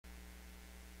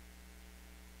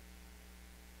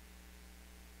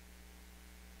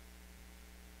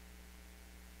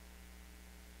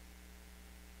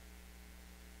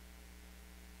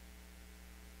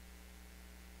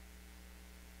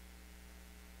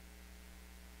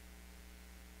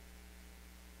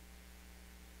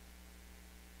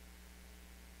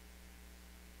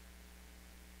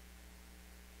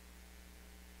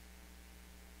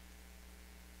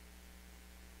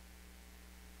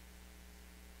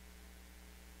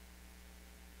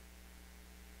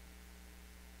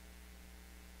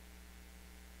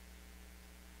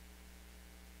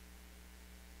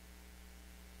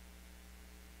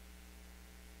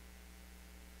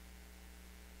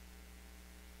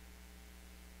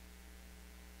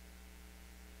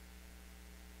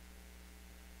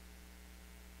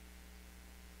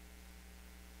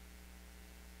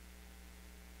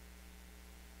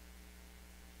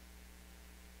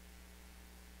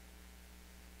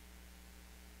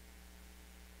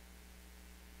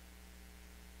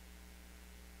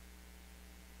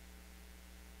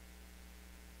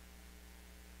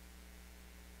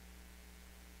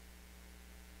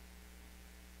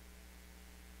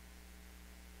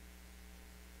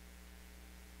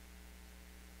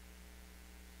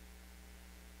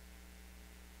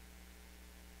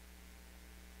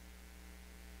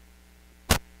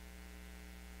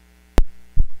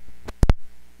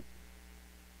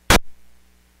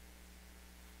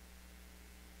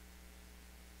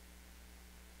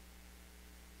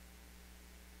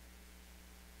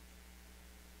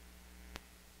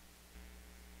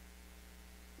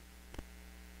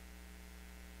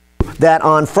that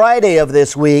on Friday of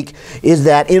this week is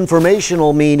that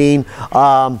informational meeting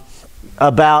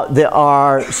about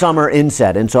our summer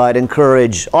inset, and so I'd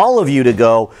encourage all of you to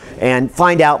go and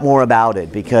find out more about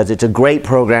it, because it's a great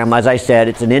program. As I said,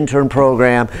 it's an intern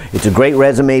program. It's a great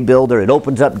resume builder. It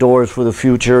opens up doors for the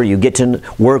future. You get to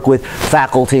work with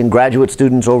faculty and graduate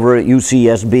students over at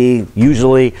UCSB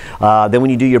usually. Then when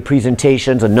you do your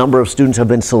presentations, a number of students have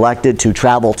been selected to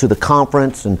travel to the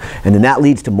conference, and then that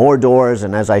leads to more doors.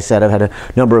 And as I said, I've had a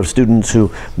number of students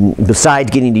who,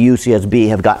 besides getting to UCSB,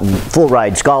 have gotten full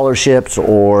ride scholarships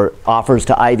or offers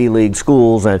to Ivy League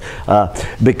schools, and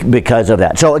because of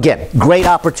that. So again, great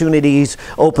opportunities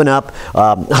open up,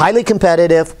 highly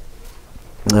competitive,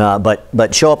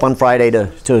 but show up on Friday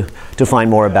to find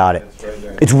more about it.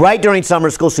 It's right during summer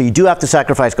school, so you do have to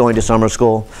sacrifice going to summer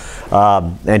school.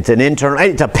 And it's an intern,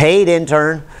 it's a paid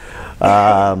intern,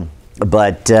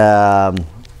 but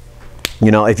you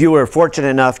know, if you were fortunate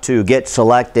enough to get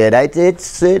selected,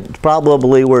 it's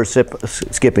probably worth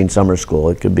skipping summer school.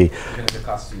 It could be. Even if it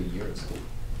costs you a year at school.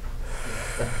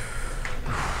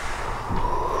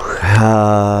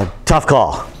 Tough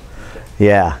call.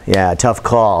 Yeah, tough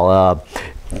call.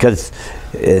 Because,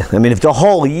 I mean, if the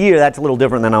whole year, that's a little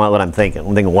different than what I'm thinking.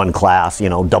 I'm thinking one class, you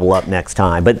know, double up next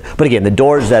time. But again, the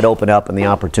doors that open up and the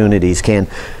opportunities can,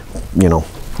 you know,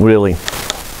 really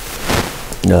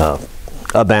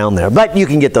abound there. But you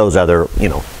can get those other, you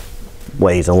know,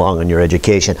 ways along in your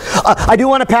education. I do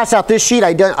want to pass out this sheet.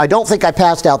 I don't think I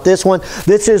passed out this one.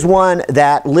 This is one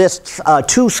that lists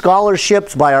 2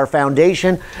 scholarships by our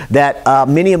foundation that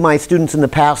many of my students in the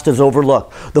past has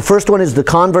overlooked. The first one is the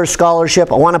Converse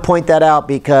Scholarship. I want to point that out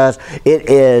because it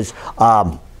is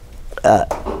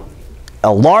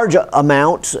a large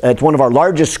amount. It's one of our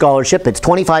largest scholarships. It's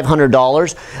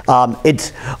 $2,500.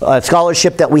 It's a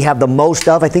scholarship that we have the most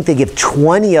of. I think they give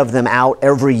 20 of them out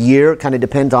every year. Kind of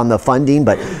depends on the funding,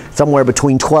 but somewhere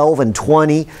between 12 and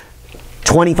 20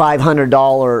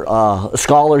 $2,500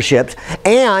 scholarships.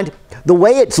 And the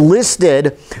way it's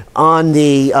listed on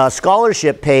the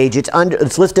scholarship page,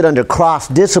 it's listed under cross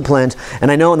disciplines,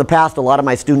 and I know in the past a lot of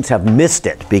my students have missed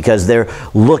it because they're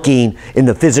looking in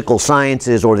the physical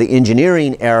sciences or the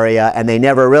engineering area and they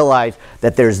never realize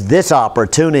that there's this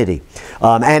opportunity.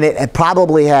 And it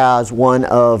probably has one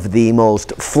of the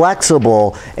most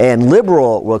flexible and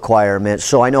liberal requirements,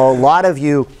 so I know a lot of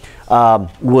you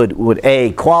would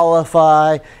A,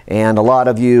 qualify, and a lot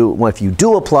of you, if you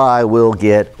do apply, will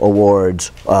get awards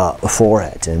for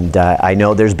it. And I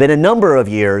know there's been a number of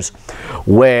years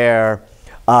where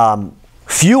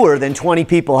fewer than 20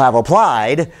 people have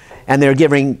applied, and they're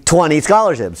giving 20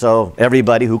 scholarships. So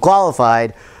everybody who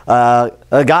qualified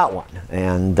got one.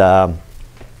 And so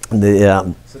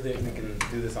they can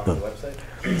do this on the website?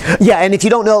 Yeah, and if you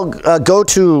don't know, go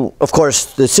to, of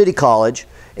course, the City College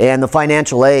and the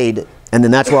financial aid, and then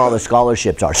that's where all the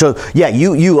scholarships are. So yeah,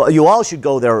 you all should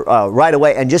go there right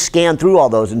away and just scan through all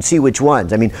those and see which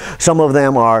ones. I mean, some of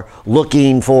them are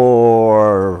looking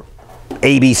for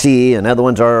ABC, and other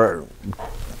ones are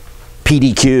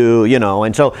PDQ, you know,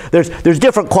 and so there's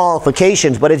different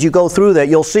qualifications, but as you go through that,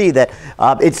 you'll see that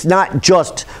it's not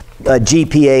just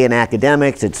GPA and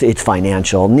academics, it's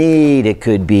financial need, it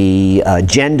could be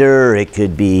gender, it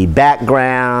could be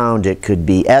background, it could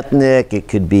be ethnic, it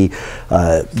could be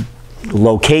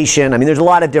location. I mean, there's a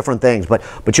lot of different things, but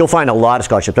you'll find a lot of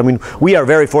scholarships. I mean, we are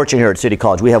very fortunate here at City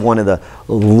College. We have one of the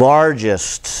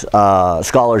largest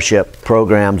scholarship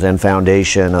programs and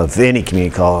foundation of any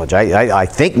community college. I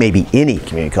think maybe any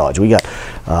community college. We got,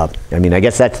 I mean, I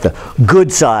guess that's the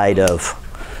good side of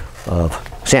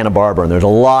Santa Barbara, and there's a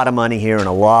lot of money here and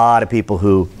a lot of people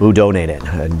who donate it.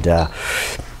 And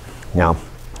now,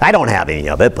 I don't have any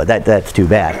of it, but that's too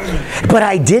bad. But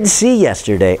I did see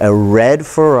yesterday a red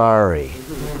Ferrari.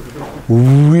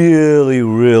 Really,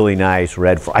 really nice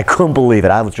red Ferrari. I couldn't believe it.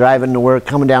 I was driving to work,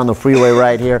 coming down the freeway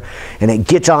right here, and it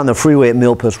gets on the freeway at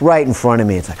Milpas right in front of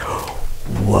me. It's like,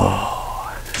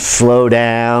 whoa. Slow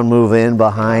down, move in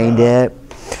behind it.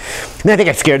 And I think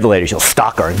I scared the lady. She'll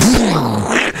stalk her.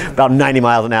 About 90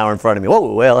 miles an hour in front of me.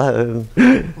 Whoa, well,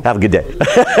 have a good day.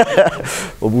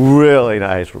 Really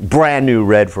nice, brand new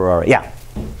red Ferrari. Yeah. I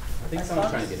think someone's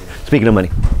trying to get in. Speaking of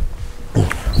money.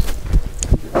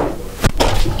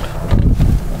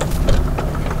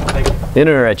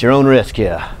 Enter at your own risk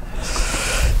here.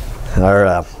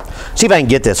 See if I can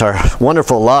get this. Our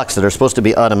wonderful locks that are supposed to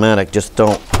be automatic just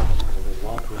don't.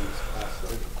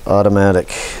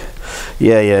 Automatic.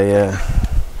 Yeah.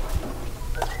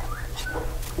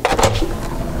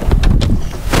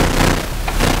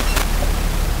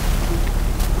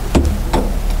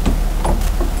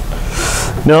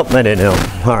 Nope, that didn't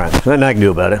help. All right, nothing I can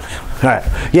do about it. All right.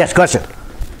 Yes, question?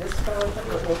 This scholarship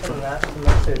was open last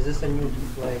semester. Is this a new,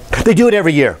 like... They do it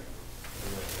every year.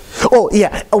 Oh,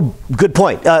 yeah. Oh, good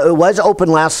point. It was open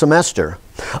last semester,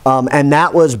 and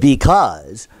that was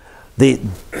because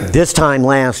this time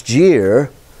last year,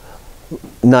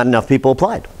 not enough people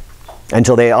applied. And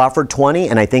so they offered 20,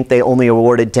 and I think they only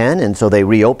awarded 10, and so they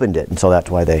reopened it, and so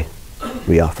that's why they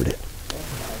reoffered it.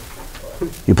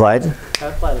 You applied? I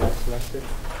applied last semester.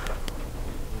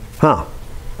 Huh.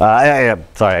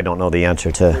 Sorry, I don't know the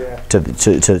answer to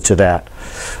that.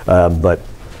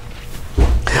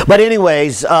 But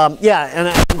anyways, yeah, and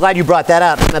I'm glad you brought that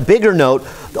up. On a bigger note,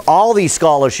 all these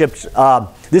scholarships,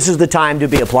 this is the time to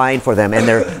be applying for them, and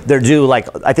they're due, like,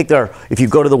 I think they're, if you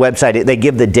go to the website, they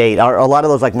give the date. Are a lot of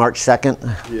those like March 2nd?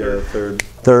 Yeah, 3rd.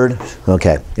 3rd?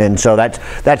 Okay. And so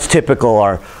that's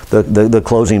typical, the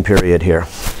closing period here.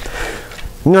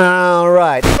 All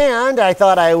right, and I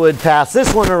thought I would pass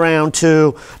this one around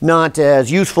too, not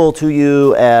as useful to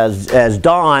you as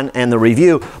Dawn and the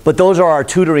review, but those are our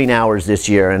tutoring hours this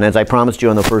year. And as I promised you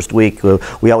on the first week,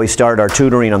 we always start our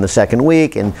tutoring on the second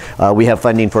week, and we have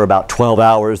funding for about 12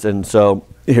 hours. And so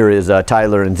here is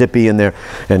Tyler and Zippy in there.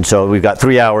 And so we've got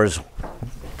 3 hours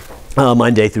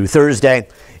Monday through Thursday.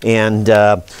 And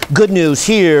good news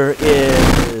here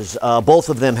is both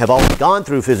of them have already gone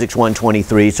through Physics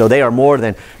 123, so they are more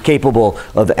than capable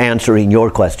of answering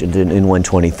your questions in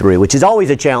 123, which is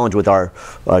always a challenge with our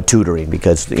tutoring,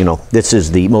 because, you know, this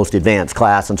is the most advanced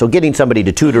class, and so getting somebody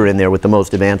to tutor in there with the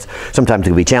most advanced sometimes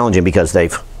can be challenging, because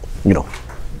they've, you know,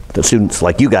 the students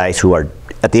like you guys who are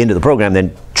at the end of the program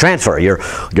then transfer, you're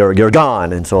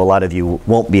gone, and so a lot of you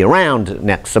won't be around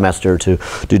next semester to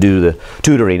do the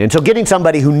tutoring. And so getting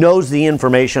somebody who knows the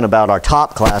information about our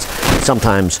top class is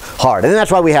sometimes hard. And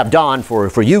that's why we have Dawn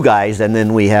for you guys, and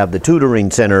then we have the tutoring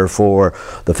center for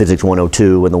the Physics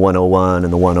 102 and the 101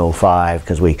 and the 105,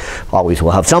 because we always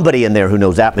will have somebody in there who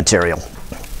knows that material.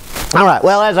 All right,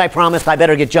 well, as I promised, I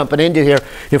better get jumping into here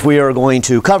if we are going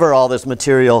to cover all this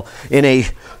material in a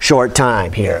short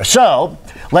time here. So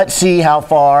let's see how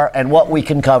far and what we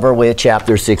can cover with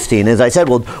Chapter 16. As I said,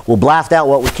 we'll blast out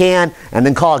what we can and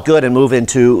then call it good and move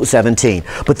into 17.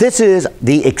 But this is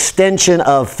the extension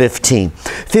of 15.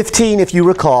 15, if you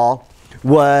recall,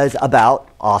 was about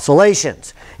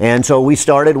oscillations. And so we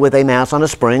started with a mass on a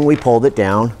spring, we pulled it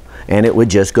down, and it would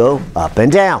just go up and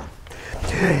down.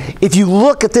 If you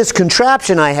look at this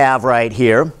contraption I have right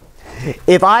here,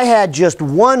 if I had just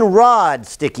one rod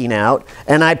sticking out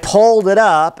and I pulled it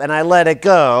up and I let it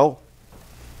go,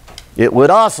 it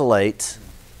would oscillate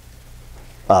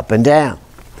up and down.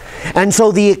 And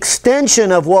so the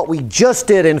extension of what we just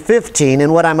did in 15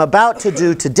 and what I'm about to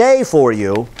do today for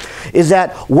you is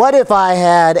that, what if I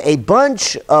had a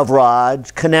bunch of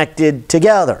rods connected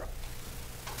together?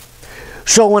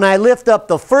 So when I lift up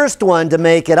the first one to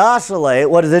make it oscillate,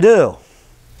 what does it do?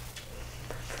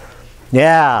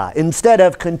 Yeah, instead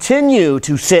of continue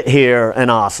to sit here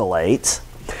and oscillate,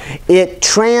 it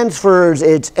transfers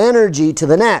its energy to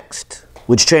the next,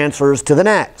 which transfers to the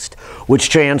next, which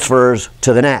transfers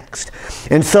to the next.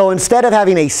 And so instead of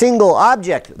having a single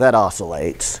object that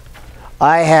oscillates,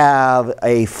 I have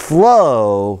a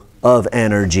flow of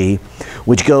energy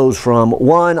which goes from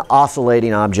one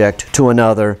oscillating object to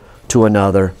another, to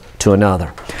another, to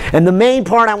another. And the main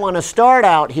part I want to start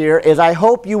out here is, I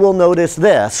hope you will notice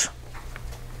this,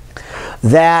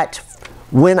 that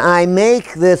when I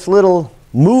make this little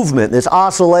movement, this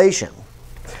oscillation,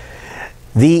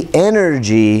 the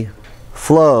energy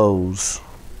flows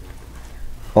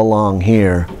along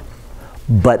here,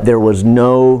 but there was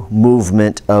no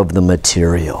movement of the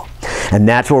material. And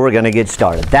that's where we're going to get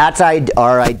started. That's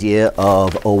our idea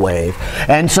of a wave.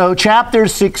 And so chapter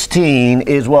 16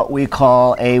 is what we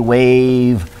call a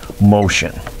wave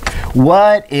motion.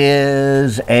 What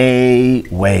is a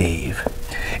wave?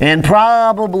 And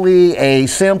probably a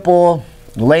simple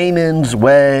layman's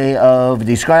way of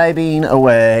describing a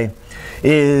wave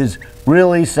is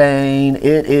really saying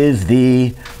it is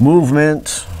the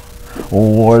movement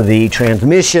or the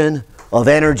transmission of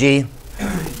energy,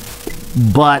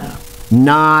 but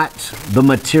not the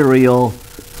material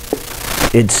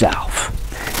itself.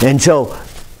 And so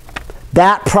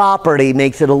that property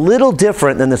makes it a little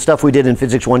different than the stuff we did in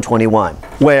Physics 121,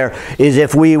 where is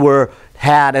if we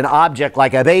had an object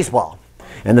like a baseball,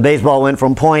 and the baseball went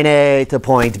from point A to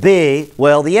point B,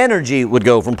 well, the energy would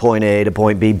go from point A to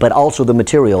point B, but also the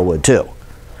material would too.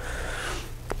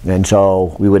 And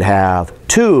so we would have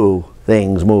two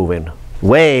things moving.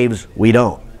 Waves, we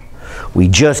don't. We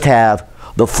just have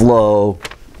the flow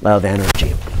of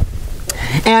energy.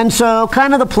 And so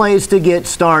kind of the place to get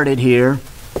started here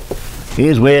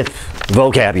is with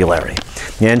vocabulary.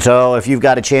 And so if you've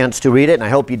got a chance to read it, and I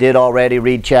hope you did already,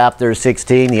 read chapter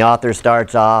 16. The author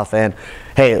starts off and,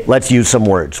 hey, let's use some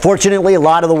words. Fortunately, a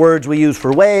lot of the words we use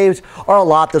for waves are a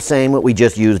lot the same that we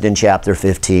just used in chapter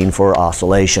 15 for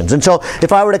oscillations. And so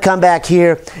if I were to come back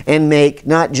here and make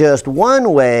not just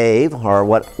one wave, or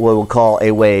what we'll call a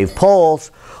wave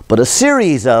pulse, but a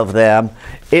series of them,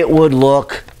 it would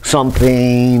look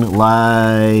something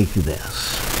like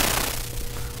this.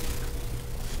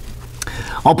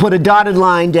 I'll put a dotted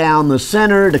line down the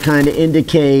center to kind of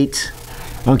indicate,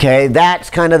 okay, that's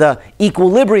kind of the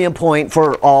equilibrium point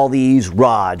for all these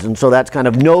rods. And so that's kind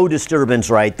of no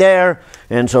disturbance right there.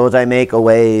 And so as I make a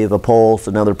wave, a pulse,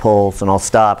 another pulse, and I'll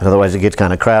stop. Otherwise it gets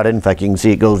kind of crowded. In fact, you can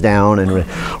see it goes down and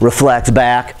reflects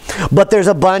back. But there's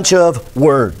a bunch of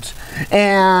words.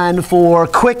 And for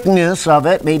quickness of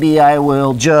it, maybe I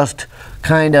will just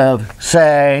kind of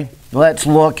say, let's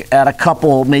look at a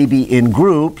couple maybe in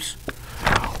groups.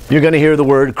 You're going to hear the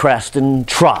word crest and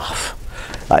trough.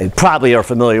 You probably are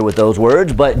familiar with those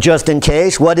words, but just in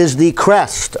case, what is the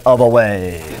crest of a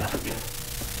wave?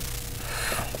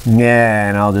 Yeah,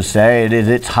 and I'll just say it is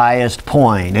its highest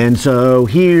point. And so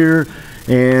here,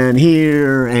 and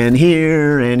here, and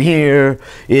here, and here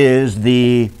is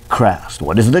the crest.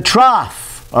 What is the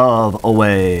trough of a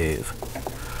wave?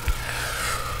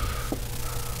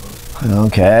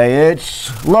 Okay,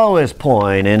 its lowest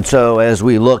point. And so as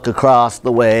we look across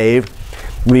the wave,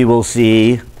 we will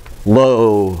see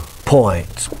low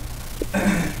points.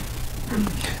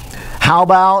 How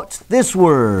about this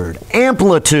word,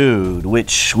 amplitude,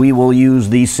 which we will use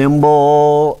the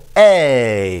symbol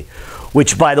A,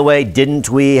 which, by the way, didn't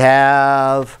we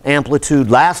have amplitude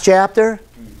last chapter?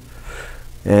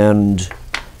 And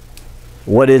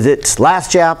what is its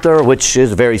last chapter, which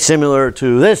is very similar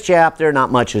to this chapter?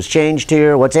 Not much has changed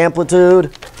here. What's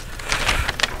amplitude?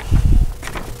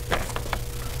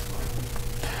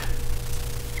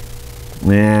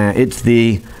 It's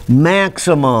the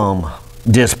maximum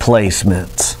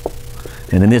displacement.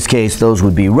 And in this case, those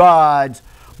would be rods,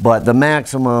 but the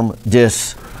maximum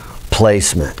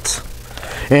displacement.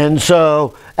 And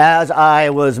so, as I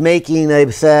was making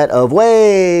a set of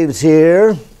waves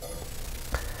here,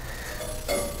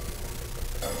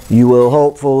 you will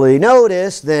hopefully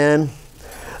notice then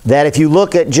that if you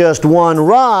look at just one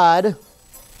rod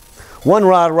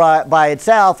by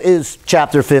itself is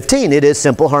chapter 15. It is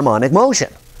simple harmonic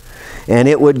motion. And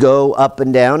it would go up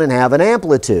and down and have an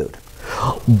amplitude.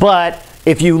 But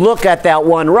if you look at that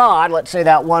one rod, let's say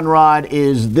that one rod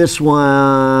is this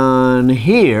one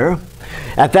here.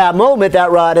 At that moment, that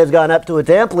rod has gone up to its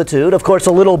amplitude. Of course,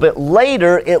 a little bit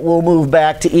later, it will move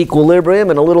back to equilibrium,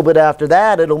 and a little bit after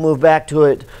that, it'll move back to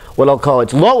it, what I'll call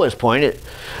its lowest point,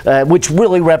 which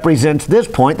really represents this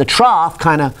point, the trough,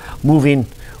 kind of moving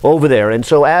over there. And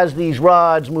so as these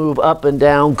rods move up and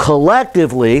down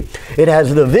collectively, it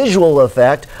has the visual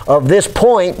effect of this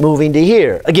point moving to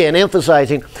here. Again,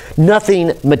 emphasizing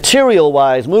nothing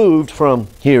material-wise moved from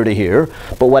here to here,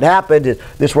 but what happened is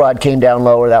this rod came down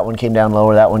lower, that one came down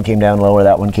lower, that one came down lower,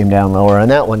 that one came down lower, and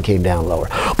that one came down lower.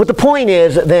 But the point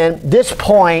is then this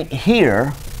point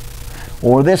here,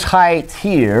 or this height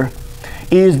here,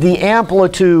 is the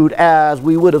amplitude as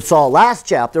we would have saw last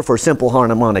chapter for simple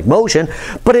harmonic motion,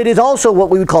 but it is also what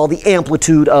we would call the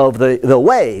amplitude of the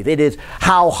wave. It is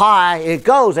how high it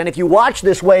goes. And if you watch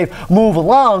this wave move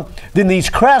along, then these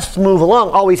crests move along,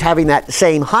 always having that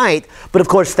same height. But of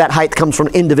course, that height comes from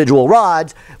individual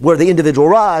rods, where the individual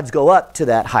rods go up to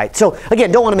that height. So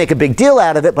again, don't want to make a big deal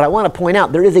out of it, but I want to point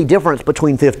out there is a difference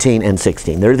between 15 and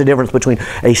 16. There is a difference between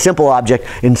a simple object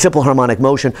in simple harmonic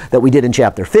motion that we did in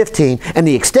chapter 15 and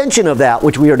the extension of that,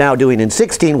 which we are now doing in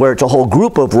 16, where it's a whole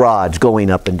group of rods going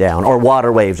up and down, or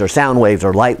water waves, or sound waves,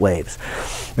 or light waves.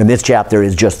 And this chapter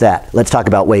is just that. Let's talk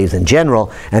about waves in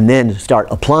general, and then start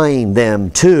applying them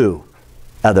to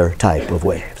other type of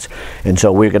waves. And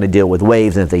so we're going to deal with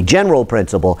waves as a general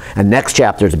principle, and next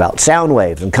chapter is about sound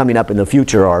waves, and coming up in the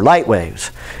future are light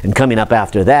waves, and coming up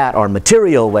after that are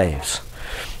material waves.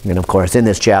 And of course, in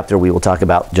this chapter, we will talk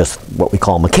about just what we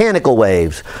call mechanical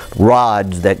waves,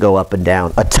 rods that go up and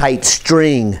down, a tight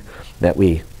string that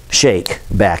we shake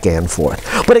back and forth.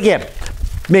 But again,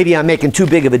 maybe I'm making too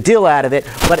big of a deal out of it,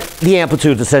 but the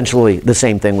amplitude is essentially the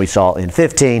same thing we saw in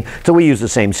 15. So we use the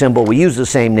same symbol, we use the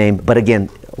same name, but again,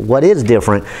 what is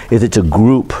different is it's a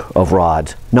group of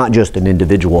rods, not just an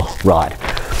individual rod.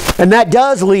 And that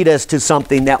does lead us to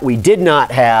something that we did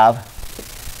not have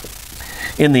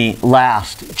in the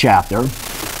last chapter.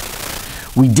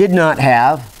 We did not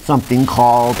have something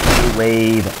called a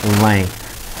wavelength.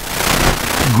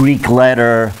 Greek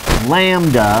letter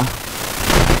lambda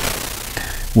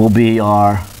will be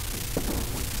our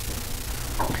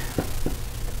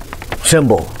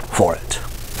symbol for it.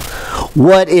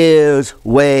 What is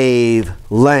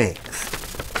wavelength?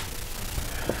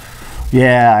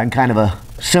 Yeah, and kind of a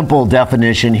simple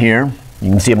definition here.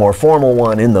 You can see a more formal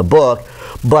one in the book,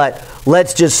 but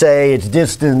let's just say it's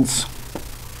distance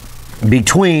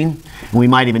between, we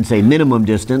might even say minimum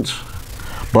distance,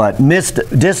 but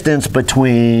distance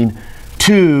between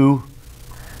two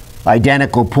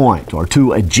identical points, or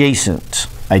two adjacent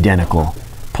identical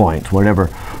points, whatever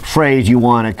phrase you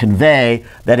want to convey,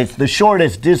 that it's the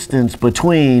shortest distance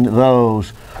between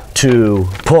those 2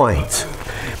 points.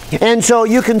 And so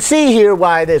you can see here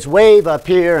why this wave up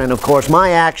here, and of course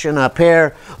my action up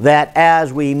here, that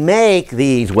as we make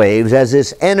these waves, as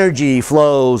this energy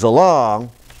flows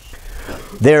along,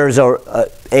 there's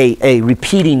a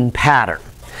repeating pattern.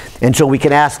 And so we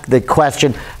can ask the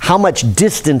question, how much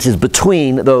distance is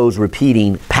between those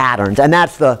repeating patterns? And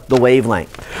that's the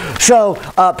wavelength. So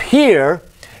up here,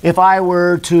 if I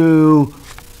were to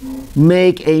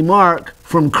make a mark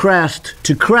from crest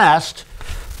to crest,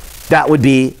 that would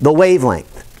be the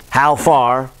wavelength. How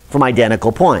far from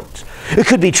identical points? It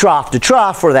could be trough to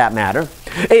trough, for that matter.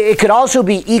 It could also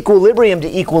be equilibrium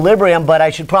to equilibrium, but I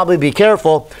should probably be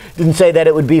careful. Didn't say that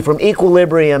it would be from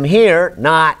equilibrium here,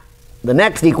 not the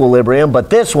next equilibrium, but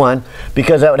this one,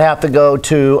 because that would have to go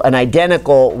to an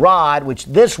identical rod, which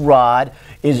this rod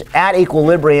is at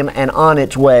equilibrium and on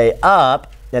its way up.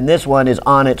 Then this one is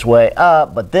on its way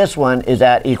up, but this one is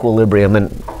at equilibrium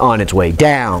and on its way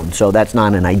down. So that's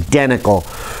not an identical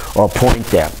point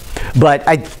there. But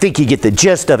I think you get the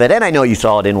gist of it, and I know you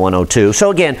saw it in 102.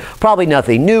 So again, probably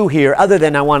nothing new here, other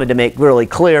than I wanted to make really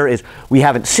clear is we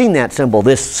haven't seen that symbol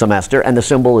this semester, and the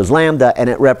symbol is lambda, and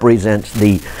it represents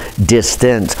the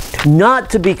distance. Not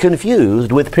to be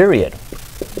confused with period.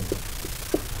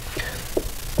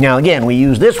 Now again, we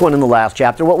used this one in the last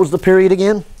chapter. What was the period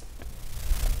again?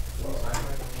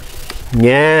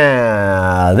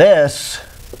 Yeah, this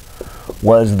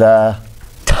was the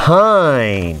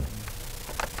time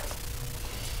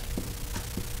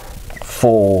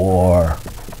for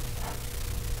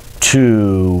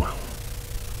two,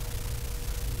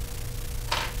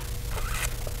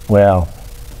 well,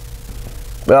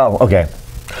 okay.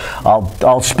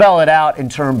 I'll spell it out in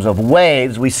terms of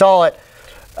waves. We saw it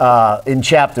in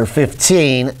chapter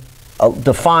 15,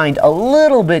 defined a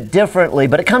little bit differently,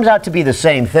 but it comes out to be the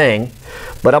same thing.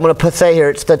 But I'm going to say here,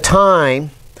 it's the time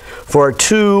for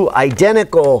two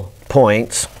identical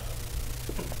points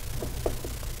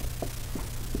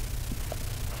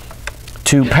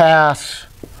to pass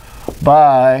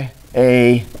by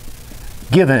a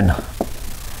given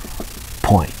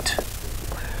point.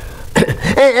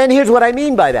 And here's what I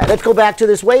mean by that. Let's go back to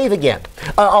this wave again.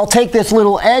 I'll take this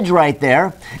little edge right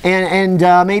there, and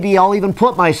maybe I'll even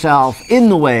put myself in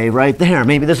the wave right there.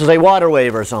 Maybe this is a water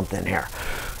wave or something here.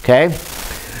 Okay?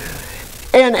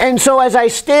 And so as I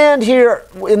stand here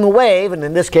in the wave, and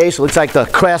in this case it looks like the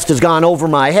crest has gone over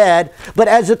my head, but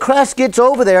as the crest gets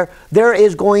over there, there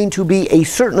is going to be a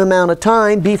certain amount of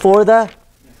time before the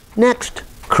next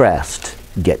crest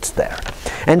gets there.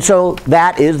 And so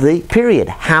that is the period.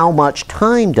 How much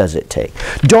time does it take?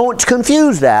 Don't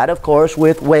confuse that, of course,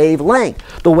 with wavelength.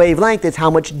 The wavelength is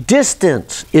how much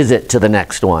distance is it to the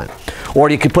next one. Or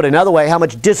you could put it another way, how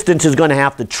much distance is going to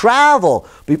have to travel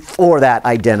before that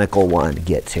identical one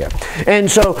gets here. And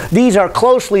so these are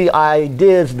closely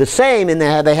ideas the same in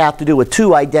that they have to do with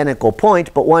two identical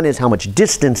points, but one is how much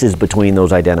distance is between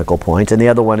those identical points, and the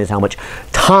other one is how much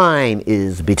time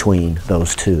is between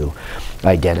those two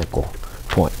identical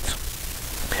points.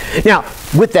 Now,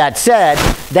 with that said,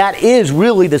 that is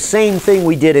really the same thing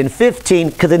we did in 15,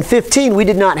 because in 15 we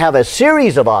did not have a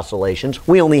series of oscillations,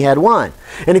 we only had one.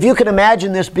 And if you can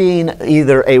imagine this being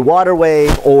either a water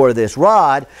wave or this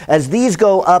rod, as these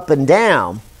go up and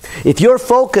down, if your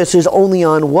focus is only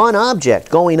on one object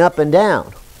going up and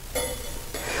down,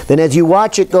 then as you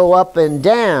watch it go up and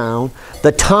down,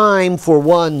 the time for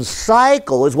one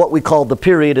cycle is what we called the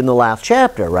period in the last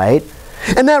chapter, right?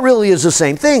 And that really is the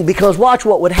same thing, because watch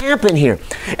what would happen here.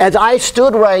 As I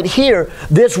stood right here,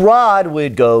 this rod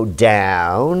would go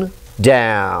down,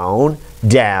 down,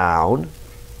 down,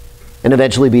 and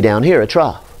eventually be down here at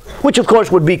trough. Which of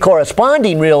course would be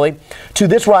corresponding really to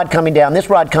this rod coming down, this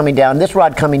rod coming down, this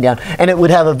rod coming down, and it would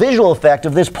have a visual effect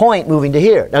of this point moving to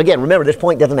here. Now again, remember this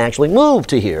point doesn't actually move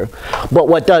to here, but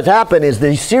what does happen is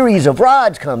the series of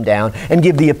rods come down and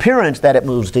give the appearance that it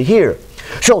moves to here.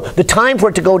 So the time for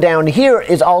it to go down here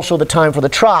is also the time for the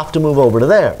trough to move over to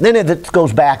there. Then if it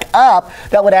goes back up,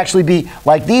 that would actually be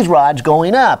like these rods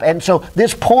going up. And so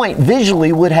this point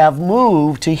visually would have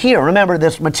moved to here. Remember,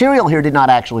 this material here did not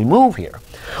actually move here.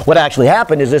 What actually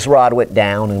happened is this rod went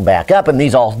down and back up, and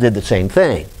these all did the same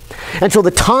thing. And so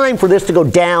the time for this to go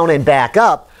down and back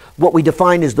up, what we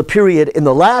defined as the period in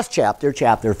the last chapter,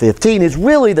 chapter 15, is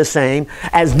really the same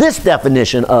as this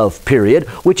definition of period,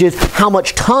 which is how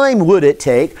much time would it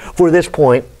take for this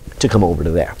point to come over to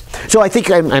there. So I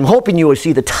think I'm hoping you will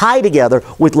see the tie together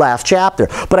with last chapter,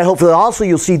 but I hope that also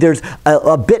you'll see there's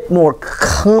a bit more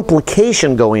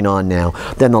complication going on now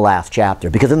than the last chapter,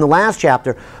 because in the last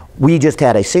chapter we just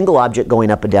had a single object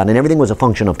going up and down and everything was a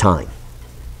function of time.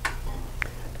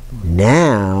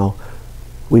 Now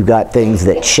we've got things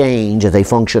that change as a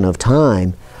function of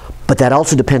time, but that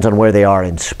also depends on where they are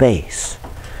in space.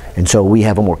 And so we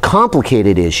have a more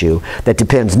complicated issue that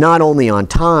depends not only on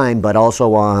time, but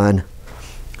also on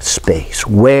space.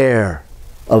 Where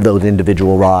of those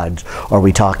individual rods are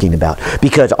we talking about?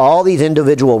 Because all these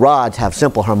individual rods have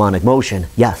simple harmonic motion,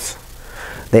 yes.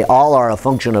 They all are a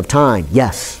function of time,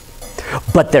 yes.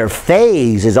 But their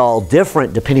phase is all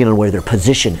different depending on where their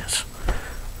position is.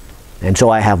 And so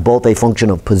I have both a function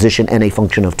of position and a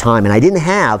function of time. And I didn't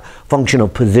have function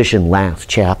of position last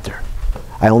chapter.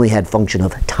 I only had function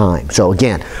of time. So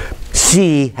again,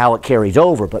 see how it carries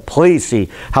over, but please see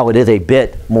how it is a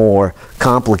bit more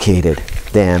complicated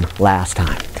than last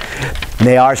time. And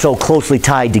they are so closely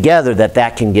tied together that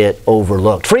that can get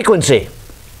overlooked. Frequency.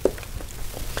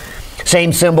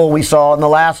 Same symbol we saw in the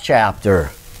last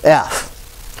chapter, F.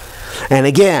 And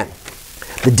again,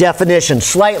 the definition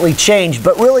slightly changed,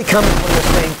 but really coming from the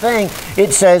same thing.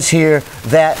 It says here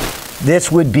that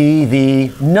this would be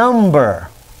the number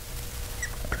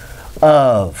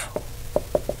of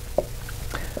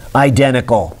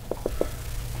identical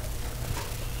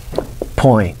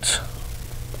points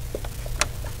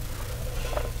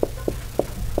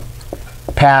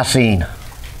passing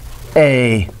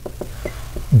a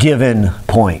given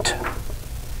point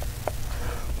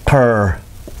per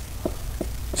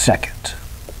second.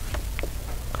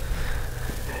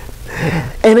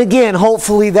 And again,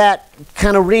 hopefully that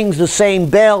kind of rings the same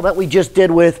bell that we just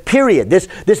did with period. This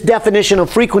definition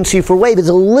of frequency for wave is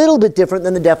a little bit different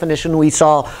than the definition we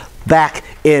saw back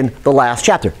in the last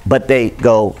chapter, but they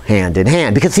go hand in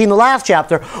hand. Because see, in the last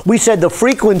chapter, we said the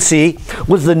frequency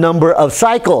was the number of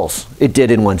cycles it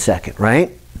did in 1 second, right?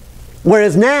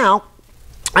 Whereas now,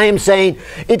 I am saying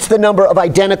it's the number of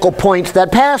identical points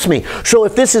that pass me. So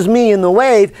if this is me in the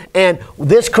wave, and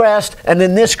this crest, and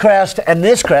then this crest, and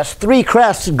this crest, 3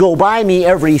 crests go by me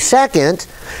every second,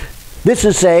 this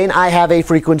is saying I have a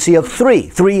frequency of 3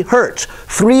 hertz,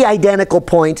 3 identical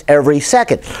points every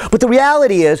second. But the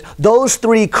reality is, those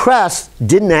 3 crests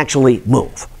didn't actually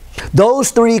move.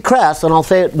 Those 3 crests, and I'll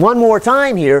say it one more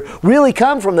time here, really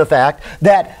come from the fact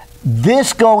that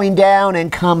this going down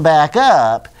and come back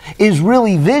up is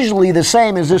really visually the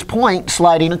same as this point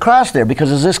sliding across there,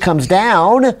 because as this comes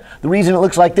down, the reason it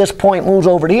looks like this point moves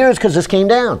over to here is because this came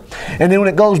down. And then when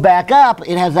it goes back up,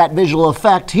 it has that visual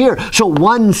effect here. So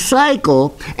one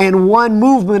cycle and one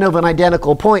movement of an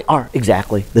identical point are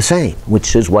exactly the same,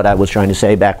 which is what I was trying to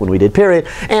say back when we did period,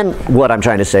 and what I'm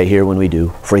trying to say here when we do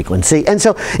frequency. And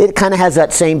so it kind of has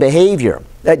that same behavior.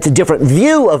 It's a different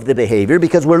view of the behavior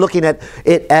because we're looking at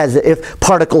it as if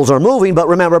particles are moving, but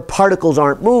remember, particles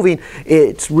aren't moving.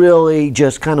 It's really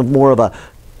just kind of more of a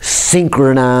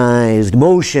synchronized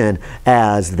motion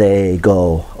as they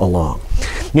go along.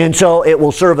 And so it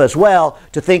will serve us well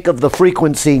to think of the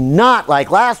frequency not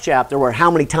like last chapter where how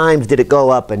many times did it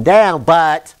go up and down,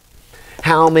 but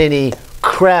how many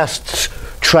crests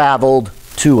traveled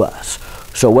to us.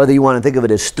 So whether you want to think of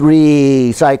it as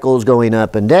 3 cycles going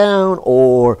up and down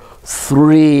or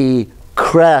 3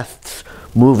 crests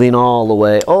moving all the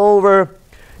way over,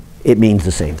 it means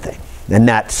the same thing. And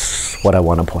that's what I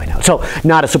want to point out. So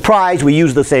not a surprise we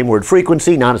use the same word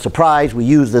frequency, not a surprise we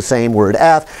use the same word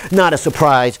F, not a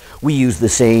surprise we use the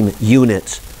same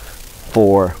units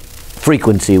for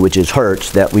frequency, which is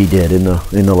hertz, that we did in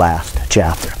the last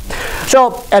chapter.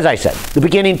 So as I said, the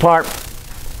beginning part,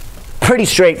 pretty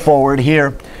straightforward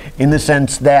here in the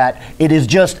sense that it is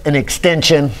just an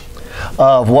extension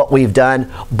of what we've done,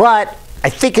 but I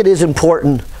think it is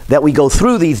important that we go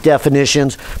through these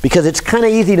definitions because it's kind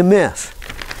of easy to miss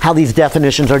how these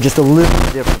definitions are just a little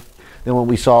bit different than what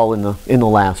we saw in the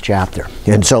last chapter.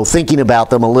 And so thinking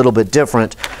about them a little bit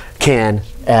different can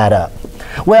add up.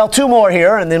 Well, 2 more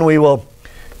here, and then we will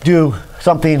do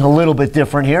something a little bit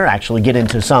different here, actually get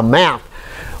into some math.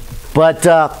 But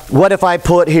what if I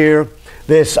put here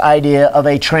this idea of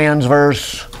a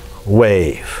transverse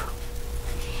wave.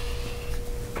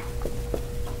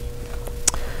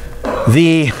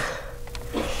 The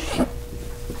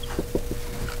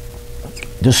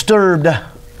disturbed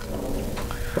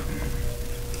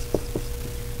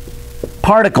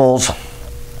particles,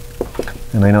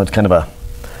 and I know it's kind of a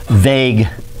vague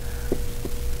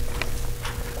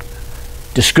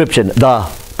description,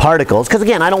 the particles, because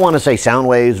again, I don't want to say sound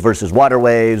waves versus water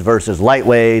waves versus light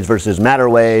waves versus matter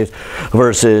waves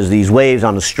versus these waves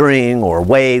on a string or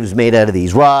waves made out of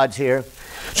these rods here.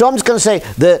 So I'm just going to say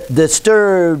the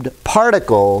disturbed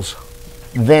particles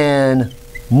then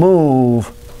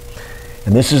move,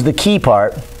 and this is the key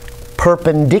part,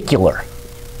 perpendicular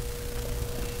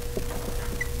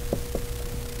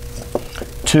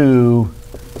to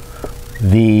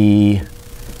the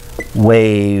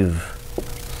wave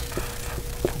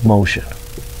motion.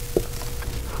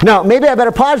 Now, maybe I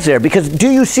better pause there, because do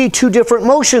you see two different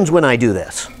motions when I do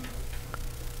this?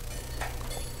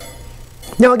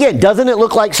 Now again, doesn't it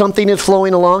look like something is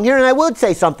flowing along here? And I would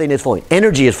say something is flowing.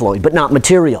 Energy is flowing, but not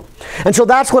material. And so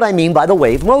that's what I mean by the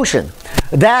wave motion.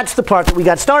 That's the part that we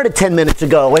got started 10 minutes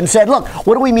ago and said, look,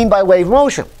 what do we mean by wave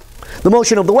motion? The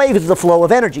motion of the wave is the flow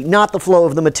of energy, not the flow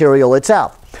of the material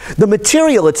itself. The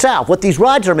material itself, what these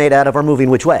rods are made out of, are moving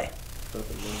which way?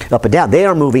 Up and down. They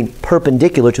are moving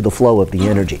perpendicular to the flow of the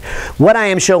energy. What I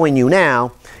am showing you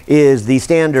now is the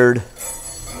standard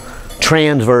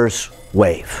transverse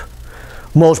wave.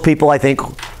 Most people, I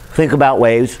think about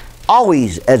waves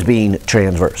always as being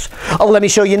transverse. Oh, let me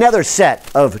show you another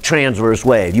set of transverse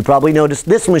wave. You probably noticed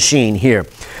this machine here.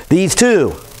 These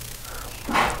two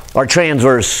are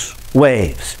transverse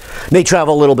waves. They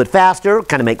travel a little bit faster,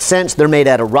 kind of makes sense. They're made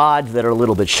out of rods that are a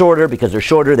little bit shorter. Because they're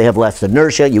shorter, they have less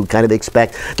inertia. You kind of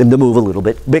expect them to move a little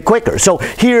bit quicker. So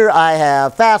here I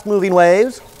have fast moving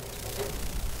waves.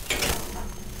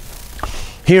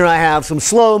 Here I have some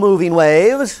slow moving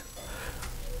waves.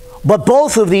 But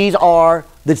both of these are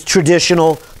the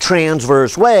traditional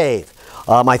transverse wave.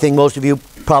 I think most of you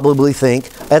probably think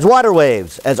as water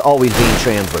waves as always being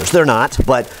transverse. They're not,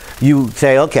 but you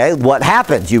say, okay, what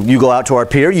happens? You go out to our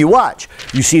pier, you watch.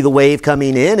 You see the wave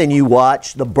coming in, and you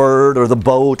watch the bird or the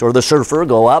boat or the surfer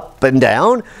go up and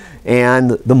down,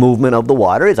 and the movement of the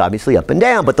water is obviously up and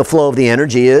down, but the flow of the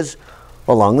energy is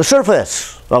along the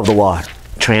surface of the water.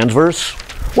 Transverse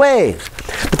waves.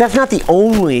 But that's not the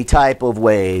only type of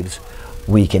waves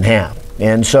we can have.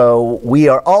 And so we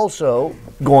are also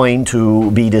going to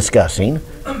be discussing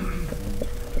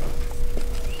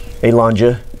a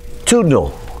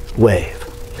longitudinal wave.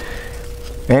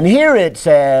 And here it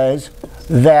says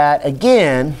that,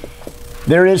 again,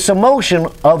 there is some motion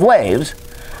of waves.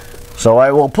 So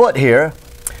I will put here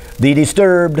the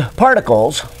disturbed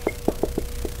particles.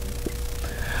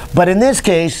 But in this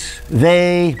case,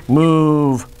 they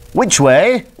move which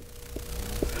way?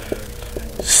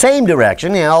 Same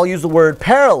direction. And I'll use the word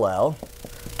parallel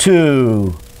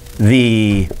to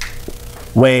the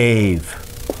wave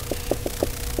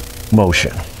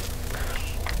motion.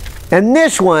 And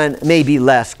this one may be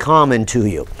less common to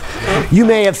you. You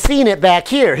may have seen it back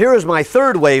here. Here is my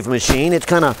third wave machine. It's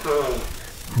kind of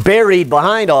buried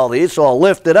behind all these, so I'll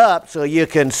lift it up so you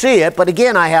can see it. But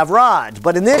again, I have rods.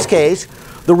 But in this case,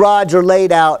 the rods are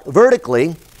laid out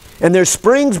vertically, and there's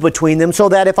springs between them, so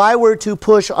that if I were to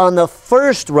push on the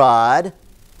first rod,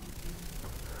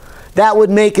 that would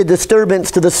make a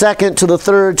disturbance to the second, to the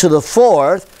third, to the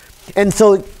fourth. And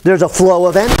so there's a flow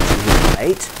of energy,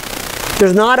 right?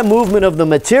 There's not a movement of the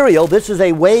material. This is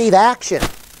a wave action.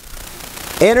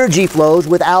 Energy flows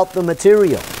without the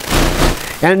material.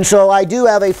 And so I do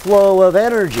have a flow of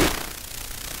energy.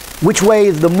 Which way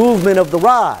is the movement of the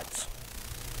rods?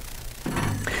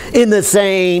 In the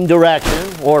same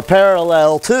direction, or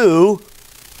parallel to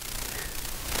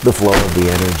the flow of the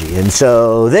energy. And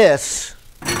so this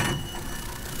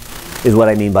is what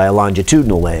I mean by a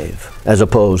longitudinal wave, as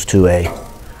opposed to a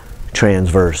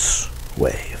transverse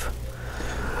wave.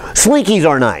 Slinkies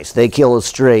are nice. They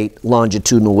illustrate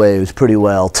longitudinal waves pretty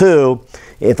well too.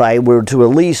 If I were to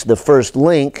release the first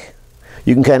link,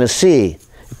 you can kind of see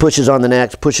it pushes on the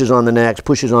next, pushes on the next,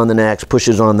 pushes on the next,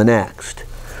 pushes on the next.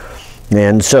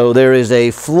 And so there is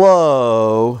a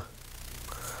flow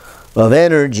of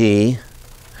energy,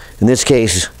 in this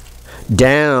case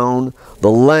down the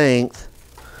length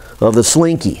of the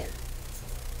slinky.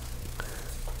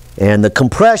 And the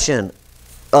compression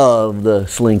of the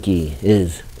slinky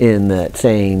is in that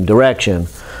same direction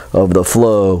of the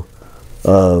flow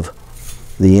of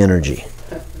the energy.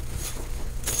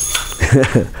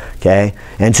 Okay?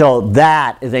 And so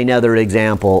that is another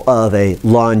example of a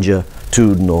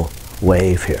longitudinal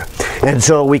wave here. And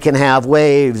so we can have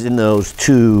waves in those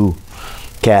two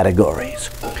categories.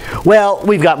 Well,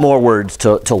 we've got more words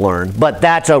to learn, but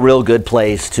that's a real good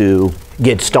place to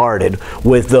get started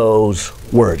with those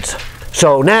words.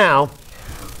 So now,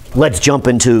 let's jump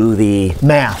into the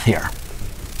math here.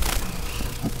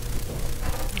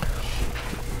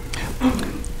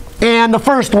 And the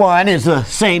first one is the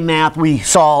same math we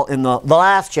saw in the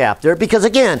last chapter, because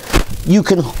again, you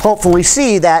can hopefully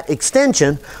see that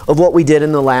extension of what we did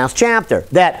in the last chapter.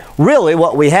 That really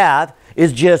what we have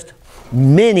is just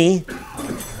many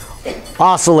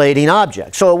oscillating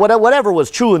objects. So whatever was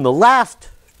true in the last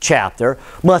chapter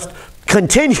must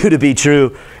continue to be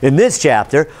true in this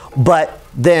chapter, but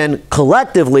then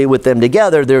collectively with them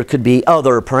together there could be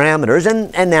other parameters,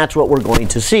 and that's what we're going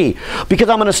to see. Because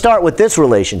I'm going to start with this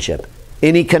relationship.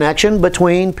 Any connection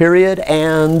between period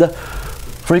and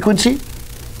frequency?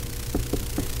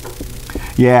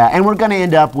 Yeah, and we're going to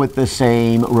end up with the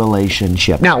same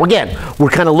relationship. Now, again, we're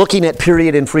kind of looking at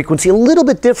period and frequency a little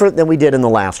bit different than we did in the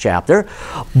last chapter,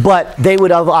 but they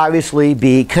would obviously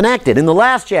be connected. In the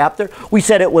last chapter, we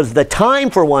said it was the time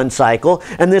for one cycle,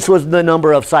 and this was the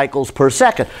number of cycles per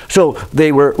second. So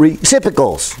they were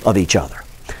reciprocals of each other.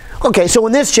 Okay, so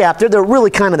in this chapter, they're really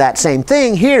kind of that same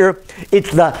thing. Here,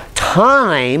 it's the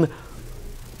time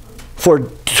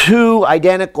for two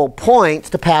identical points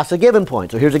to pass a given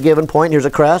point. So here's a given point, here's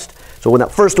a crest. So when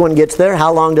that first one gets there,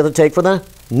 how long does it take for the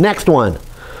next one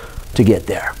to get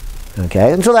there?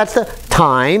 Okay, and so that's the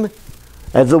time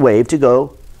as the wave to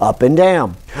go up and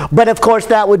down. But of course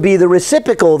that would be the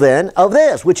reciprocal then of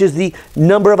this, which is the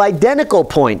number of identical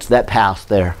points that pass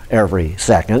there every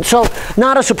second. So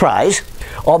not a surprise,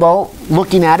 although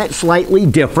looking at it slightly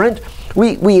different.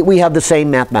 We have the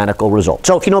same mathematical result.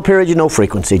 So if you know period, you know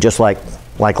frequency, just like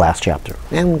last chapter.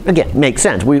 And again, makes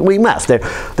sense. We must.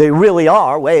 They really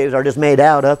are. Waves are just made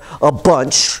out of a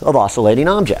bunch of oscillating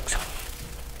objects.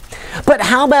 But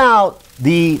how about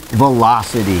the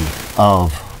velocity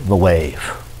of the wave?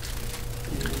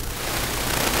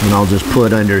 And I'll just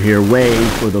put under here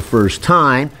wave for the first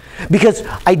time, because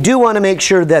I do want to make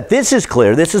sure that this is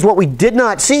clear. This is what we did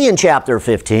not see in chapter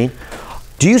 15.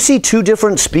 Do you see two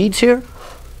different speeds here?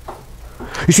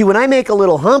 You see, when I make a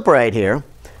little hump right here,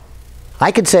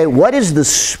 I could say, what is the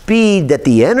speed that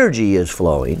the energy is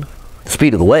flowing, the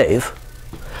speed of the wave?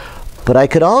 But I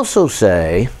could also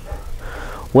say,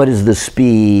 what is the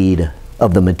speed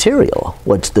of the material?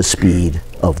 What's the speed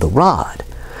of the rod?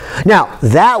 Now,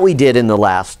 that we did in the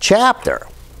last chapter.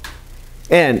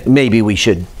 And maybe we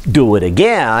should do it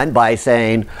again by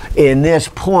saying, in this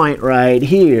point right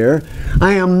here,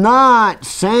 I am not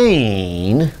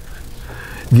saying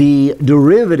the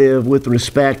derivative with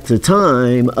respect to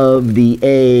time of the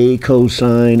A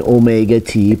cosine omega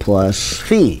t plus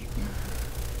phi.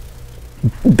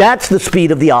 That's the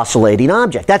speed of the oscillating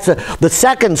object. That's the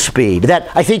second speed that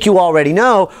I think you already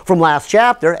know from last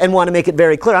chapter and want to make it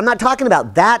very clear. I'm not talking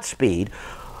about that speed.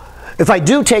 If I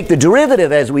do take the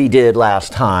derivative as we did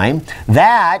last time,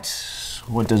 that's,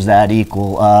 what does that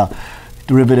equal?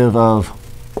 Derivative of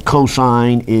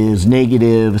cosine is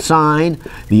negative sine.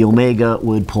 The omega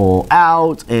would pull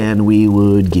out and we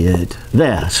would get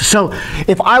this. So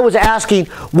if I was asking,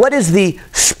 what is the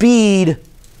speed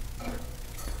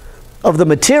of the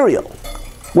material?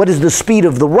 What is the speed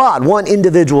of the rod, one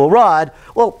individual rod?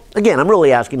 Well, again, I'm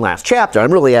really asking last chapter.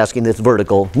 I'm really asking this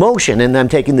vertical motion, and I'm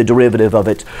taking the derivative of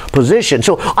its position.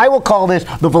 So I will call this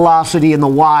the velocity in the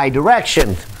y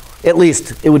direction. At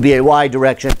least it would be a y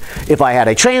direction if I had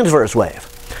a transverse wave.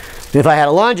 If I had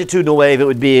a longitudinal wave, it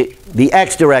would be the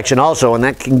x direction also, and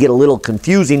that can get a little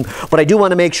confusing. But I do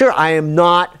want to make sure I am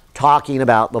not talking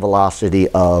about the velocity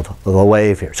of the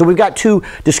wave here. So we've got two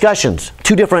discussions,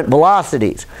 two different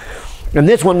velocities. And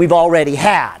this one we've already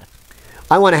had.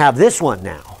 I want to have this one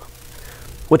now.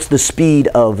 What's the speed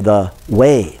of the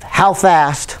wave? How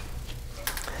fast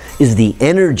is the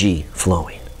energy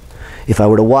flowing? If I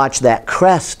were to watch that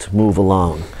crest move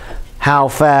along, how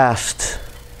fast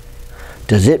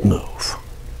does it move?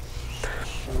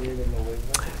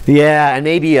 Yeah, and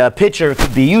maybe a picture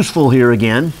could be useful here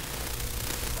again.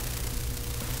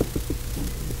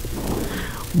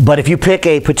 But if you pick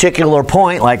a particular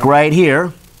point, like right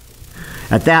here,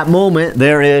 at that moment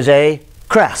there is a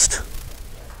crest.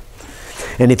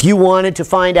 And if you wanted to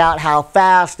find out how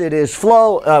fast it is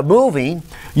moving,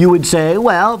 you would say,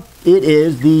 well, it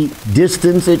is the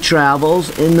distance it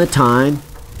travels in the time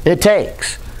it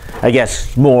takes. I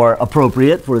guess more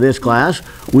appropriate for this class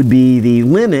would be the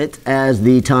limit as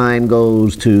the time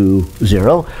goes to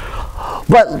 0.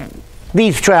 But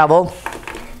these travel,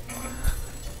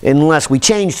 unless we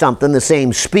change something, the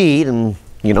same speed, and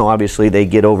you know, obviously they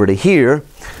get over to here.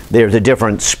 there's a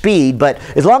different speed, but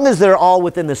as long as they're all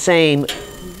within the same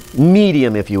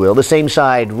medium, if you will, the same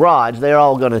side rods, they're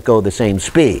all going to go the same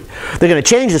speed. They're going to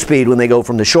change the speed when they go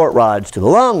from the short rods to the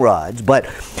long rods, but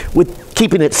with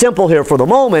keeping it simple here for the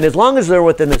moment, as long as they're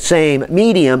within the same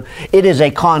medium, it is a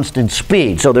constant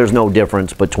speed, so there's no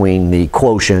difference between the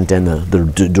quotient and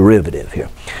the derivative here.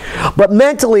 But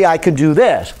mentally I could do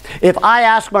this. If I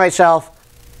ask myself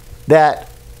that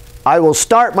I will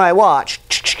start my watch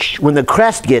when the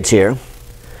crest gets here,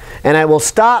 and I will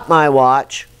stop my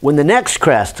watch when the next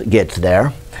crest gets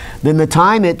there, then the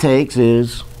time it takes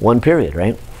is 1 period,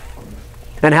 right?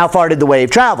 And how far did the wave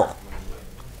travel?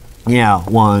 Yeah,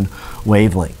 1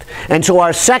 wavelength. And so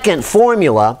our second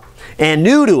formula, and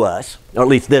new to us, or at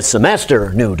least this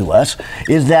semester new to us,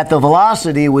 is that the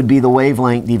velocity would be the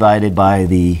wavelength divided by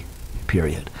the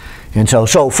period. And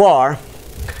so far,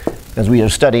 as we are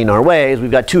studying our waves,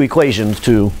 we've got 2 equations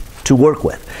to work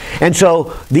with. And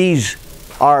so these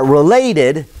are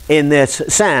related in this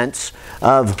sense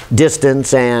of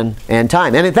distance and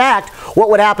time. And in fact, what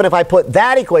would happen if I put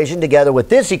that equation together with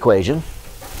this equation?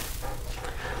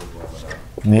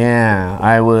 Yeah,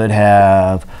 I would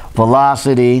have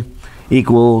velocity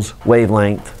equals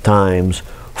wavelength times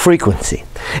frequency.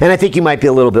 And I think you might be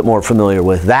a little bit more familiar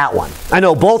with that one. I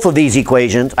know both of these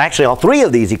equations, actually all 3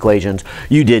 of these equations,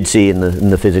 you did see in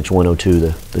the Physics 102,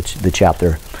 the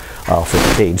chapter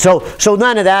 15. So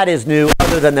none of that is new,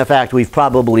 other than the fact we've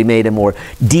probably made a more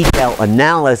detailed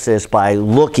analysis by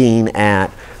looking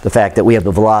at the fact that we have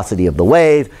the velocity of the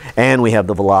wave and we have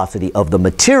the velocity of the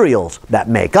materials that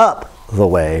make up the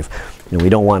wave. And we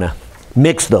don't want to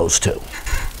mix those two.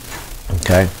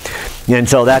 Okay? And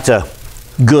so that's a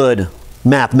good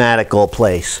mathematical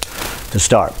place to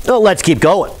start. So let's keep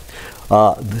going.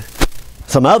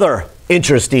 Some other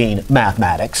interesting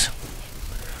mathematics,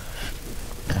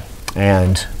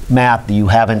 and math that you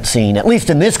haven't seen, at least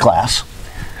in this class.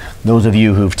 Those of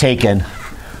you who've taken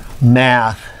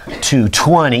Math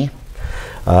 220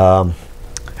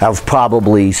 have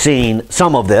probably seen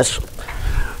some of this,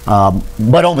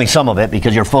 but only some of it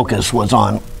because your focus was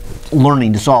on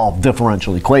learning to solve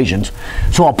differential equations.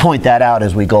 So I'll point that out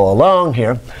as we go along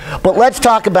here. But let's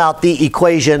talk about the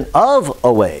equation of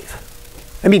a wave.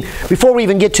 I mean, before we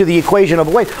even get to the equation of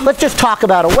a wave, let's just talk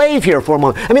about a wave here for a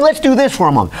moment. I mean, let's do this for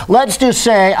a moment. Let's just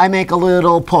say I make a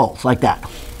little pulse like that.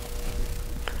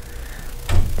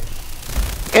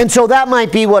 And so that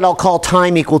might be what I'll call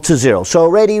time equal to 0. So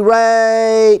ready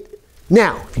right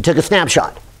now, if you took a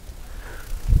snapshot.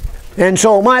 And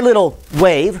so my little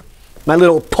wave, my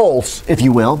little pulse, if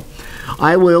you will,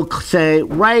 I will say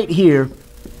right here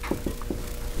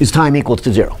is time equals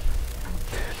to 0.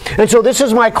 And so this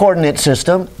is my coordinate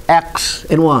system, x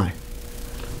and y.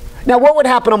 Now what would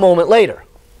happen a moment later?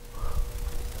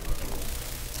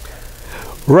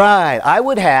 Right, I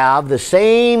would have the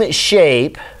same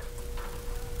shape,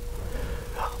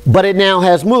 but it now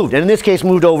has moved, and in this case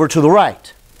moved over to the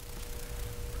right.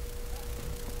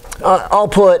 I'll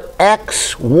put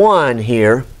x1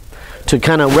 here to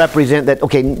kind of represent that,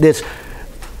 okay,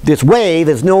 this wave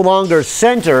is no longer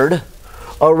centered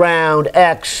around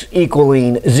x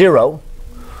equaling 0.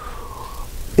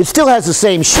 It still has the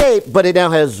same shape, but it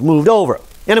now has moved over.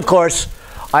 And of course,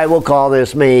 I will call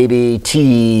this maybe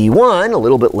t1 a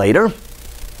little bit later.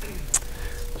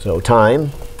 So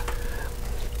time.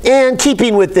 And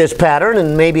keeping with this pattern,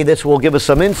 and maybe this will give us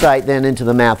some insight then into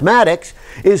the mathematics,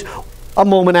 is a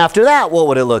moment after that, what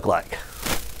would it look like?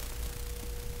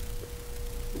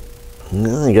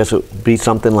 I guess it would be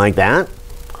something like that.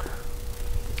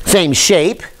 Same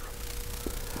shape,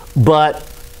 but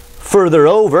further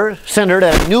over, centered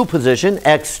at a new position,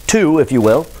 x2 if you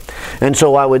will. And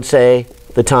so I would say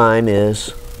the time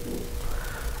is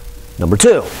number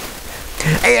 2.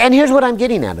 And here's what I'm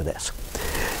getting out of this.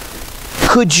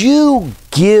 Could you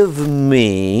give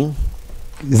me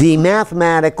the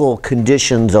mathematical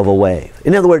conditions of a wave?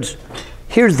 In other words,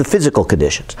 here's the physical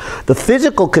conditions. The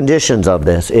physical conditions of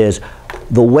this is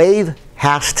the wave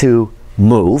has to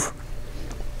move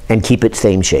and keep its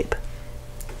same shape.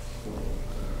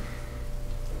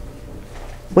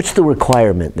 What's the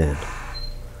requirement then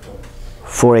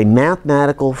for a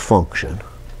mathematical function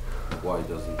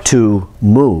to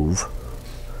move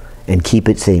and keep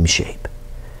its same shape?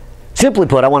 Simply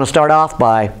put, I want to start off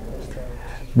by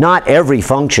not every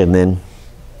function then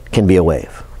can be a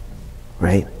wave,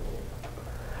 right?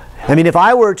 I mean, if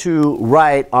I were to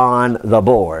write on the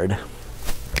board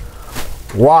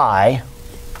y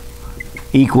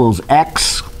equals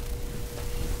x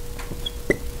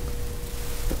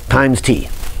times t,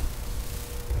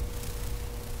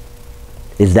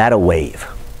 is that a wave?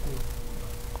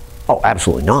 Oh,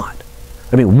 absolutely not.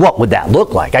 I mean, what would that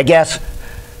look like? I guess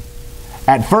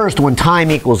at first when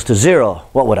time equals to 0,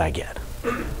 what would I get?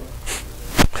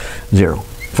 0.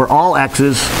 For all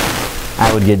x's,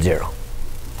 I would get 0.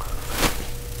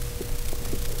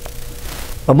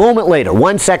 A moment later,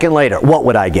 1 second later, what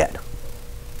would I get?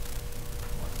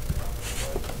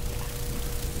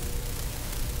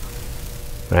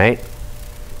 Right?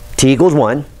 T equals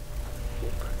 1.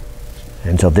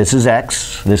 And so this is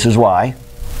x, this is y.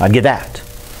 I'd get that.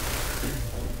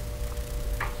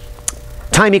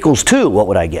 Time equals 2, what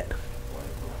would I get?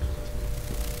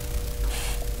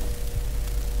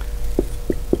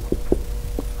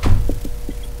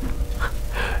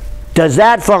 Does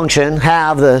that function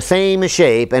have the same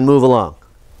shape and move along?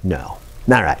 No.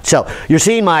 All right. So you're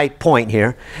seeing my point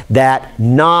here that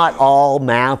not all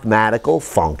mathematical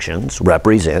functions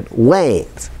represent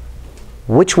waves.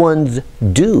 Which ones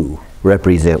do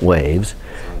represent waves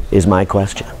is my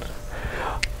question.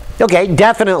 Okay,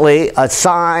 definitely a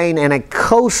sine and a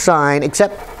cosine,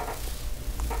 except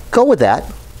go with that.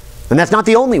 And that's not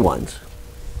the only ones.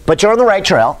 But you're on the right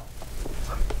trail.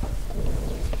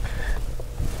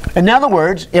 In other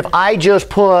words, if I just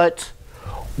put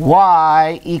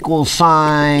y equals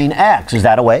sine x, is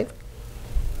that a wave?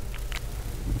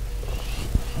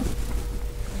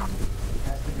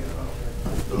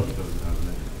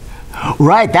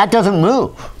 Right, that doesn't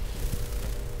move.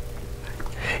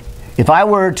 If I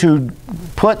were to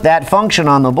put that function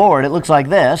on the board, it looks like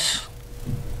this.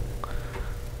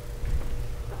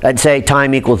 I'd say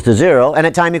time equals to 0, and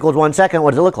at time equals 1 second,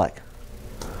 what does it look like?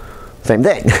 Same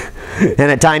thing.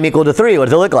 And at time equal to 3, what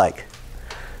does it look like?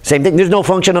 Same thing. There's no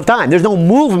function of time. There's no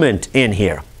movement in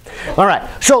here. All right,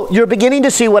 so you're beginning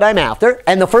to see what I'm after,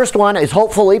 and the first one is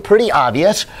hopefully pretty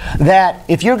obvious, that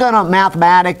if you're going to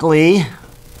mathematically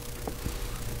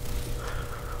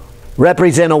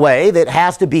represent a wave, it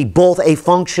has to be both a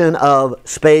function of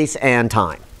space and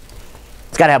time.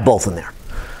 It's got to have both in there.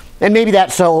 And maybe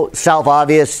that's so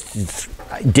self-obvious,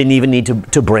 I didn't even need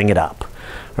to bring it up,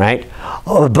 right?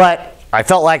 But I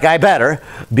felt like I better,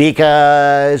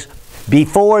 because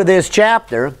before this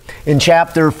chapter, in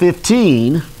chapter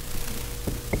 15,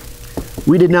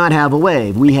 we did not have a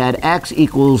wave. We had x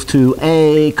equals to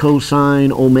a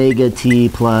cosine omega t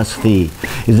plus phi.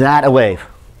 Is that a wave?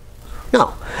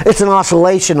 No. It's an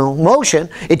oscillational motion.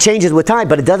 It changes with time,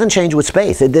 but it doesn't change with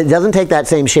space. It doesn't take that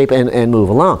same shape and move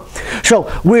along.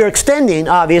 So we're extending,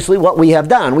 obviously, what we have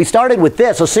done. We started with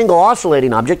this, a single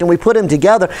oscillating object, and we put them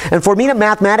together. And for me to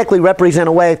mathematically represent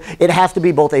a wave, it has to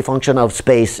be both a function of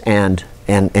space and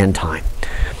time.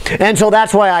 And so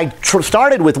that's why I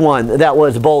started with one that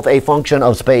was both a function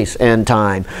of space and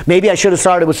time. Maybe I should have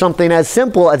started with something as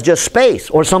simple as just space,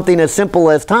 or something as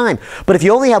simple as time. But if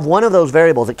you only have one of those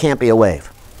variables, it can't be a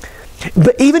wave.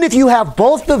 But even if you have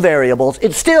both the variables,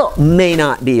 it still may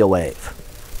not be a wave.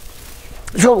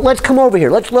 So let's come over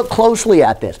here. Let's look closely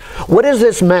at this. What is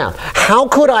this math? How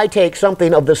could I take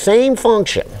something of the same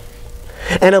function,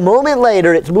 and a moment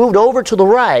later it's moved over to the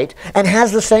right and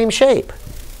has the same shape?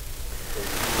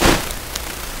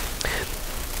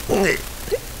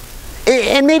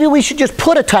 And maybe we should just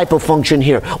put a type of function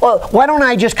here. Well, why don't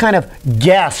I just kind of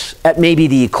guess at maybe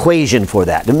the equation for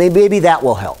that? And maybe that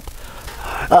will help.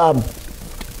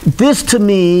 This to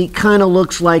me kind of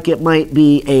looks like it might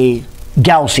be a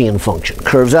Gaussian function.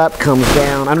 Curves up, comes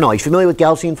down. I don't know. Are you familiar with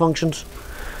Gaussian functions?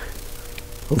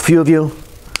 A few of you?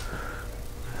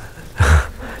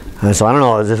 So I don't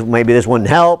know. Maybe this wouldn't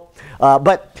help.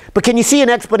 But can you see an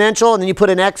exponential and then you put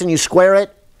an x and you square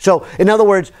it? So in other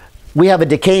words, we have a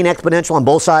decaying exponential on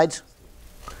both sides.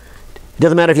 It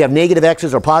doesn't matter if you have negative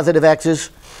x's or positive x's.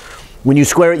 When you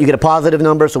square it, you get a positive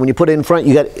number. So when you put it in front,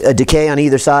 you get a decay on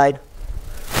either side.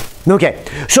 Okay,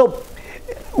 so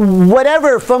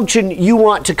whatever function you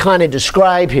want to kind of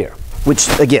describe here, which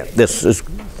again,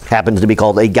 happens to be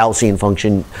called a Gaussian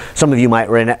function. Some of you might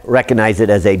recognize it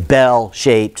as a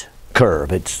bell-shaped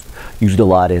curve. It's used a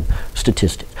lot in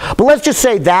statistics. But let's just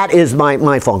say that is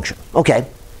my function. Okay.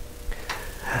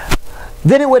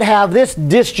 Then it would have this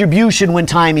distribution when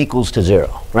time equals to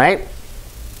 0, right?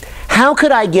 How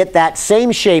could I get that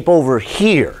same shape over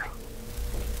here?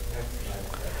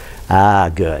 Ah,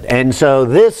 good. And so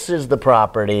this is the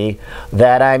property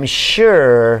that I'm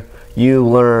sure you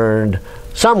learned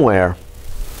somewhere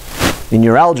in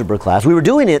your algebra class. We were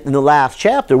doing it in the last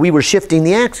chapter. We were shifting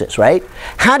the axis, right?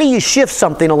 How do you shift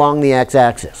something along the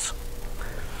x-axis?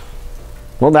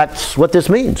 Well, that's what this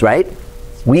means, right?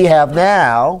 We have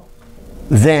now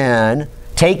then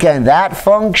taken that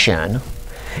function,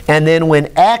 and then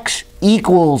when x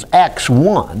equals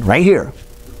x1, right here,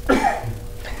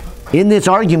 in this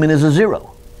argument is a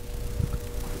 0.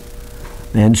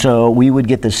 And so we would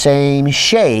get the same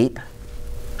shape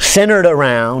centered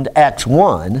around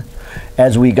x1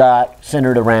 as we got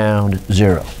centered around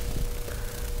 0.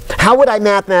 How would I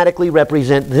mathematically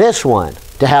represent this one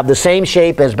to have the same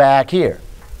shape as back here?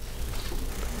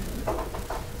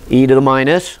 E to the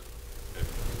minus,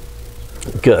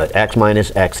 good, x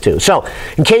minus x2. So,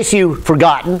 in case you've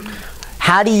forgotten,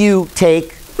 how do you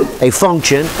take a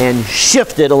function and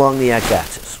shift it along the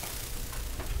x-axis?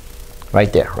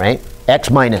 Right there, right?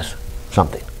 X minus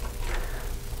something.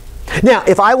 Now,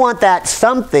 if I want that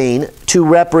something to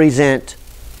represent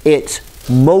its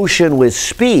motion with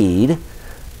speed,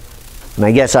 and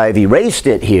I guess I've erased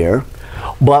it here,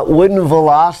 but wouldn't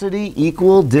velocity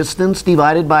equal distance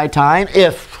divided by time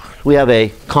if we have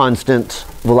a constant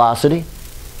velocity?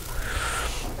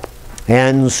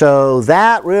 And so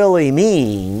that really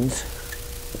means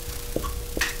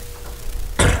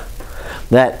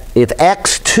that if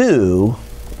x2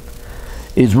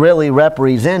 is really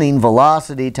representing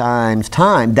velocity times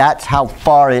time, that's how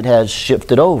far it has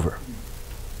shifted over.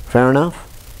 Fair enough?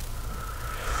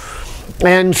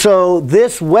 And so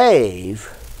this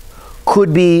wave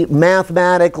could be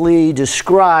mathematically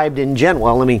described in general.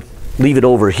 Well, let me leave it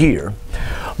over here.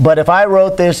 But if I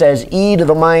wrote this as e to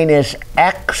the minus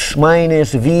x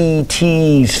minus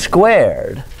vt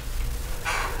squared,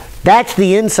 that's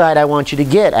the insight I want you to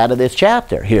get out of this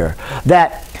chapter here.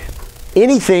 That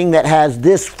anything that has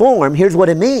this form, here's what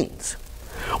it means.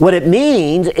 What it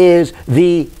means is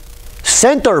the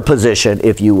center position,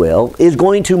 if you will, is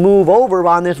going to move over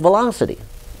on this velocity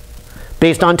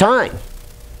based on time.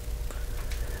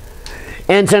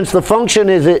 And since the function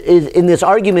is in this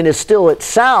argument is still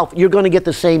itself, you're going to get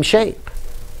the same shape.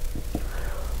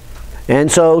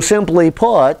 And so simply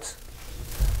put,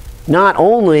 not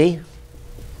only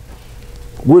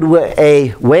would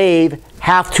a wave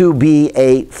have to be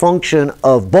a function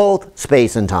of both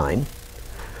space and time,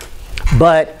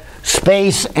 but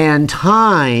space and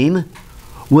time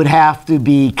would have to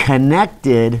be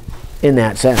connected in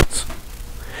that sense.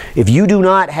 If you do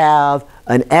not have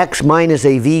an x minus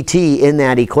a vt in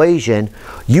that equation,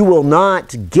 you will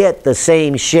not get the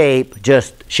same shape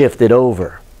just shifted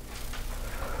over.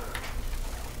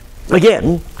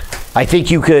 Again, I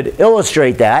think you could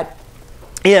illustrate that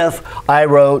if I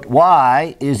wrote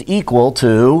y is equal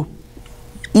to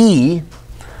e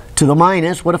to the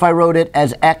minus, what if I wrote it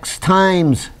as x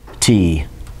times t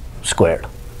squared?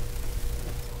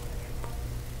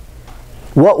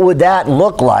 What would that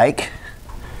look like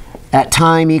at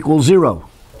time equals 0?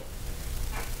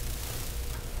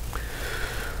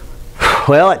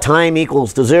 Well, at time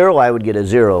equals to 0, I would get a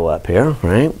 0 up here,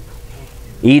 right?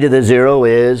 E to the 0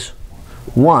 is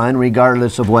 1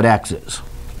 regardless of what x is.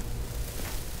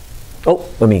 Oh,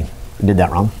 I did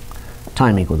that wrong.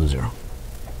 Time equal to 0.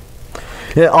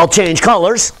 I'll change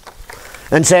colors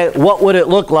and say, what would it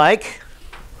look like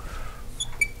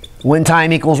when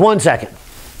time equals 1 second?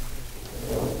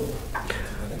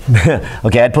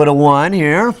 Okay, I'd put a 1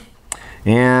 here,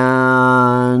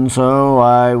 and so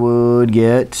I would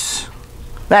get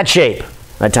that shape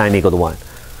at time equal to 1.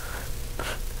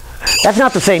 That's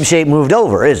not the same shape moved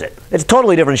over, is it? It's a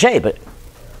totally different shape.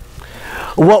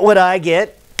 What would I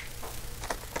get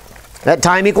at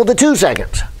time equal to 2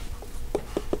 seconds?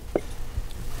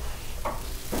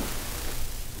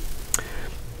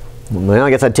 Well, I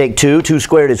guess I'd take 2. 2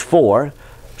 squared is 4.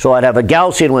 So I'd have a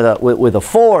Gaussian with a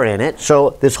 4 in it.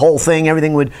 So this whole thing,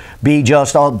 everything would be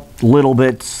just a little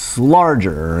bit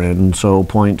larger. And so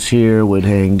points here would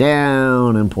hang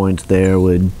down and points there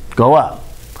would go up.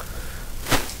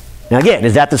 Now again,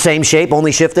 is that the same shape,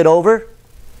 only shifted over?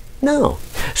 No.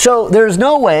 So there's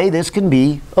no way this can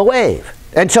be a wave.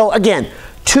 And so again,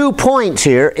 2 points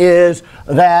here is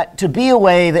that to be a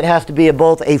wave, it has to be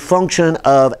both a function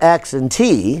of x and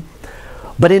t.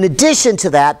 But in addition to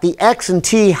that, the x and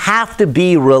t have to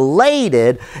be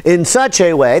related in such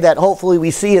a way that hopefully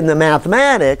we see in the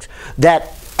mathematics that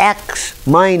x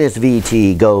minus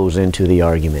vt goes into the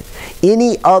argument.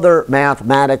 Any other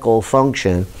mathematical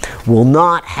function will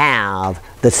not have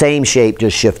the same shape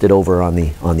just shifted over on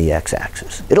the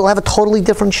x-axis. It'll have a totally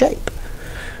different shape.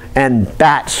 And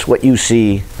that's what you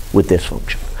see with this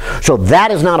function. So that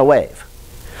is not a wave.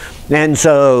 And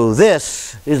so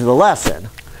this is the lesson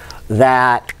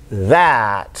that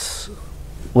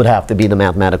would have to be the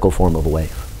mathematical form of a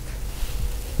wave.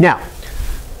 Now,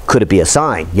 could it be a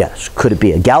sine? Yes. Could it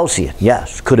be a Gaussian?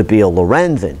 Yes. Could it be a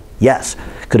Lorentzian? Yes.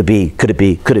 Could it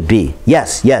be?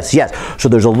 Yes, yes, yes. So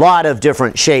there's a lot of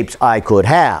different shapes I could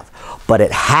have, but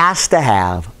it has to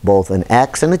have both an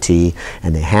x and a t,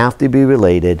 and they have to be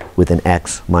related with an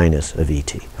x minus a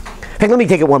vt. fact, let me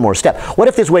take it one more step. What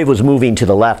if this wave was moving to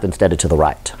the left instead of to the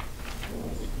right?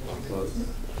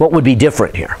 What would be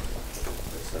different here?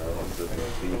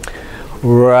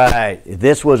 Right. If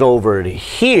this was over to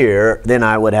here, then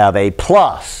I would have a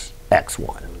plus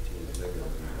x1.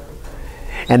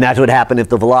 And that's what happened if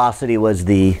the velocity was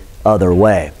the other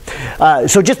way.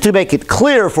 So just to make it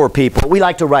clear for people, we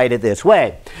like to write it this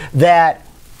way, that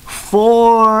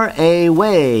for a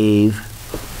wave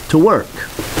to work,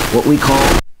 what we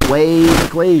call wave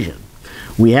equation,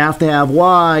 we have to have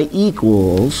y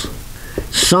equals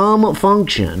some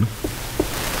function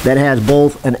that has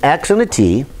both an x and a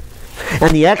t,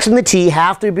 and the x and the t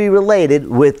have to be related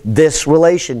with this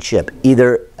relationship,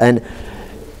 either an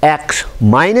x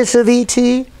minus of et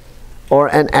or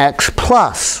an x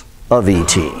plus of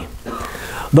et.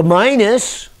 The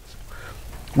minus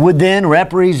would then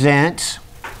represent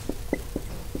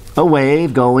a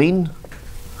wave going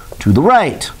to the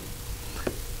right.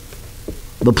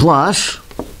 The plus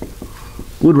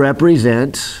would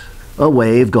represent a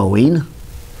wave going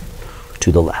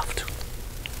to the left.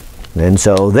 And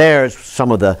so there's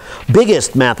some of the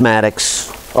biggest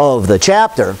mathematics of the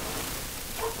chapter.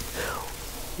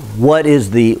 What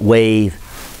is the wave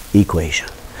equation?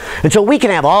 And so we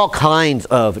can have all kinds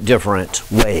of different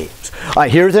waves.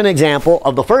 Here's an example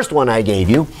of the first one I gave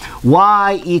you.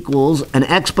 Y equals an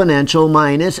exponential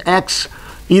minus x,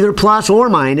 either plus or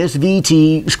minus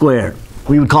vt squared.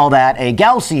 We would call that a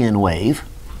Gaussian wave.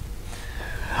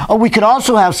 We could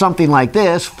also have something like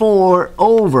this, 4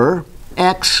 over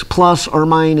x plus or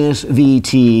minus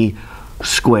vt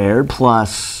squared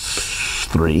plus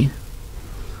 3.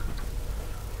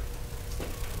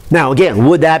 Now again,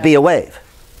 would that be a wave?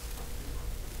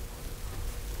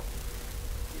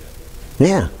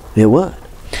 Yeah, it would.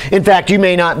 In fact, you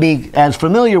may not be as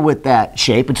familiar with that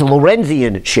shape. It's a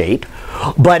Lorentzian shape.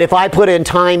 But if I put in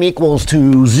time equals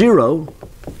to 0,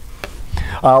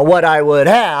 what I would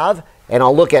have, and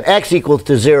I'll look at x equals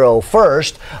to 0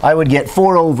 first, I would get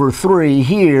 4 over 3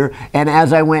 here. And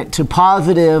as I went to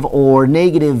positive or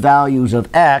negative values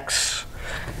of x,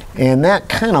 and that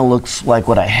kind of looks like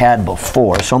what I had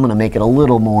before. So I'm going to make it a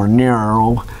little more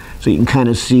narrow so you can kind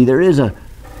of see there is a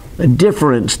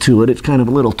difference to it. It's kind of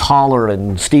a little taller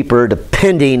and steeper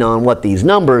depending on what these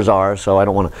numbers are, so I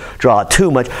don't want to draw it too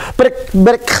much. But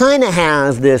it kind of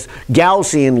has this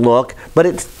Gaussian look, but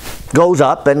it goes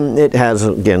up and it has,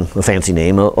 again, a fancy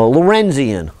name, a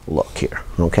Lorentzian look here.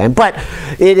 Okay, but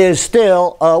it is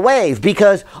still a wave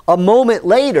because a moment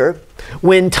later,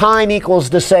 when time equals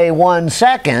to say 1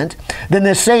 second, then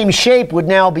the same shape would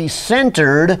now be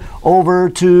centered over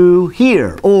to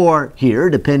here or here,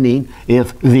 depending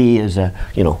if v is a,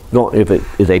 if it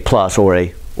is a plus or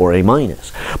a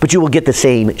minus. But you will get the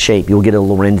same shape. You will get a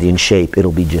Lorentzian shape.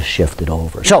 It'll be just shifted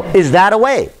over. So is that a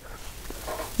wave?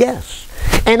 Yes.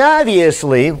 And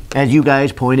obviously, as you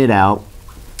guys pointed out,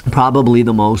 probably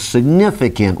the most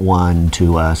significant one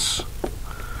to us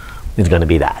is going to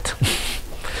be that.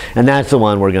 And that's the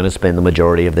one we're going to spend the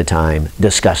majority of the time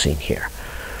discussing here.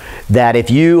 That if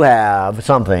you have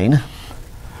something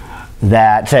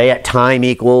that, say, at time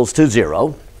equals to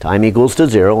 0,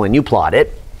 and you plot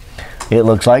it, it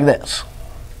looks like this.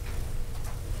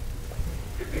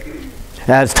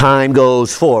 As time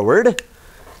goes forward,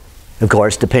 of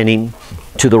course, depending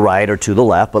to the right or to the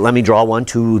left, but let me draw one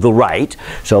to the right.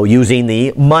 So using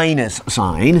the minus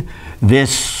sign,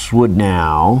 this would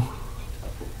now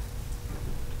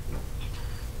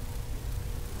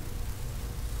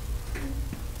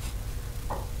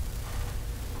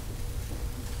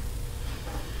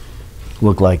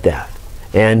look like that.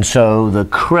 And so the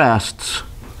crests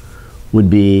would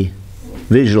be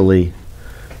visually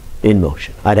in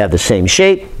motion. I'd have the same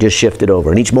shape, just shift it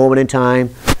over. And each moment in time,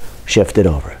 shift it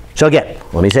over. So again,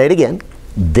 let me say it again.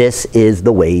 This is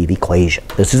the wave equation.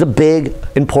 This is a big,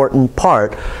 important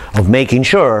part of making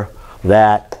sure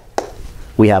that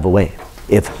we have a wave.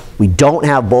 If we don't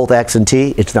have both x and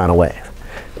t, it's not a wave.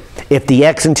 If the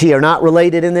x and t are not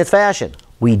related in this fashion,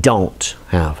 we don't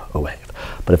have a wave.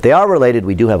 But if they are related,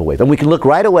 we do have a wave. And we can look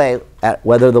right away at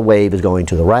whether the wave is going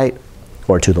to the right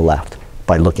or to the left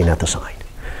by looking at the sign.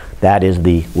 That is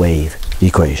the wave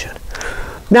equation.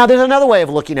 Now there's another way of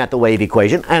looking at the wave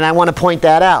equation, and I want to point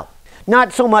that out.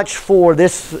 Not so much for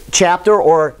this chapter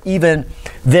or even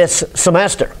this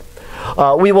semester.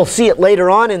 We will see it later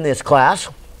on in this class.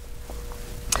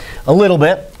 A little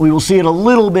bit. We will see it a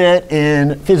little bit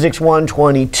in Physics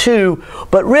 122,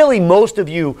 but really most of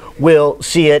you will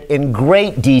see it in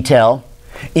great detail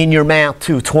in your Math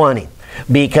 220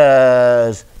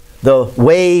 because the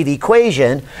wave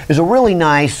equation is a really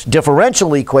nice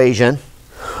differential equation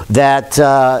that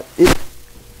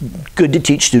good to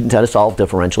teach students how to solve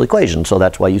differential equations. So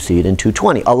that's why you see it in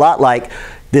 220. A lot like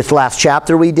this last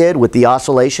chapter we did with the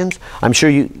oscillations. I'm sure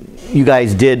you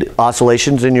guys did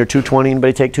oscillations in your 220.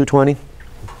 Anybody take 220?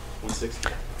 160.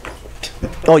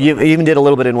 Oh, you even did a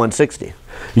little bit in 160.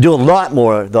 You do a lot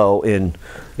more though in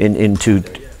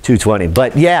 220.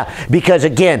 But yeah, because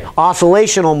again,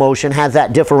 oscillational motion has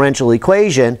that differential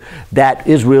equation that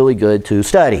is really good to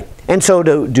study. And so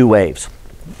do waves.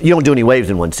 You don't do any waves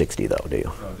in 160 though, do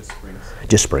you? No, just springs.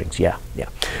 Just springs, yeah.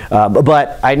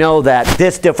 But I know that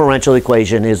this differential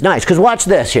equation is nice, because watch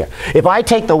this here. If I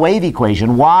take the wave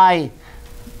equation, y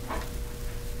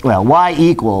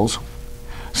equals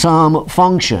some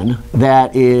function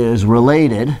that is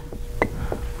related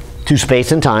to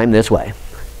space and time this way.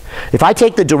 If I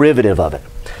take the derivative of it,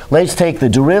 let's take the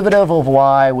derivative of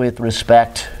y with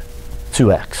respect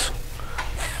to x.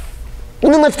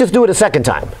 And then let's just do it a second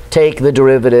time. Take the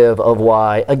derivative of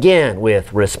y again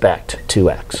with respect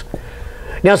to x.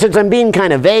 Now, since I'm being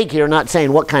kind of vague here, not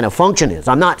saying what kind of function is.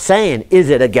 I'm not saying, is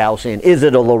it a Gaussian? Is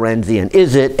it a Lorentzian?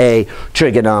 Is it a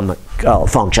trigonomic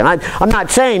function? I'm not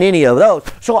saying any of those.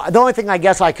 So the only thing I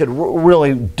guess I could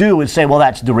really do is say, well,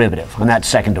 that's derivative, and that's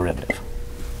second derivative.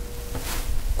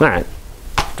 All right.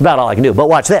 That's about all I can do. But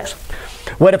watch this.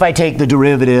 What if I take the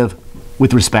derivative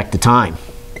with respect to time?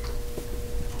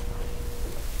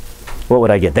 What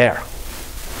would I get there?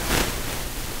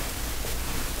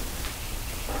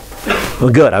 Well,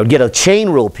 good. I would get a chain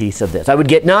rule piece of this. I would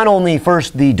get not only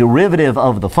first the derivative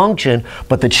of the function,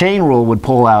 but the chain rule would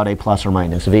pull out a plus or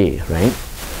minus v, right?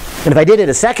 And if I did it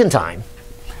a second time,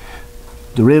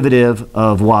 derivative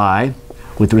of y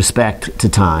with respect to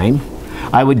time,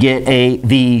 I would get a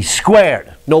v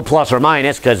squared. No plus or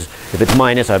minus, because if it's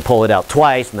minus, I'd pull it out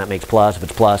twice, and that makes plus. If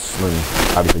it's plus, then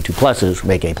obviously two pluses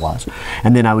make a plus.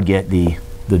 And then I would get the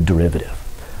derivative.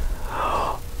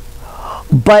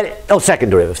 But, oh,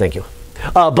 second derivative, thank you.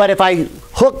 But if I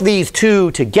hook these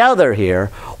two together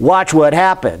here, watch what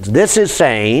happens. This is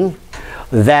saying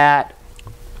that,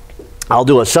 I'll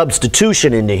do a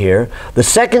substitution into here, the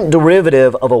second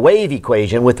derivative of a wave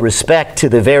equation with respect to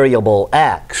the variable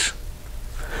x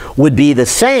would be the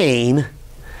same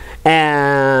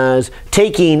as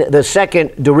taking the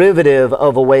second derivative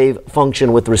of a wave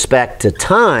function with respect to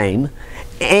time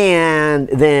and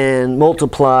then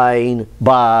multiplying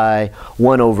by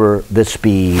 1 over the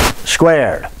speed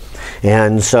squared.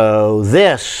 And so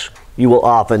this you will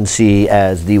often see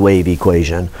as the wave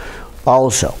equation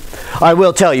also. I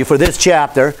will tell you, for this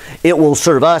chapter, it will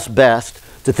serve us best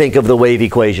to think of the wave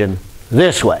equation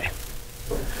this way.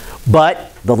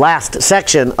 But the last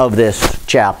section of this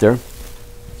chapter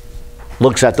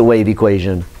looks at the wave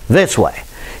equation this way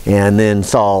and then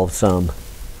solves some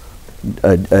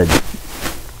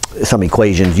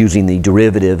equations using the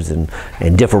derivatives and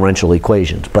differential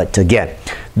equations. But again,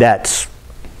 that's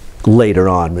later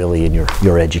on really in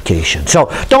your education.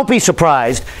 So don't be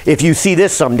surprised if you see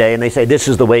this someday and they say this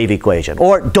is the wave equation.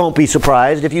 Or don't be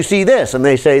surprised if you see this and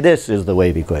they say this is the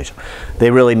wave equation.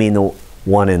 They really mean the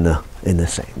one in the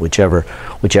same,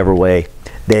 whichever way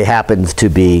they happens to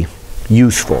be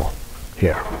useful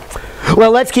here.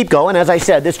 Well, let's keep going. As I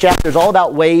said, this chapter is all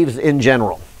about waves in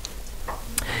general.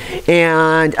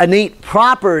 And a neat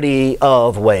property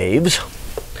of waves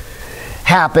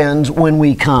happens when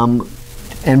we come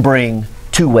and bring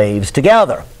two waves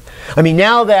together. I mean,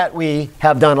 now that we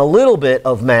have done a little bit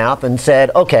of math and said,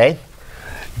 okay,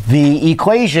 the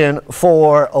equation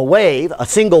for a wave, a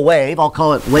single wave, I'll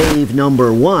call it wave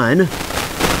number 1,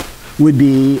 would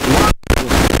be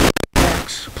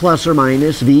x plus or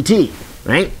minus vt,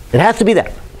 right? It has to be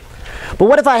that. But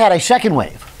what if I had a second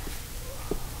wave?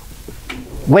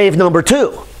 Wave number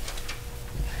 2.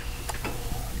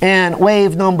 And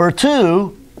wave number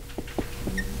 2,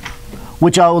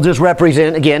 which I will just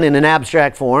represent again in an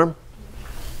abstract form,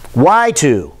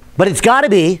 y2. But it's got to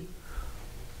be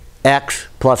x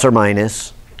plus or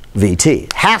minus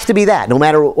vt. Has to be that, no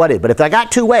matter what it is. But if I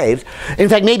got two waves, in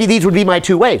fact, maybe these would be my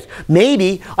two waves.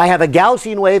 Maybe I have a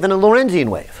Gaussian wave and a Lorentzian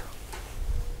wave.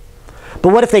 But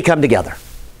what if they come together?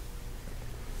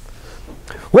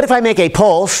 What if I make a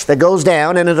pulse that goes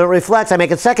down, and as it reflects, I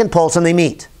make a second pulse and they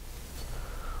meet?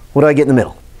 What do I get in the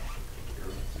middle?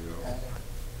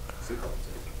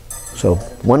 So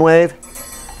one wave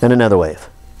and another wave.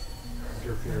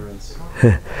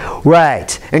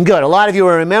 Right, and good. A lot of you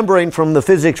are remembering from the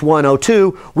Physics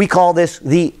 102, we call this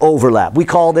the overlap. We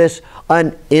call this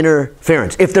an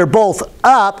interference. If they're both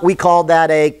up, we call that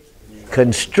a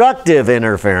constructive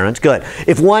interference. Good.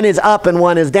 If one is up and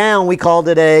one is down, we called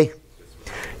it a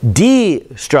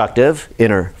destructive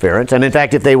interference. And in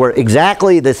fact, if they were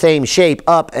exactly the same shape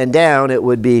up and down, it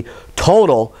would be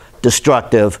total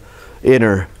destructive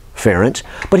interference.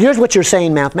 But here's what you're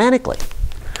saying mathematically.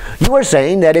 You are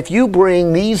saying that if you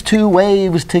bring these two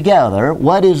waves together,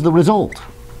 what is the result?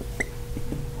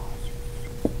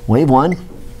 Wave 1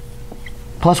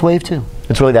 plus wave 2.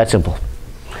 It's really that simple.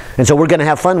 And so we're going to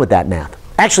have fun with that math.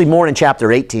 Actually more in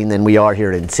chapter 18 than we are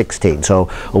here in 16. So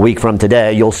a week from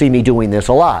today, you'll see me doing this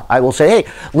a lot. I will say,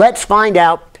 hey, let's find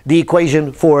out the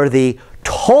equation for the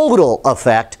total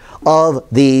effect of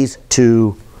these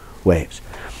two waves.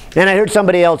 And I heard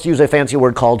somebody else use a fancy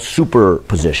word called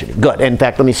superpositioning. Good. In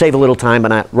fact, let me save a little time by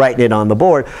not writing it on the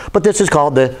board. But this is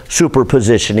called the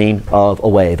superpositioning of a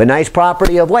wave. A nice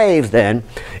property of waves, then,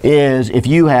 is if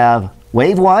you have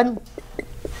wave 1,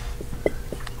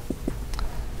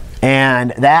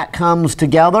 and that comes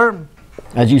together,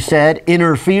 as you said,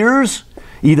 interferes,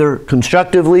 either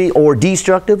constructively or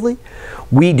destructively,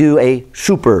 we do a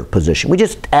superposition. We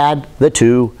just add the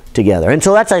two together. And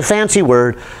so that's a fancy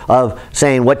word of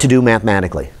saying what to do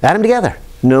mathematically. Add them together.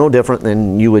 No different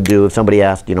than you would do if somebody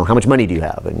asked, you know, how much money do you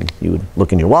have? And you would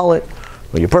look in your wallet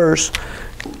or your purse.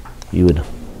 You would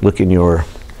look in your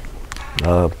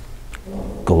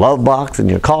glove box in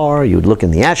your car. You would look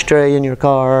in the ashtray in your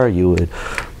car. You would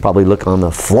probably look on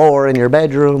the floor in your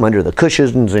bedroom, under the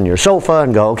cushions in your sofa,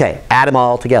 and go, okay, add them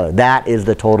all together. That is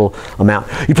the total amount.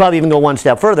 You'd probably even go one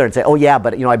step further and say, oh yeah,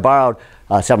 but you know, I borrowed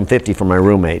 $750 from my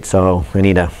roommate, so I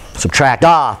need to subtract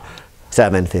off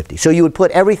 $750. So you would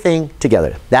put everything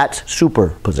together. That's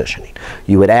superpositioning.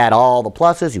 You would add all the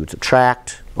pluses, you would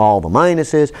subtract all the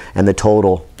minuses, and the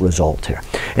total result here.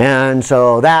 And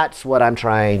so that's what I'm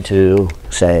trying to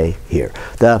say here.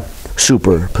 The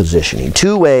superpositioning.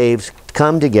 Two waves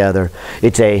come together.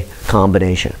 It's a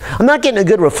combination. I'm not getting a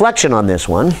good reflection on this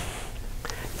one. I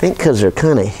think because they're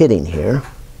kind of hitting here.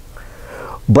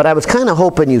 But I was kind of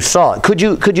hoping you saw it. Could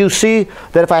you see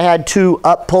that if I had two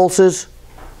up pulses,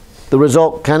 the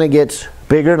result kind of gets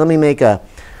bigger? Let me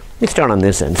start on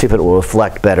this end, see if it will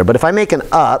reflect better. But if I make an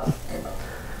up,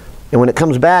 and when it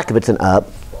comes back, if it's an up,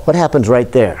 what happens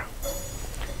right there?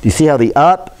 Do you see how the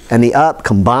up and the up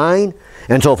combine?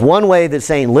 And so if one wave is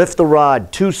saying lift the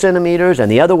rod 2 centimeters, and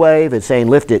the other wave is saying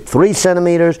lift it 3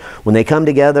 centimeters, when they come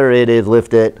together, it is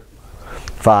lift it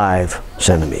 5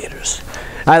 centimeters.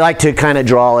 I like to kind of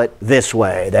draw it this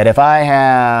way, that if I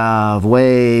have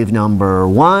wave number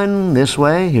 1 this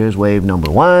way, here's wave number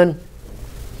 1,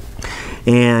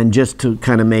 and just to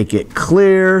kind of make it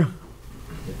clear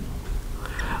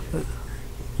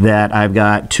that I've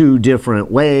got two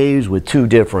different waves with two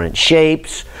different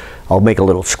shapes. I'll make a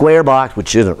little square box,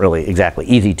 which isn't really exactly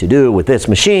easy to do with this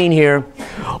machine here.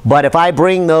 But if I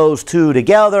bring those two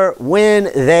together, when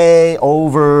they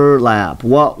overlap,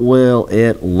 what will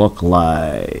it look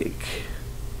like?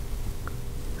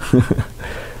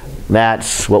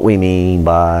 That's what we mean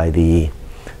by the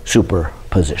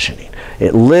superpositioning.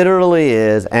 It literally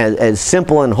is as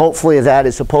simple and hopefully as that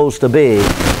is supposed to be.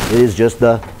 It is just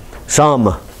the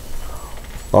sum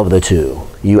of the two.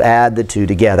 You add the two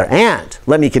together. And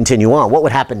let me continue on. What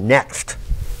would happen next?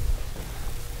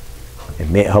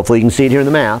 Hopefully you can see it here in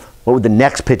the math. What would the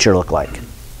next picture look like?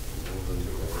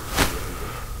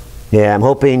 Yeah, I'm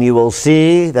hoping you will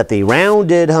see that the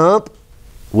rounded hump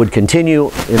would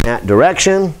continue in that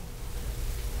direction.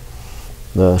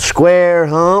 The square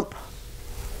hump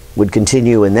would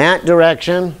continue in that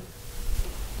direction.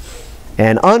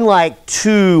 And unlike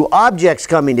two objects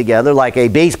coming together, like a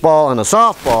baseball and a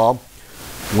softball,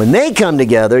 when they come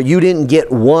together, you didn't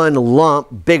get one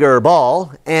lump bigger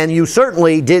ball, and you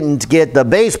certainly didn't get the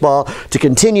baseball to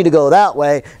continue to go that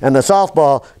way and the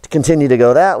softball to continue to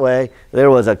go that way. There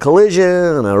was a collision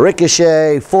and a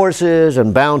ricochet, forces,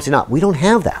 and bouncing up. We don't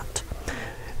have that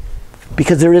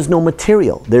because there is no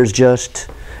material. There's just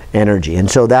energy. And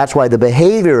so that's why the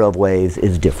behavior of waves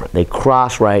is different. They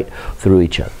cross right through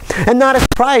each other. And not a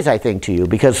surprise, I think, to you,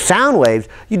 because sound waves,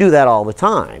 you do that all the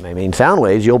time. I mean, sound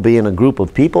waves, you'll be in a group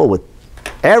of people with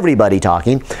everybody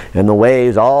talking, and the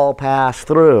waves all pass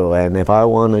through. And if I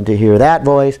wanted to hear that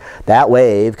voice, that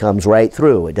wave comes right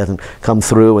through. It doesn't come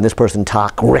through when this person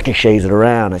ricochets it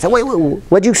around. I say, wait,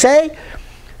 what'd you say?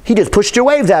 He just pushed your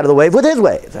waves out of the wave with his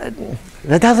waves.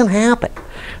 That doesn't happen,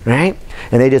 right?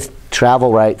 And they just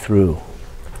travel right through.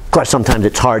 Of course, sometimes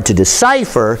it's hard to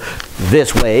decipher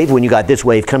this wave when you got this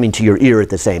wave coming to your ear at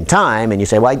the same time, and you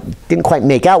say, well, I didn't quite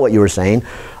make out what you were saying.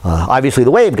 Obviously,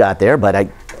 the wave got there, but I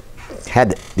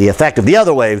had the effect of the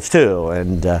other waves too,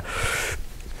 and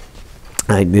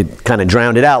it kind of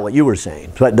drowned it out what you were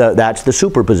saying. But that's the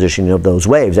superposition of those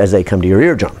waves as they come to your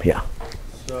eardrum. Yeah.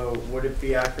 So what if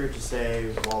be accurate to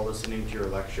say, while listening to your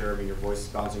lecture, I mean, your voice is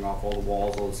bouncing off all the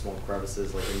walls, all the small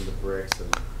crevices, like in the bricks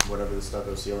and whatever the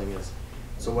stucco ceiling is.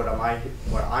 So what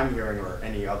I'm hearing, or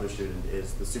any other student,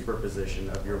 is the superposition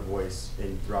of your voice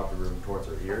throughout the room towards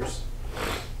our ears.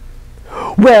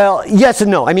 Well, yes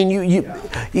and no. I mean,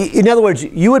 in other words,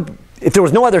 you would, if there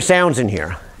was no other sounds in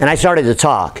here, and I started to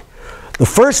talk, the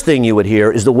first thing you would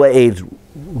hear is the waves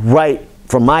right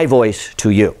from my voice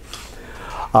to you.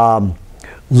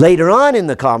 Later on in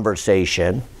the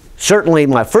conversation, certainly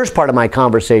my first part of my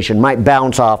conversation might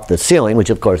bounce off the ceiling, which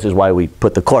of course is why we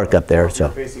put the cork up there. So.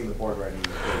 You're facing the board right now.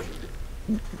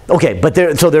 Okay, but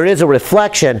there is a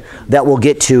reflection that will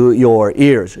get to your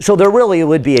ears. So there really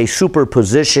would be a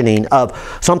superpositioning of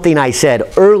something I said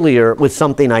earlier with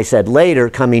something I said later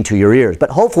coming to your ears. But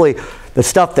hopefully the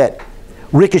stuff that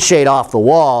ricocheted off the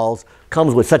walls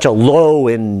comes with such a low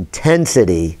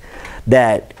intensity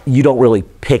that you don't really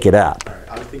pick it up. All right.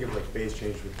 I was thinking of like phase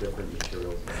change with different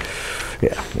materials.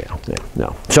 Yeah,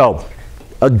 no. So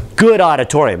a good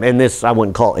auditorium, and this I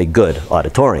wouldn't call a good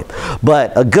auditorium,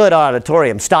 but a good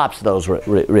auditorium stops those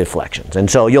reflections. And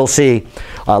so you'll see,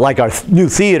 like our new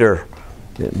theater,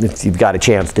 if you've got a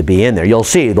chance to be in there, you'll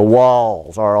see the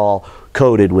walls are all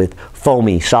coated with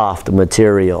foamy, soft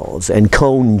materials and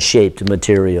cone-shaped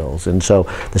materials. And so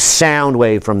the sound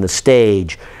wave from the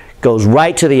stage goes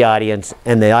right to the audience,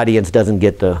 and the audience doesn't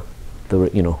get the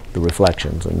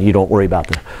reflections, and you don't worry about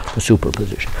the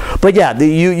superposition. But yeah,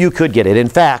 you could get it. In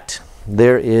fact,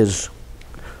 there is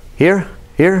here,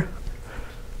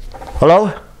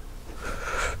 hello,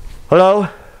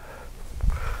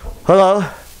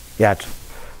 yeah,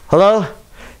 hello.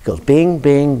 It goes bing,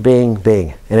 bing, bing,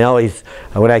 bing, and it always,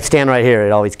 when I stand right here,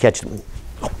 it always catches me.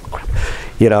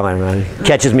 It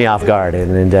catches me off guard,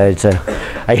 and it's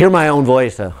I hear my own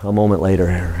voice a moment later,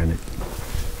 and it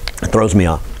throws me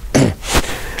off.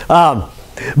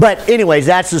 But anyways,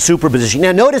 that's the superposition.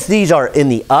 Now notice these are in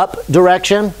the up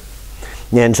direction,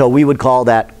 and so we would call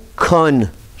that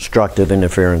constructive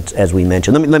interference, as we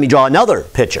mentioned. Let me draw another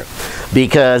picture,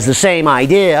 because the same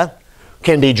idea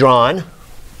can be drawn.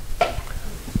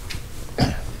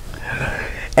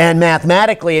 And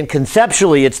mathematically and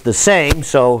conceptually it's the same.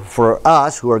 So for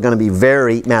us who are going to be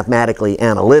very mathematically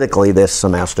analytically this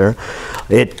semester,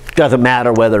 it doesn't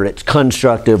matter whether it's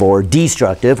constructive or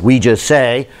destructive. We just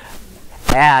say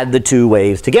add the two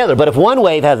waves together. But if one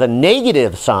wave has a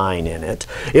negative sign in it,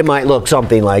 it might look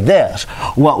something like this.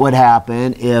 What would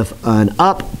happen if an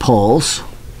up pulse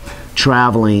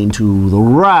traveling to the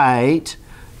right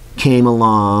came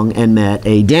along and met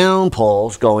a down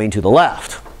pulse going to the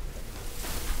left?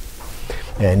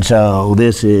 And so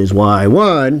this is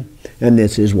y1 and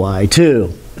this is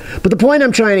y2. But the point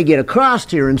I'm trying to get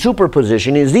across here in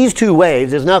superposition is these two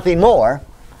waves is nothing more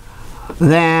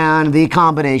than the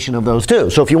combination of those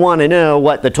two. So if you want to know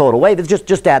what the total wave is,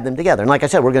 just add them together. And like I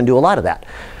said, we're going to do a lot of that.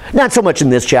 Not so much in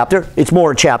this chapter. It's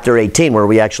more chapter 18 where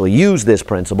we actually use this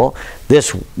principle.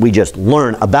 This, we just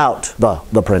learn about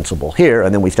the principle here,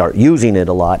 and then we start using it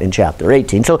a lot in chapter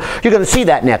 18. So you're going to see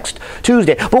that next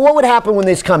Tuesday. But what would happen when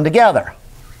these come together?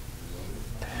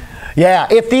 Yeah,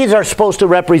 if these are supposed to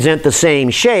represent the same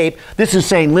shape, this is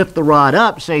saying lift the rod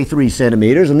up, say 3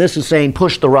 centimeters, and this is saying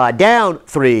push the rod down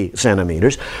 3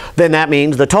 centimeters, then that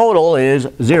means the total is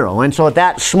 0. And so at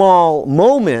that small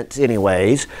moment,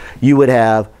 anyways, you would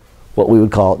have what we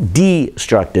would call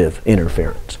destructive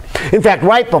interference. In fact,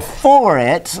 right before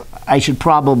it, I should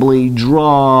probably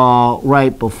draw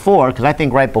right before, because I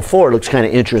think right before looks kind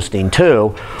of interesting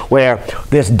too, where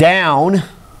this down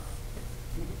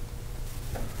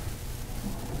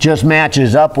just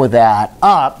matches up with that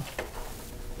up.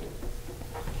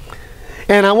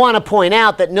 And I want to point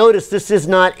out that notice this is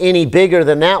not any bigger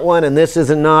than that one, and this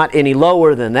is not any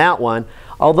lower than that one.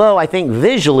 Although I think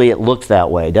visually it looks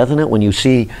that way, doesn't it? When you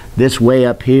see this way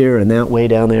up here and that way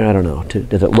down there, I don't know.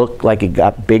 Does it look like it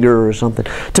got bigger or something?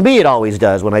 To me it always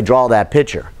does when I draw that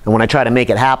picture. And when I try to make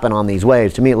it happen on these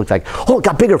waves, to me it looks like, oh, it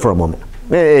got bigger for a moment.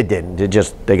 It didn't. It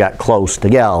just, they got close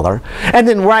together. And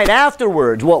then right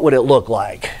afterwards, what would it look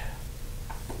like?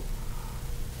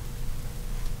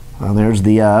 Well, there's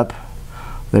the up,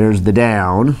 there's the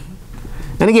down.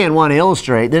 And again, want to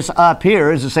illustrate, this up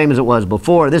here is the same as it was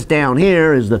before. This down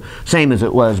here is the same as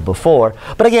it was before.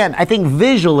 But again, I think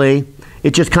visually,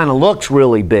 it just kind of looks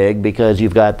really big because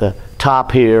you've got the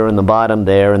top here and the bottom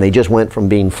there, and they just went from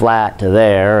being flat to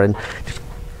there, and just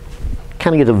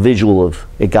kind of get a visual of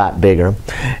it got bigger.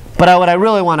 But what I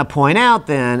really want to point out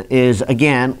then is,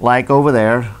 again, like over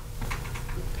there,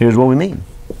 here's what we mean.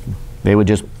 They would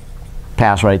just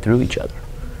pass right through each other.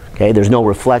 Okay, there's no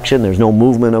reflection, there's no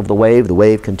movement of the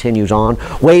wave continues on.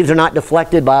 Waves are not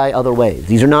deflected by other waves.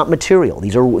 These are not material,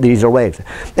 these are waves.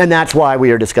 And that's why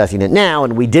we are discussing it now,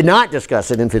 and we did not discuss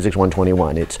it in Physics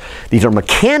 121. These are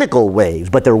mechanical waves,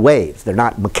 but they're waves, they're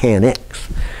not mechanics.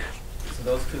 So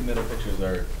those two middle pictures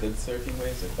are good surfing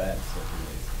waves or bad surfing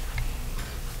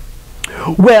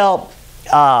waves? Well,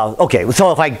 okay,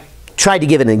 so if I tried to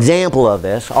give an example of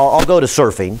this, I'll go to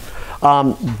surfing.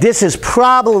 This is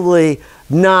probably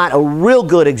not a real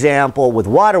good example with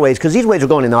water waves because these waves are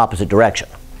going in the opposite direction.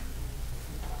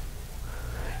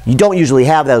 You don't usually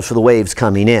have those for the waves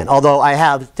coming in, although I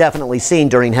have definitely seen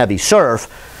during heavy surf,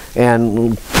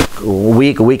 and a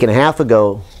week and a half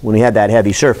ago when we had that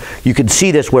heavy surf, you could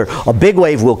see this where a big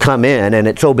wave will come in and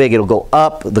it's so big it'll go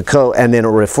up the coast and then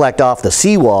it'll reflect off the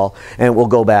seawall and it will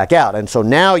go back out. And so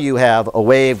now you have a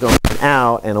wave going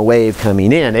out and a wave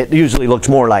coming in. It usually looks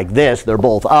more like this. They're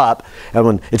both up, and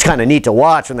when it's kind of neat to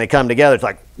watch when they come together, it's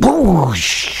like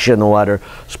whoosh, and the water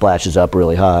splashes up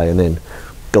really high and then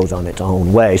goes on its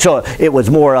own way. So it was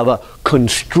more of a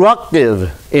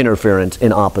constructive interference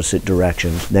in opposite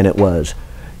directions than it was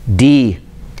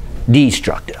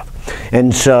destructive.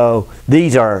 And so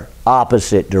these are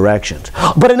opposite directions.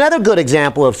 But another good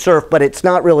example of surf, but it's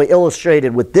not really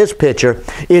illustrated with this picture,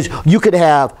 is you could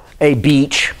have a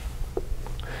beach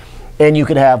and you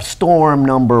could have storm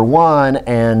number 1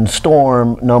 and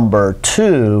storm number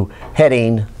 2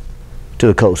 heading to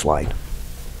the coastline.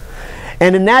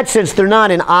 And in that sense, they're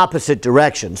not in opposite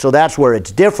directions, so that's where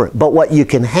it's different. But what you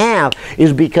can have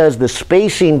is because the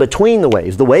spacing between the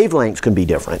wavelengths can be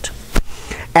different.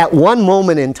 At one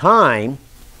moment in time,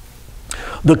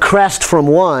 the crest from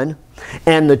one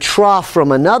and the trough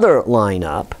from another line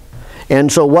up.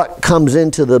 And so what comes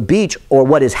into the beach, or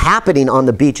what is happening on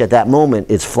the beach at that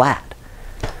moment, is flat.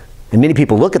 And many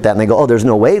people look at that and they go, oh, there's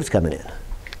no waves coming in.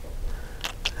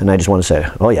 And I just want to say,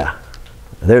 oh yeah,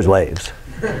 there's waves.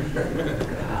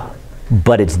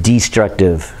 But it's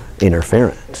destructive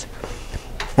interference.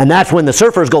 And that's when the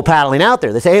surfers go paddling out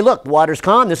there. They say, hey, look, the water's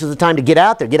calm. This is the time to get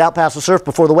out there. Get out past the surf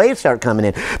before the waves start coming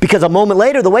in. Because a moment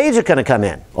later, the waves are going to come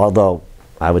in. Although,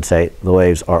 I would say the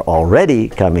waves are already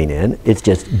coming in. It's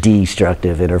just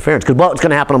destructive interference. Because, well, it's going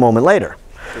to happen a moment later.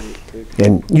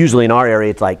 And usually in our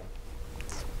area, it's like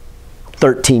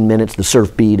 13 minutes. The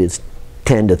surf beat is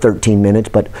 10 to 13 minutes.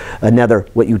 But another,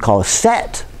 what you'd call a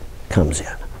set, comes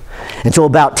in. And so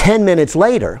about 10 minutes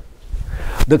later,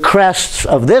 the crests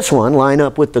of this one line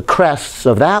up with the crests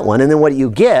of that one, and then what you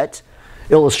get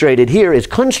illustrated here is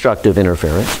constructive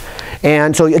interference.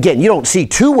 And so again, you don't see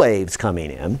two waves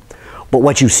coming in, but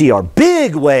what you see are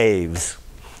big waves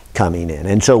coming in.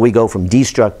 And so we go from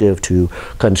destructive to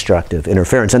constructive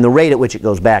interference, and the rate at which it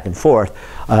goes back and forth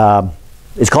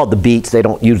is called the beats. They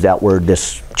don't use that word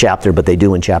this chapter, but they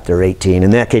do in chapter 18.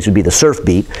 In that case, it would be the surf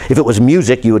beat. If it was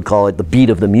music, you would call it the beat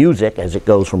of the music, as it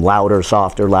goes from louder,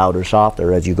 softer,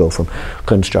 as you go from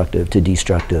constructive to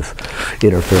destructive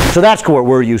interference. So that's where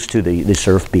we're used to the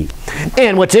surf beat.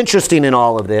 And what's interesting in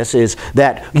all of this is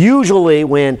that usually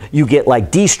when you get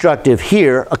like destructive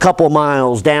here, a couple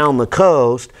miles down the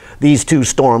coast, these two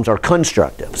storms are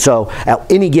constructive. So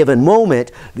at any given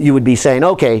moment, you would be saying,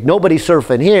 okay, nobody's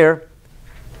surfing here,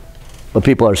 but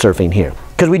people are surfing here.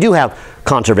 Because we do have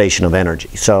conservation of energy.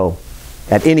 So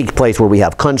at any place where we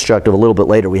have constructive, a little bit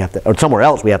later we have to, or somewhere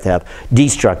else we have to have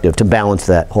destructive to balance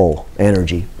that whole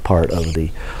energy part of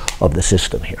the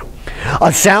system here.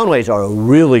 Sound waves are a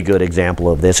really good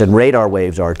example of this, and radar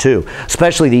waves are too.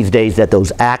 Especially these days that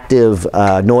those active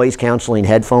noise canceling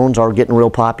headphones are getting real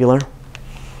popular.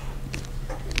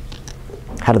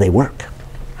 How do they work?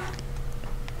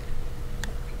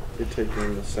 Take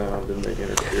in the sound and they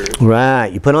interfere. Right.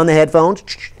 You put on the headphones,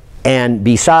 and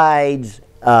besides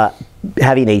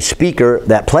having a speaker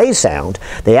that plays sound,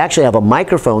 they actually have a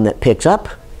microphone that picks up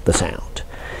the sound.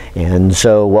 And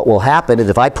so what will happen is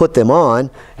if I put them on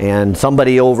and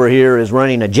somebody over here is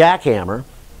running a jackhammer,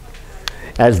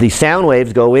 as the sound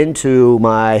waves go into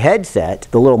my headset,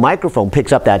 the little microphone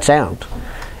picks up that sound.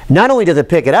 Not only does it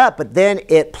pick it up, but then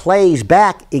it plays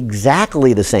back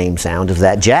exactly the same sound as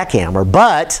that jackhammer,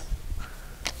 but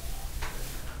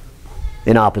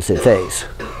in opposite phase.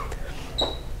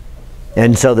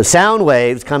 And so the sound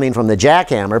waves coming from the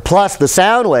jackhammer plus the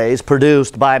sound waves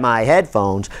produced by my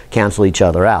headphones cancel each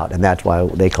other out, and that's why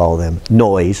they call them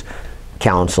noise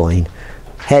canceling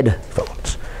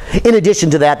headphones. In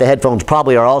addition to that, the headphones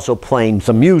probably are also playing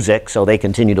some music, so they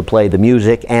continue to play the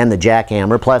music and the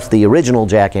jackhammer plus the original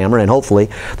jackhammer, and hopefully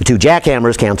the two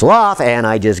jackhammers cancel off and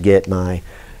I just get my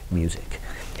music.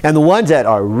 And the ones that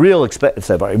are real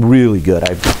expensive are really good.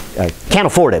 I can't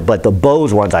afford it, but the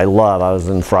Bose ones I love. I was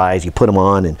in Fry's. You put them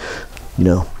on, and you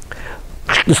know,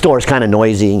 the store's kind of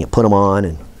noisy, and you put them on,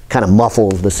 and kind of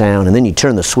muffles the sound, and then you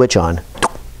turn the switch on.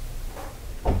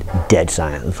 Dead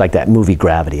silent. It's like that movie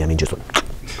Gravity. I mean, just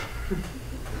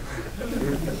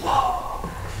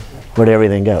where'd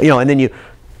everything go? You know, and then you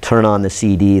turn on the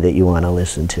CD that you want to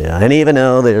listen to. And even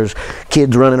though there's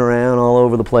kids running around all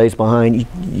over the place behind you,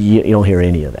 you don't hear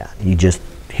any of that. You just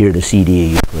hear the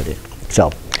CD you put in.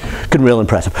 So, good, real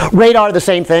impressive. Radar, the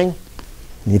same thing.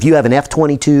 If you have an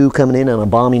F-22 coming in on a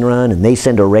bombing run and they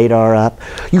send a radar up,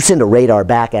 you send a radar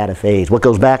back out of phase. What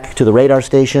goes back to the radar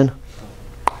station?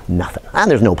 Nothing. And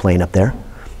there's no plane up there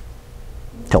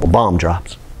until the bomb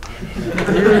drops.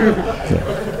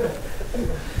 Yeah.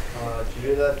 To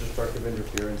do that destructive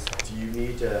interference, do you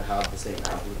need to have the same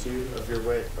amplitude of your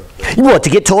wave? Well, to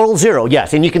get total zero,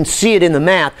 yes, and you can see it in the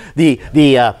math.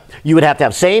 You would have to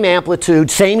have same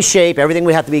amplitude, same shape, everything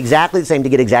would have to be exactly the same to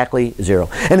get exactly zero.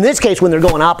 And in this case, when they're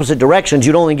going opposite directions,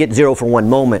 you'd only get zero for one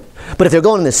moment. But if they're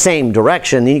going in the same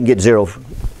direction, you can get zero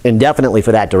indefinitely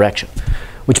for that direction,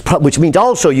 which means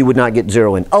also you would not get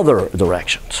zero in other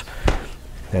directions.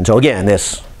 And so again,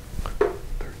 this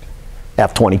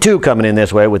F-22 coming in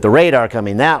this way with the radar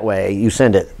coming that way, you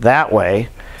send it that way.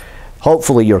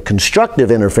 Hopefully your constructive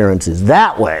interference is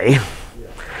that way,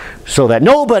 so that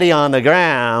nobody on the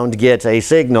ground gets a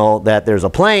signal that there's a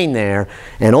plane there,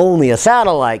 and only a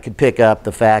satellite could pick up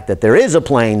the fact that there is a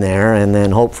plane there, and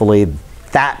then hopefully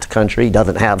that country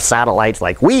doesn't have satellites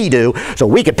like we do, so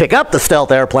we could pick up the stealth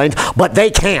airplanes, but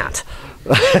they can't.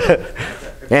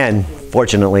 And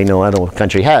fortunately, no other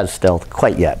country has stealth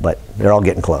quite yet, but they're all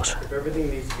getting close. If everything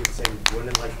needs to be the same,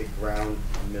 wouldn't like the ground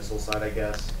missile side, I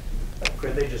guess,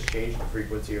 couldn't they just change the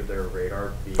frequency of their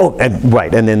radar? Oh, and,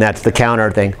 right, and then that's the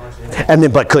counter thing. And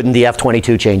then, but couldn't the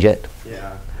F-22 change it?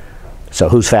 Yeah. So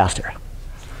who's faster?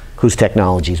 Whose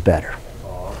technology's better?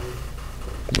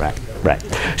 Right, right.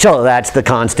 So that's the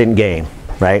constant game,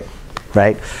 right,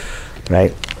 right,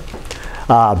 right.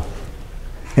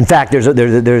 In fact, during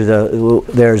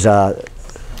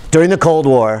the Cold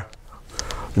War,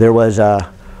 there was an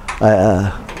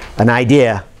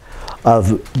idea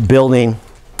of building.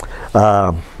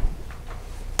 I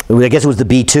guess it was the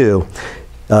B-2,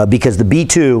 because the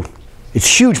B-2, it's a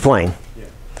huge plane. Yeah.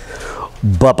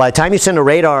 But by the time you send a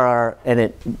radar and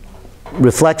it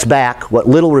reflects back, what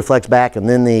little reflects back, and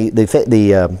then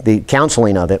the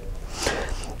counseling of it,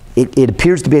 it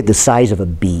appears to be the size of a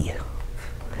bee.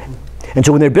 And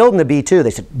so when they're building the B-2,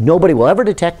 they said, nobody will ever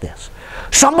detect this.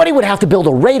 Somebody would have to build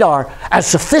a radar as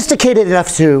sophisticated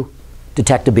enough to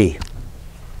detect a bee.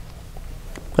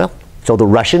 Well, so the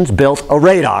Russians built a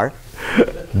radar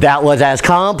that was as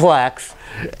complex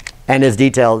and as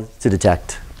detailed to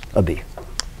detect a bee.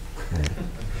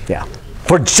 Yeah,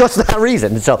 for just that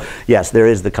reason. So yes, there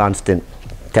is the constant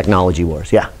technology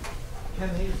wars. Yeah. Can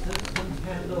these systems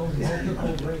handle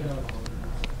multiple radar?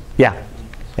 Yeah,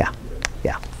 yeah,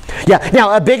 yeah, yeah.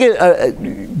 Now a big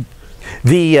and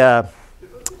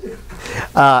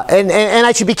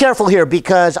I should be careful here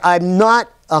because I'm not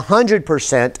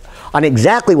 100% on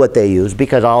exactly what they use,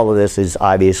 because all of this is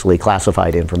obviously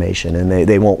classified information and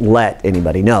they won't let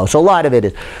anybody know. So a lot of it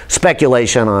is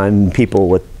speculation on people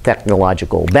with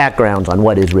technological backgrounds on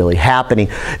what is really happening.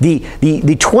 The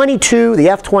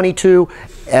F-22,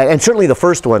 and certainly the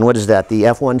first one, what is that, the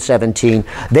F-117,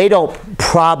 they don't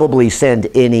probably send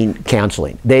any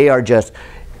counseling. They are just,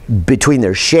 between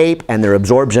their shape and their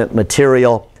absorbent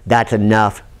material, that's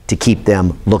enough to keep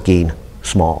them looking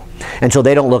small. And so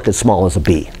they don't look as small as a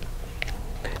bee.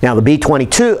 Now the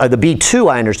B-22, the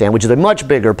B-2, I understand, which is a much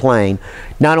bigger plane,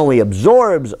 not only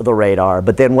absorbs the radar,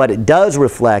 but then what it does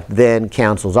reflect then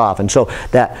cancels off. And so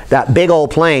that big old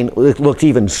plane looks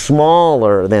even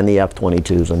smaller than the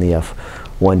F-22s and the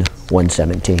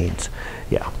F-117s.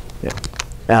 Yeah, yeah.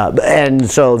 And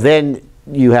so then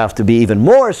you have to be even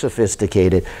more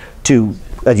sophisticated to,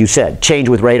 as you said, change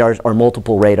with radars or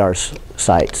multiple radar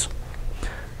sites.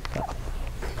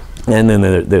 And then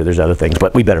there's other things,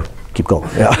 but we better keep going.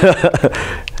 Yeah.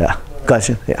 Yeah.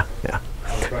 Question? Yeah. Yeah.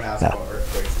 I was going to ask about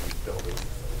earthquakes in buildings.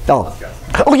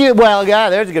 Oh, yeah, well,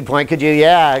 yeah, there's a good point. Could you,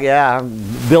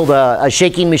 build a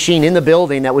shaking machine in the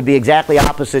building that would be exactly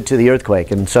opposite to the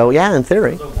earthquake? And so, yeah, in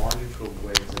theory. So longitudinal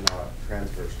waves and not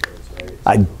transverse waves,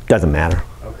 right? Doesn't matter.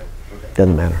 Okay.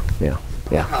 Doesn't matter. Yeah.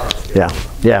 Yeah. Yeah.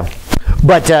 Yeah.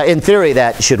 But in theory,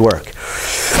 that should work.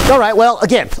 All right, well,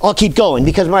 again, I'll keep going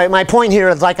because my point here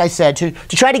is, like I said, to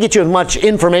try to get you as much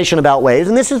information about waves.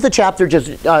 And this is the chapter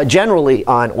just generally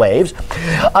on waves.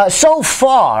 So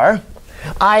far,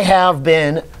 I have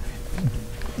been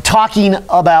talking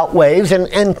about waves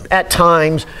and at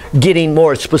times getting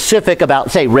more specific about,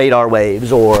 say, radar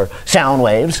waves or sound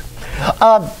waves.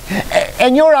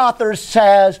 And your author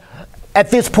says, at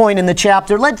this point in the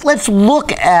chapter, let's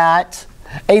look at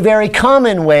a very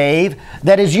common wave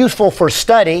that is useful for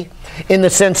study in the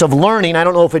sense of learning. I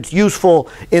don't know if it's useful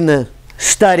in the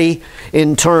study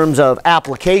in terms of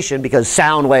application, because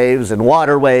sound waves and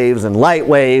water waves and light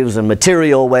waves and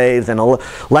material waves and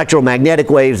electromagnetic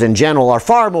waves in general are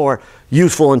far more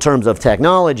useful in terms of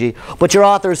technology. But your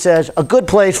author says a good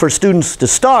place for students to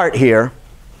start here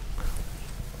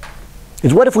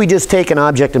is, what if we just take an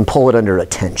object and pull it under a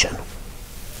tension?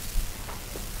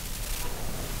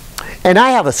 And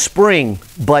I have a spring,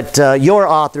 but your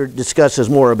author discusses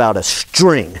more about a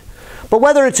string. But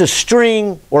whether it's a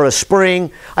string or a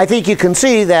spring, I think you can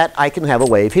see that I can have a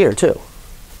wave here too.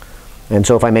 And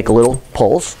so if I make a little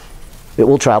pulse, it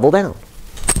will travel down.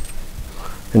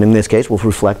 And in this case, we'll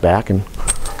reflect back and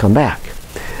come back.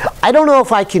 I don't know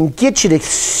if I can get you to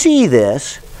see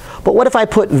this, but what if I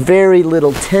put very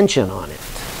little tension on it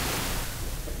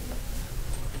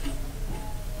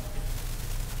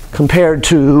compared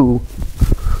to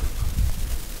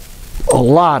a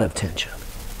lot of tension?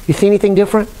 You see anything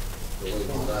different?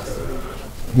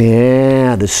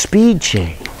 Yeah, the speed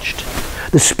changed.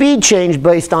 The speed changed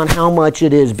based on how much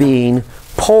it is being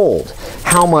pulled,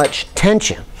 how much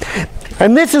tension.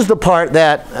 And this is the part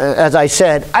that, as I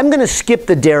said, I'm going to skip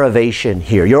the derivation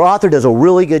here. Your author does a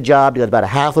really good job. He does about a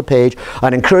half a page.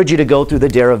 I'd encourage you to go through the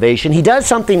derivation. He does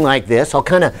something like this. I'll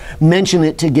kind of mention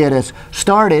it to get us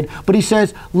started. But he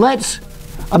says, let's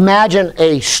imagine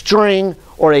a string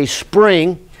or a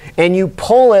spring, and you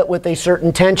pull it with a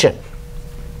certain tension.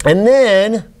 And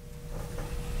then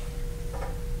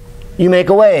you make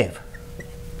a wave.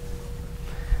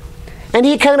 And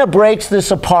he kind of breaks this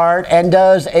apart and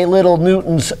does a little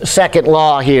Newton's second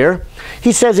law here.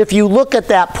 He says if you look at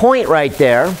that point right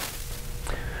there,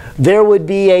 there would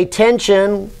be a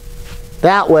tension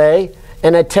that way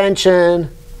and a tension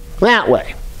that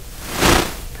way.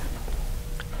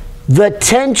 The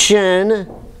tension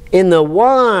in the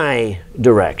y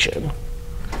direction,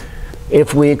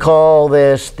 if we call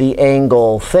this the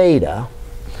angle theta,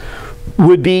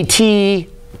 would be t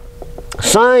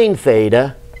sine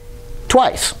theta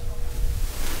twice.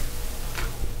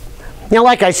 Now,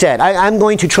 like I said, I'm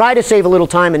going to try to save a little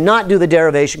time and not do the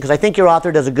derivation because I think your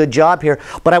author does a good job here,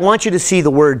 but I want you to see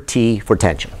the word T for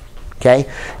tension.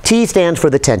 Okay? T stands for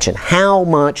the tension. How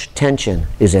much tension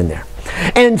is in there?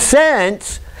 And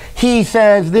since he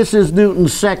says this is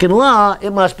Newton's second law, it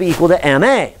must be equal to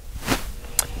ma.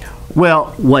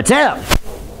 Well, what's m?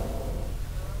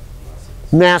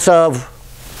 Mass of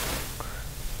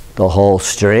the whole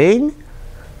string?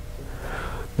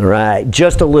 Right,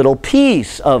 just a little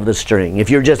piece of the string. If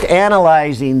you're just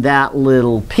analyzing that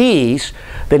little piece,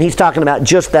 then he's talking about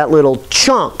just that little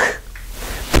chunk.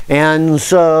 And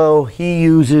so he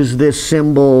uses this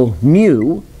symbol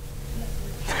mu,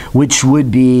 which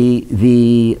would be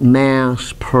the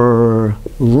mass per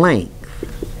length.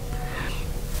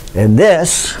 And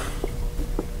this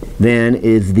then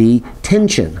is the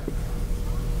tension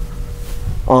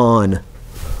on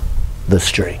the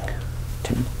string.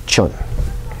 Tension.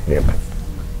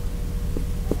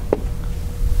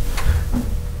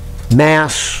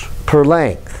 Mass per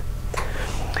length.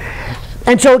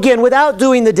 And so again, without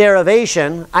doing the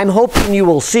derivation, I'm hoping you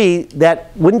will see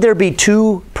that wouldn't there be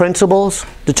two principles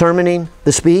determining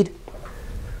the speed?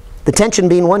 The tension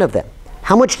being one of them.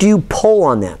 How much do you pull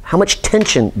on that? How much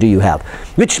tension do you have?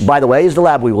 Which, by the way, is the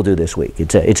lab we will do this week.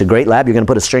 It's a great lab. You're going to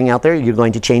put a string out there. You're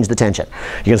going to change the tension.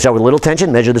 You're going to start with a little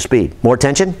tension, measure the speed. More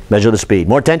tension, measure the speed.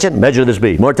 More tension, measure the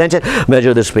speed. More tension,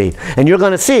 measure the speed. And you're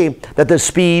going to see that the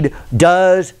speed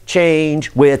does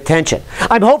change with tension.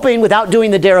 I'm hoping without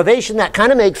doing the derivation that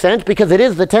kind of makes sense because it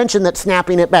is the tension that's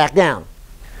snapping it back down.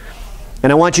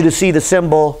 And I want you to see the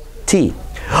symbol T.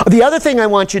 The other thing I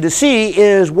want you to see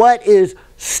is what is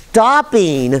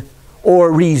stopping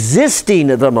or resisting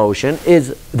the motion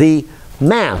is the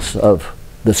mass of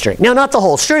the string. Now, not the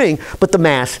whole string, but the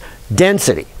mass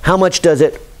density. How much does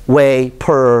it weigh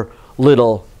per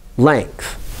little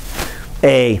length?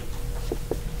 A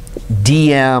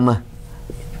dm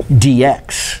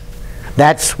dx.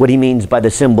 That's what he means by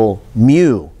the symbol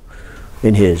mu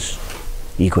in his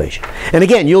equation. And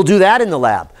again, you'll do that in the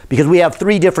lab. Because we have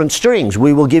three different strings.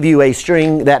 We will give you a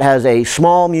string that has a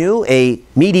small mu, a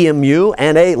medium mu,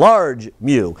 and a large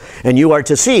mu. And you are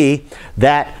to see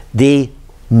that the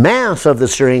mass of the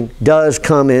string does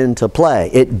come into play.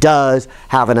 It does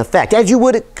have an effect, as you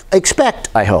would expect,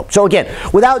 I hope. So again,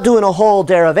 without doing a whole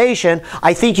derivation,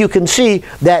 I think you can see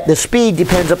that the speed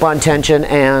depends upon tension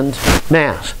and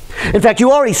mass. In fact,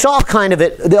 you already saw kind of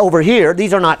it over here.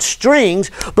 These are not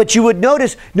strings, but you would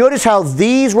notice how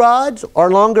these rods are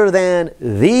longer than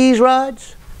these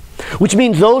rods, which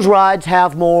means those rods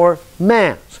have more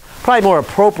mass. Probably more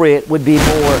appropriate would be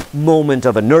more moment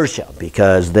of inertia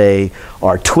because they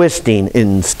are twisting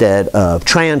instead of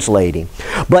translating.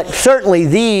 But certainly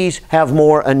these have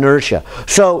more inertia.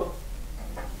 So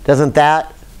doesn't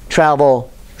that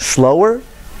travel slower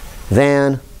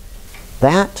than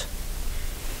that?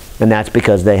 And that's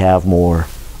because they have more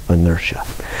inertia.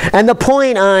 And the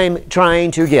point I'm trying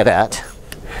to get at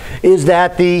is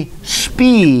that the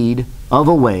speed of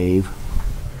a wave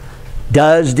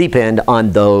does depend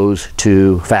on those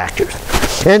two factors.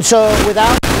 And so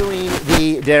without doing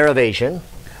the derivation,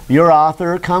 your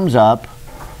author comes up,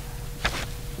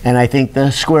 and I think the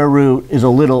square root is a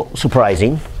little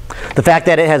surprising. The fact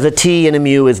that it has a t and a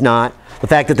mu is not. The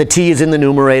fact that the t is in the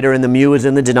numerator and the mu is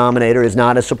in the denominator is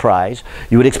not a surprise.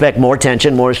 You would expect more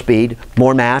tension, more speed,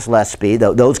 more mass, less speed.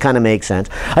 Those kind of make sense.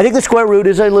 I think the square root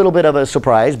is a little bit of a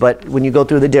surprise, but when you go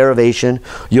through the derivation,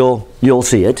 you'll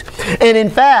see it. And in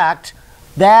fact,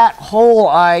 that whole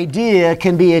idea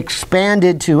can be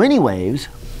expanded to any waves,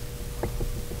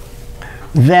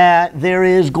 that there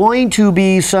is going to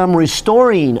be some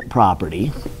restoring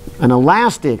property, an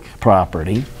elastic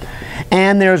property,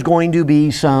 and there's going to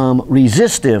be some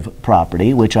resistive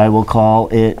property, which I will call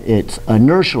its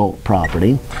inertial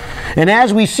property. And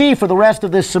as we see for the rest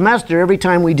of this semester, every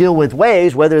time we deal with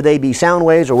waves, whether they be sound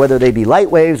waves or whether they be light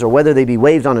waves or whether they be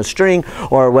waves on a string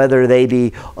or whether they be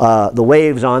the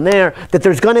waves on there, that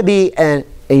there's going to be an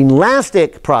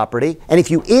elastic property, and if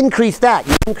you increase that,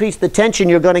 you increase the tension,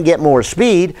 you're going to get more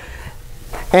speed.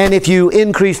 And if you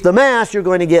increase the mass, you're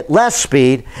going to get less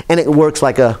speed, and it works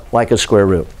like a square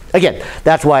root. Again,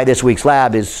 that's why this week's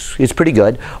lab is pretty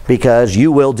good, because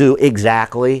you will do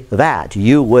exactly that.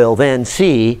 You will then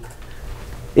see,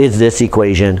 is this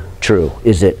equation true?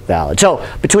 Is it valid? So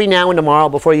between now and tomorrow,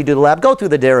 before you do the lab, go through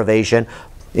the derivation.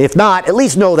 If not, at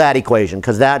least know that equation,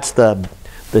 because that's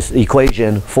this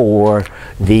equation for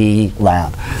the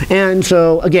lab. And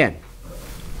so again,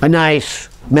 a nice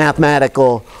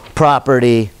mathematical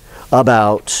property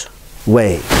about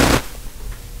waves.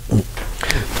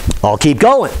 I'll keep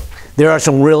going. There are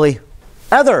some really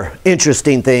other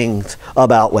interesting things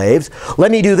about waves.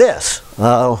 Let me do this.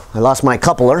 I lost my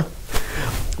coupler.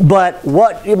 But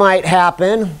what might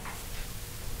happen,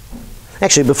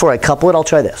 actually before I couple it, I'll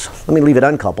try this. Let me leave it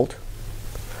uncoupled.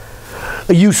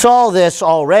 You saw this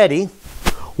already.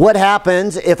 What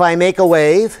happens if I make a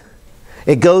wave?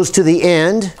 It goes to the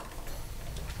end.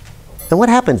 And what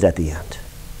happens at the end?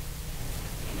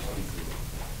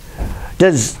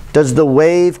 Does the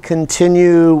wave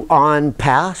continue on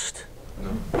past?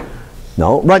 No.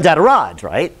 No, it runs out of rods,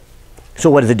 right?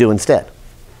 So what does it do instead?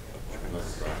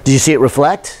 Do you see it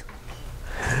reflect?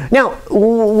 Now,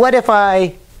 what if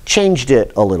I changed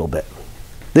it a little bit?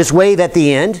 This wave at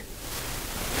the end,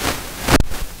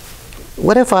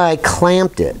 what if I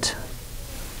clamped it?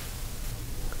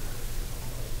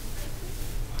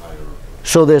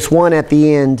 So this one at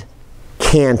the end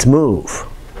can't move.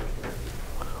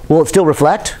 Will it still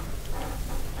reflect?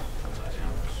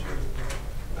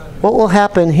 What will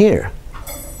happen here?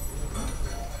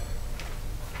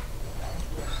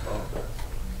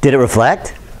 Did it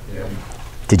reflect? Yeah.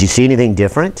 Did you see anything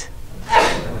different?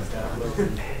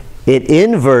 It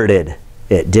inverted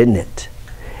it, didn't it?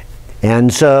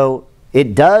 And so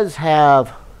it does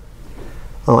have,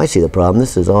 oh, I see the problem.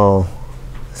 This is all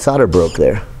solder broke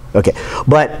there. Okay,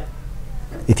 but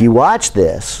if you watch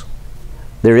this,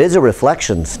 there is a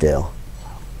reflection still,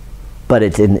 but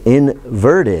it's an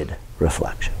inverted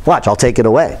reflection. Watch, I'll take it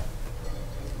away.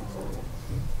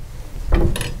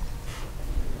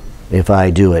 If I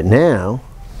do it now,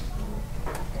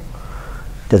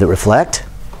 does it reflect?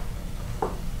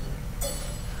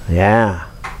 Yeah,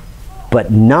 but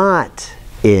not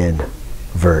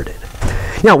inverted.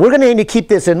 Now, we're going to need to keep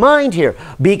this in mind here,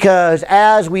 because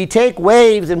as we take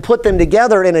waves and put them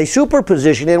together in a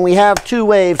superposition and we have two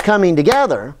waves coming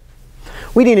together,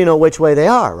 we need to know which way they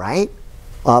are, right?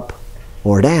 Up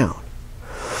or down.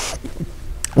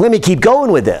 Let me keep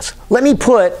going with this. Let me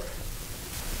put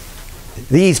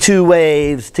these two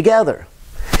waves together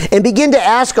and begin to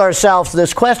ask ourselves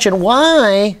this question: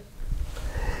 why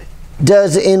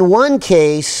does in one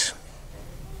case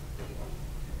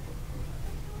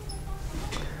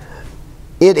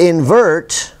it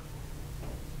invert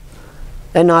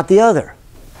and not the other?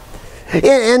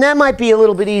 And that might be a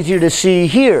little bit easier to see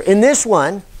here. In this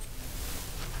one,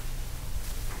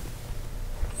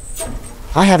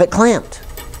 I have it clamped.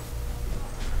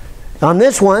 On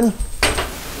this one,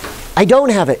 I don't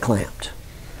have it clamped.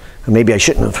 Or maybe I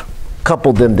shouldn't have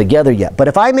coupled them together yet. But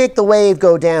if I make the wave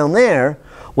go down there,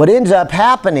 what ends up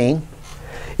happening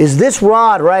is this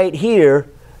rod right here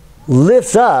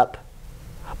lifts up,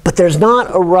 but there's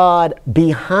not a rod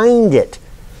behind it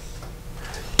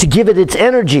to give it its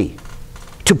energy,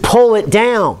 to pull it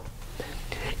down.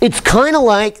 It's kind of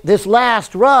like this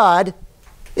last rod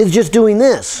is just doing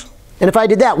this. And if I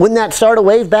did that, wouldn't that start a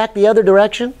wave back the other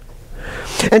direction?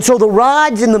 And so the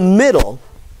rods in the middle,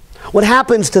 what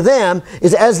happens to them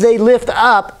is as they lift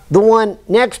up, the one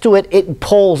next to it, it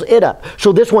pulls it up.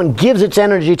 So this one gives its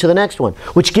energy to the next one,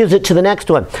 which gives it to the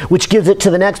next one, which gives it to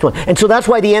the next one. And so that's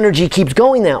why the energy keeps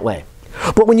going that way.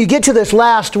 But when you get to this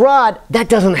last rod, that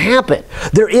doesn't happen.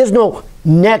 There is no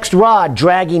next rod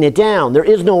dragging it down. There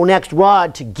is no next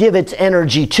rod to give its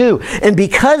energy to. And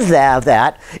because of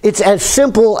that, it's as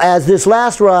simple as this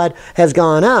last rod has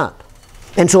gone up.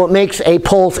 And so it makes a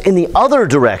pulse in the other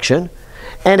direction,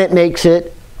 and it makes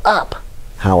it up.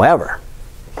 However,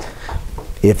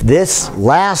 if this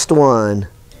last one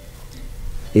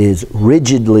is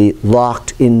rigidly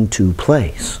locked into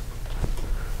place,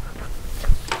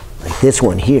 like this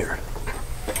one here,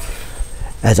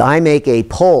 as I make a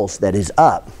pulse that is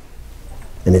up,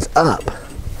 and is up,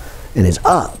 and is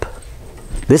up,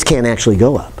 this can't actually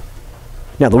go up.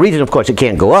 Now the reason, of course, it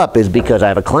can't go up is because I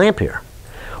have a clamp here,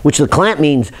 which the clamp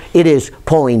means it is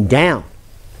pulling down.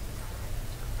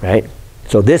 Right?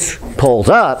 So this pulls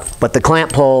up, but the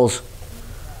clamp pulls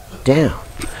down.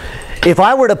 If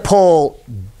I were to pull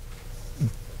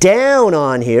down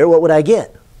on here, what would I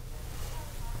get?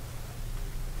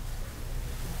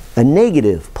 A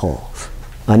negative pulse,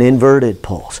 an inverted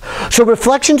pulse. So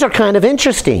reflections are kind of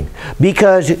interesting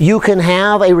because you can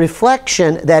have a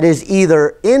reflection that is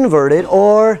either inverted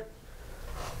or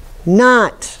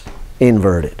not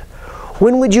inverted.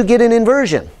 When would you get an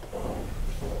inversion?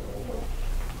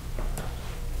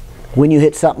 When you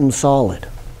hit something solid.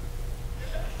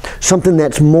 Something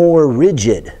that's more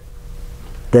rigid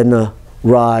than the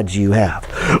rods you have.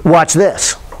 Watch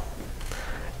this.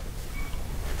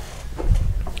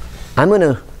 I'm going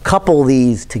to couple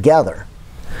these together,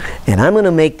 and I'm going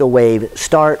to make the wave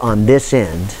start on this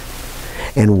end,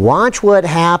 and watch what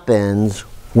happens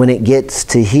when it gets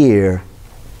to here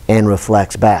and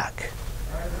reflects back.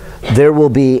 There will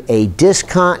be a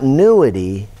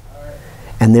discontinuity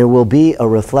and there will be a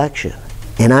reflection.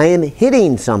 And I am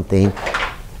hitting something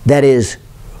that is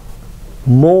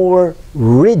more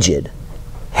rigid,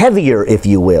 heavier if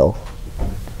you will,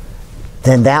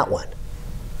 than that one.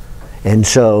 And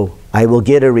so I will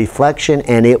get a reflection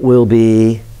and it will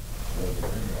be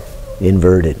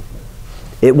inverted.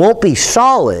 It won't be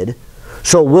solid,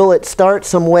 so will it start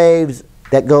some waves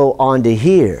that go onto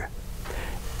here?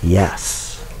 Yes.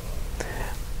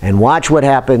 And watch what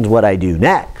happens what I do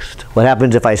next. What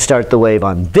happens if I start the wave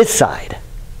on this side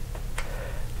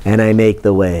and I make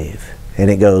the wave and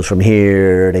it goes from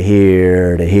here to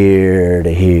here to here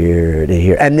to here to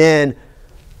here and then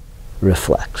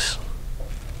reflects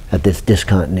at this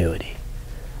discontinuity.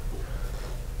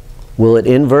 Will it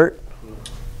invert?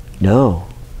 No.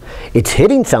 It's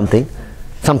hitting something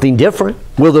different.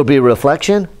 Will there be a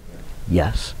reflection?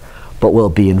 Yes. But will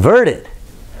it be inverted?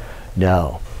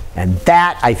 No. And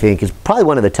that, I think, is probably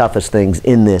one of the toughest things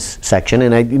in this section.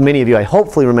 And many of you, I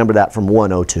hopefully remember that from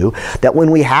 102, that when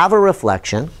we have a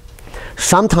reflection,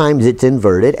 sometimes it's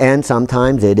inverted and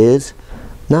sometimes it is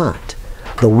not.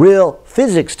 The real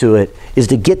physics to it is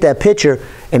to get that picture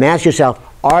and ask yourself,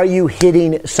 are you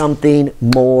hitting something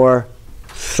more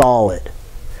solid?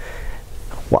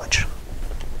 Watch.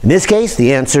 In this case,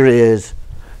 the answer is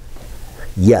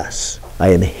yes. I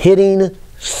am hitting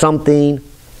something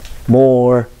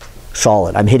more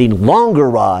solid. I'm hitting longer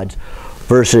rods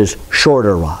versus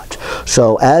shorter rods.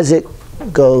 So as it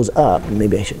goes up,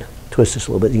 maybe I should twist this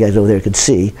a little bit, you guys over there could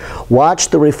see, watch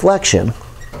the reflection.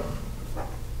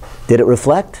 Did it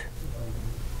reflect?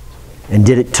 And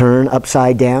did it turn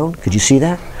upside down? Could you see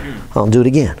that? I'll do it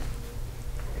again.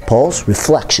 Pulse,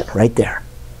 reflection, right there.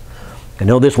 I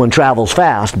know this one travels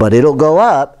fast, but it'll go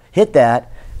up, hit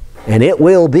that, and it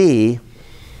will be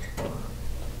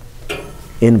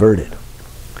inverted.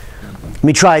 Let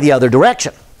me try the other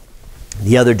direction.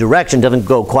 The other direction doesn't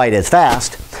go quite as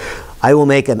fast. I will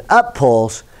make an up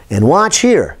pulse, and watch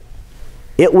here.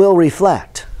 It will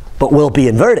reflect, but will be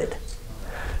inverted?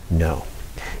 No.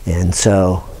 And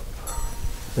so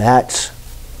that's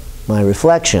my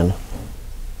reflection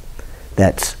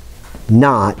that's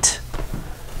not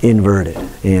inverted.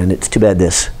 And it's too bad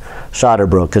this solder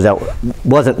broke because that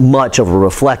wasn't much of a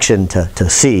reflection to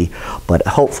see, but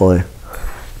hopefully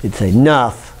It's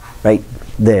enough right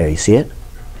there. You see it?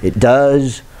 It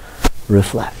does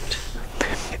reflect.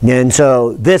 And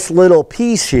so this little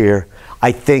piece here,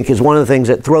 I think, is one of the things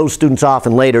that throws students off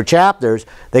in later chapters.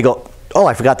 They go, oh,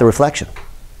 I forgot the reflection.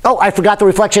 Oh, I forgot the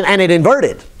reflection and it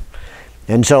inverted.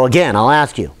 And so again, I'll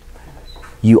ask you,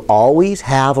 you always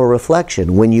have a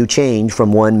reflection when you change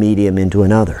from one medium into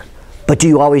another. But do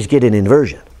you always get an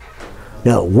inversion?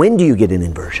 No. When do you get an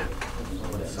inversion?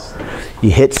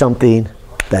 You hit something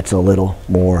that's a little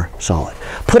more solid.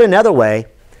 Put another way,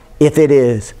 if it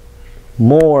is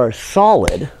more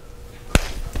solid,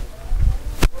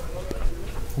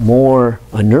 more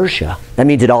inertia, that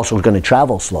means it also is going to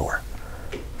travel slower.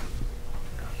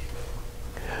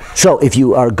 So if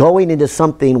you are going into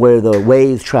something where the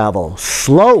waves travel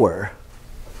slower,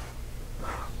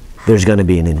 there's going to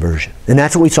be an inversion. And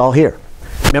that's what we saw here.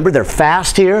 Remember, they're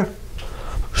fast here,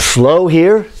 slow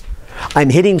here. I'm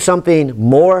hitting something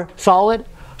more solid,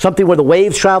 something where the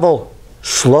waves travel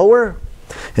slower.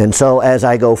 And so as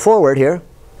I go forward here,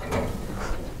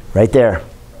 right there,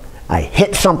 I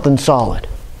hit something solid.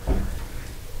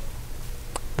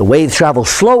 The waves travel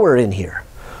slower in here.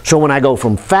 So when I go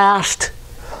from fast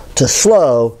to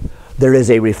slow, there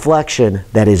is a reflection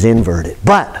that is inverted.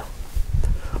 But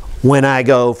when I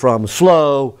go from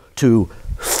slow to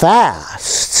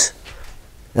fast,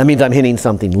 that means I'm hitting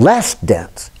something less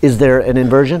dense. Is there an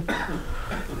inversion?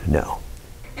 No.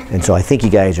 And so I think you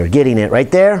guys are getting it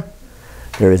right there.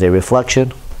 There is a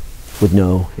reflection with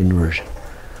no inversion.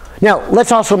 Now,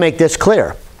 let's also make this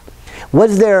clear.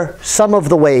 Was there some of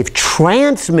the wave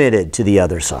transmitted to the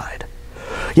other side?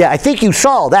 Yeah, I think you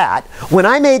saw that. When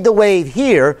I made the wave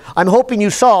here, I'm hoping you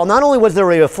saw not only was there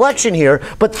a reflection here,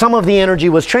 but some of the energy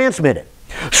was transmitted.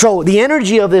 So the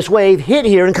energy of this wave hit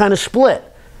here and kind of split.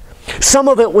 Some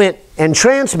of it went and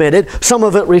transmitted, some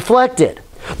of it reflected.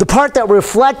 The part that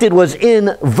reflected was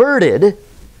inverted.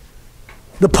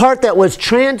 The part that was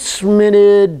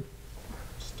transmitted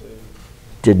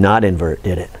did not invert,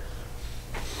 did it?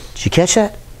 Did you catch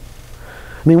that?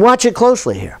 I mean, watch it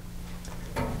closely here.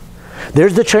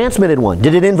 There's the transmitted one.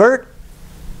 Did it invert?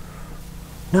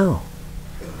 No.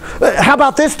 How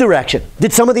about this direction?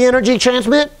 Did some of the energy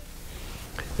transmit?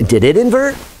 Did it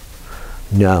invert?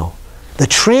 No. The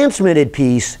transmitted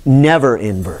piece never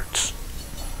inverts.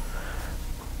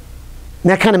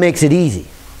 And that kind of makes it easy.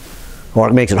 Or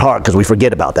it makes it hard because we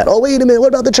forget about that. Oh, wait a minute, what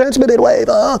about the transmitted wave?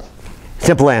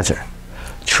 Simple answer.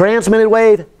 Transmitted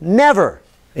wave never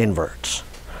inverts.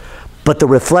 But the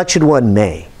reflection one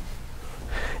may.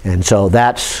 And so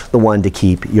that's the one to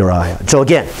keep your eye on. So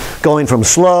again, going from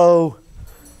slow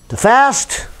to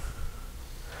fast,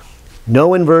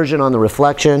 no inversion on the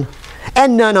reflection,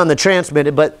 and none on the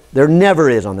transmitted, but there never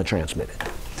is on the transmitted.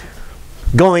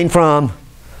 Going from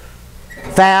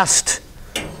fast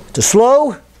to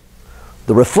slow,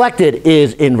 the reflected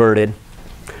is inverted,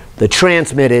 the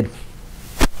transmitted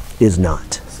is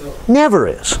not. So, never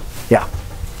is. Yeah.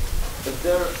 if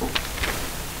they're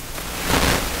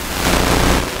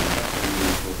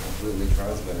completely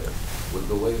transmitted, would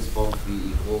the waves both be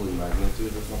equal in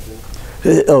magnitude or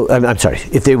something? I'm sorry.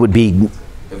 If there would be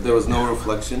If there was no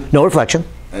reflection no reflection,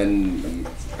 and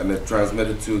it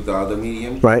transmitted to the other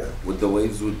medium, right? would the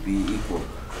waves would be equal?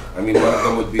 I mean, one of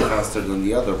them would be faster than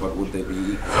the other, but would they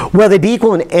be equal? Well, they'd be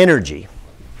equal in energy.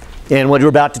 And what we're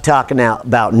about to talk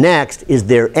about next is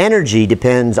their energy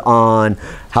depends on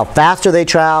how fast are they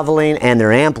traveling and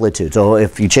their amplitude. So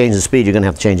if you change the speed, you're going to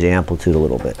have to change the amplitude a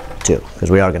little bit too,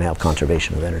 because we are going to have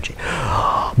conservation of energy.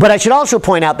 But I should also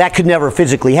point out that could never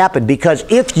physically happen, because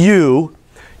if you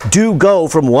do go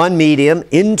from one medium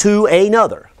into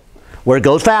another, where it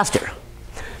goes faster,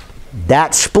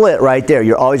 that split right there,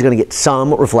 you're always going to get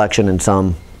some reflection and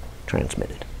some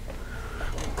transmitted.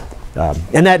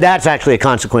 And that's actually a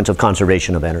consequence of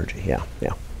conservation of energy. Yeah,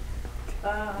 yeah.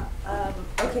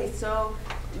 Okay, so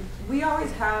we always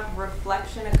have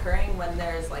reflection occurring when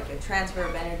there's like a transfer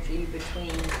of energy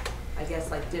between, I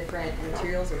guess, like different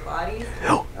materials or bodies.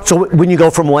 So when you go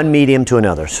from one medium to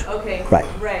another. Okay.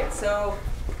 Right. Right. So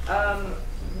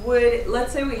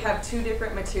let's say we have two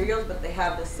different materials, but they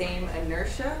have the same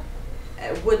inertia.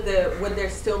 Would there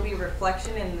still be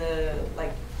reflection in the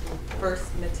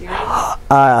first material?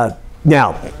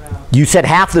 Now, you said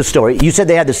half the story. You said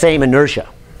they had the same inertia.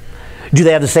 Do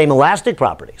they have the same elastic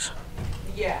properties?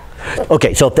 Yeah.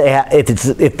 Okay, so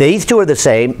if these two are the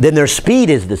same, then their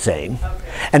speed is the same,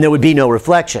 Okay. and there would be no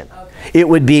reflection. Okay. It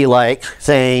would be like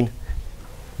saying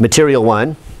material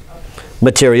 1,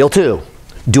 material 2.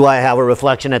 Do I have a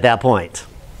reflection at that point?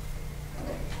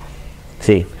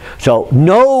 See? So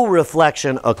no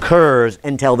reflection occurs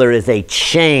until there is a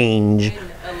change.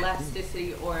 In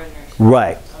elasticity or inertia.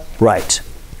 Right. Right.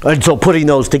 And so putting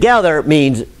those together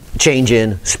means change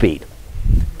in speed.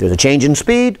 There's a change in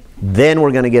speed, then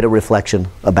we're going to get a reflection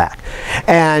back.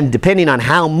 And depending on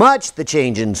how much the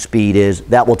change in speed is,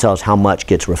 that will tell us how much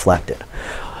gets reflected.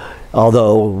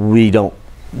 Although we don't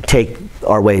take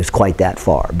our waves quite that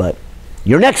far. But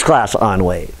your next class on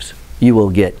waves, you will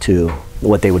get to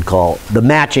what they would call the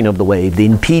matching of the wave, the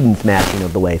impedance matching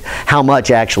of the wave. How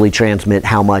much actually transmit,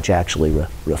 how much actually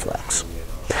reflects.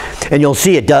 And you'll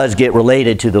see it does get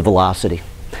related to the velocity.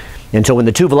 And so when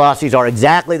the two velocities are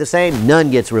exactly the same,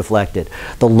 none gets reflected.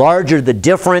 The larger the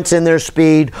difference in their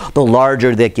speed, the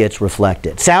larger that gets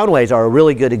reflected. Sound waves are a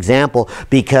really good example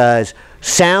because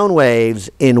sound waves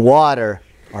in water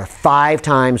are 5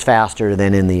 times faster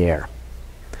than in the air.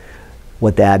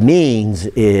 What that means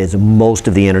is most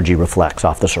of the energy reflects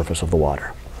off the surface of the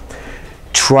water.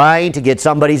 Trying to get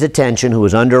somebody's attention who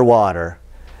is underwater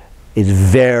is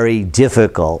very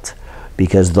difficult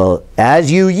because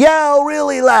as you yell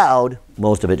really loud,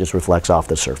 most of it just reflects off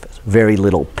the surface. Very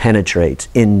little penetrates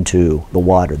into the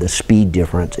water. The speed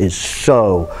difference is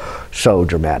so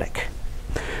dramatic.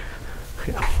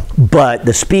 But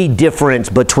the speed difference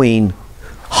between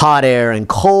hot air and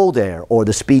cold air, or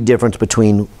the speed difference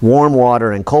between warm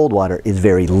water and cold water, is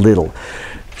very little.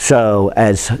 So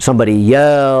as somebody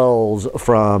yells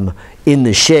from in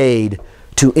the shade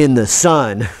to in the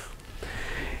sun,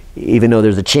 even though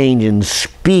there's a change in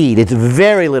speed, it's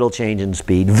very little change in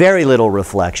speed, very little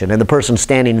reflection, and the person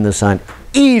standing in the sun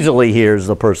easily hears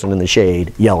the person in the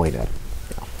shade yelling at him.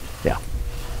 Yeah.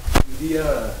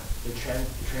 The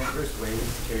transverse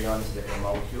waves carry on to the air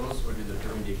molecules, or do the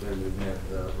perpendicular movement of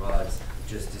the rods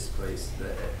just displace the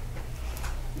air?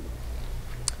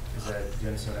 Do you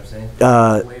understand what I'm saying?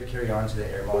 Does the wave carry on to the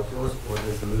air molecules, or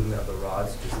does the movement of the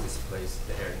rods just displace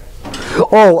the air?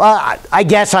 I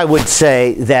guess I would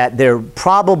say that there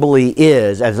probably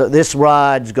is, as these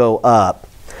rods go up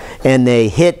and they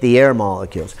hit the air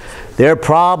molecules, there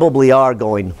probably are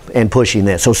going and pushing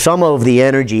this. So some of the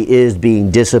energy is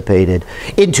being dissipated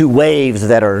into waves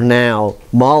that are now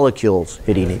molecules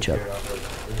hitting each other.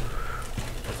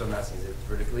 That's what I'm asking, is it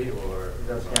vertically or?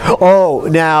 Oh,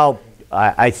 now,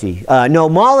 I see. No,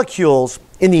 molecules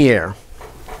in the air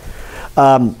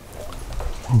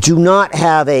do not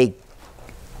have a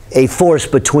force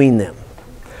between them.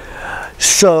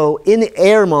 So in the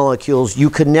air molecules, you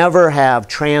could never have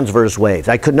transverse waves.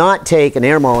 I could not take an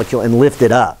air molecule and lift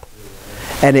it up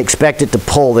and expect it to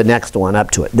pull the next one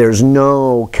up to it. There's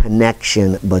no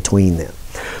connection between them.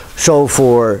 So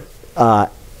for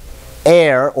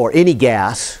air or any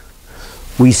gas,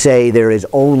 we say there is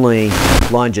only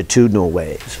longitudinal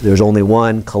waves. There's only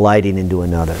one colliding into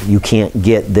another. You can't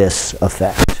get this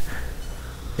effect.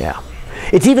 Yeah.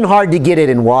 It's even hard to get it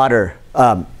in water,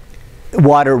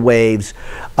 water waves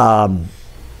in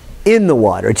the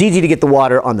water. It's easy to get the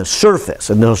water on the surface.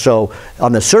 And so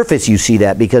on the surface you see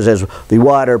that because as the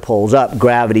water pulls up,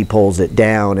 gravity pulls it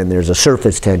down and there's a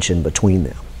surface tension between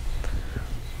them.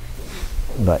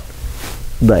 But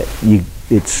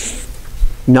it's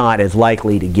not as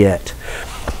likely to get.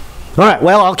 All right,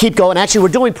 well, I'll keep going. Actually, we're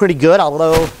doing pretty good,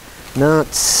 although not,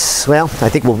 well, I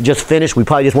think we'll just finish. We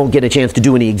probably just won't get a chance to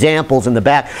do any examples in the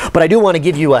back. But I do want to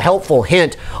give you a helpful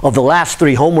hint of the last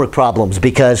 3 homework problems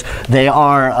because they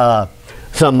are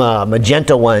some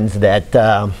magenta ones that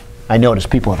I noticed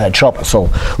people have had trouble. So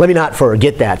let me not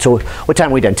forget that. So what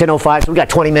time are we done? 10:05, so we got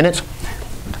 20 minutes.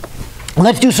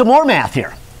 Let's do some more math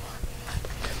here.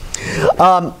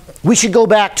 We should go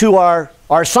back to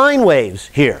our sine waves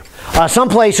here.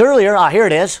 Someplace earlier, here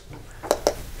it is.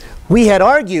 We had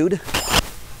argued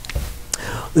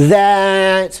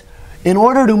that in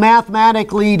order to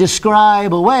mathematically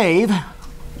describe a wave,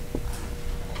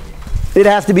 it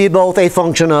has to be both a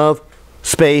function of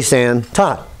space and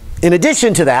time. In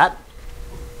addition to that,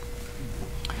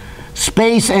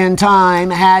 space and time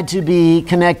had to be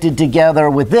connected together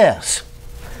with this.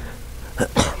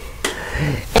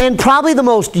 And probably the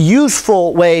most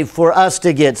useful way for us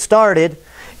to get started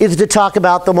is to talk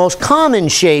about the most common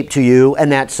shape to you,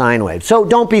 and that's sine waves. So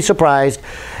don't be surprised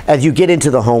as you get into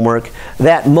the homework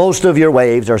that most of your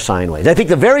waves are sine waves. I think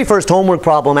the very first homework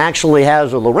problem actually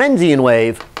has a Lorentzian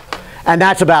wave, and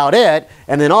that's about it.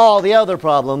 And then all the other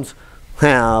problems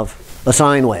have a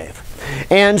sine wave.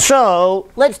 And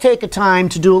so let's take a time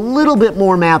to do a little bit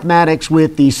more mathematics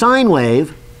with the sine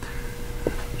wave,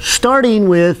 starting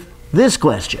with this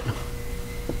question.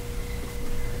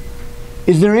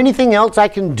 Is there anything else I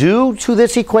can do to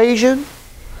this equation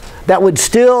that would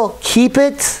still keep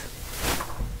it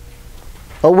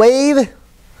a wave,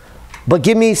 but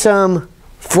give me some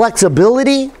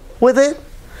flexibility with it?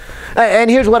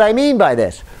 And here's what I mean by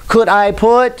this. could I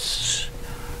put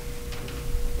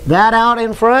that out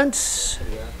in front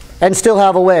and still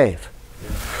have a wave?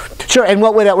 Sure, and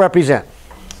what would that represent?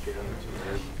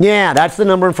 Yeah, that's the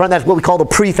number in front. That's what we call the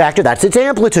prefactor. That's its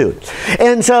amplitude.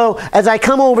 And so as I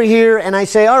come over here and I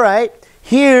say, all right,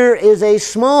 here is a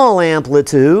small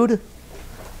amplitude.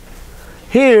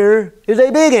 Here is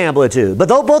a big amplitude. But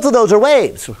both of those are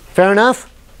waves. Fair enough?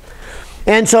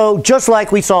 And so just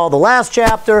like we saw the last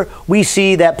chapter, we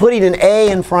see that putting an A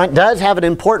in front does have an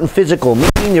important physical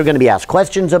meaning. You're going to be asked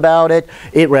questions about it.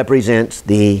 It represents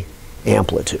the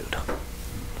amplitude.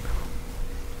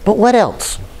 But what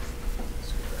else?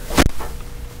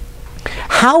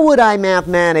 How would I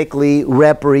mathematically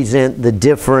represent the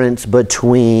difference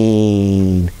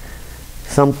between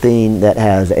something that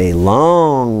has a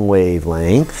long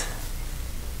wavelength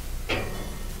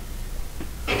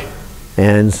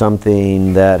and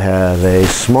something that has a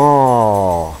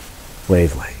small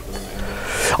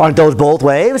wavelength? Aren't those both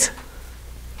waves?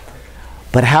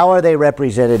 But how are they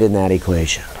represented in that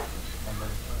equation?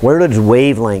 Where does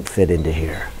wavelength fit into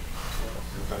here?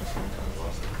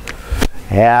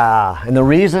 Yeah, and the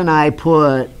reason I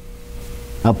put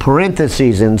a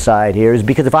parentheses inside here is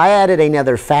because if I added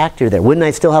another factor there, wouldn't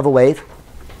I still have a wave?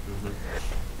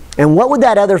 And what would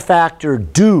that other factor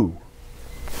do?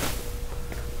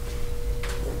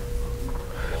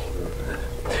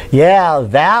 Yeah,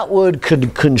 that would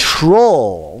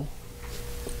control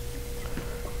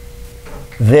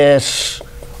this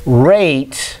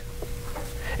rate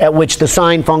at which the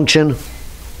sine function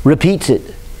repeats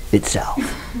itself.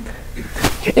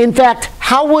 In fact,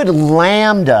 how would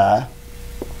lambda,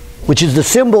 which is the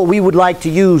symbol we would like to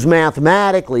use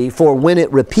mathematically for when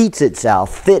it repeats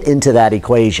itself, fit into that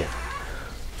equation?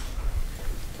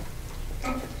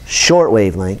 Short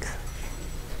wavelength,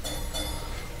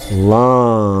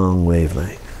 long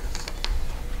wavelength.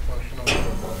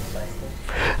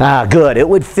 Ah, good. It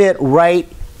would fit right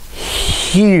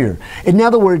here. In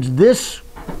other words, this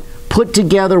put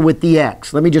together with the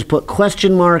x. Let me just put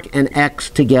question mark and x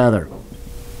together.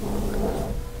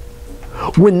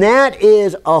 When that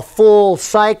is a full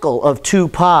cycle of 2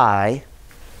 pi,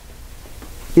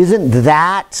 isn't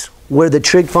that where the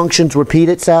trig functions repeat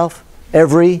itself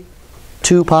every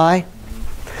 2 pi?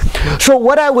 So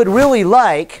what I would really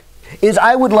like is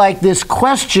I would like this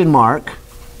question mark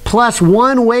plus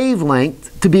 1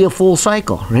 wavelength to be a full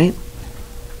cycle, right?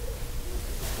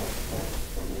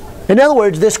 In other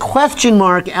words, this question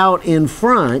mark out in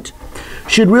front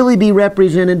should really be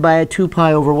represented by a 2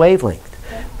 pi over wavelength.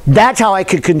 That's how I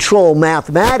could control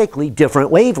mathematically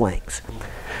different wavelengths.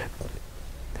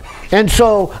 And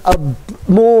so a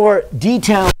more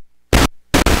detailed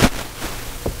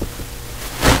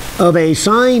of a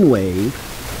sine wave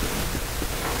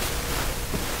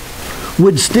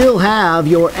would still have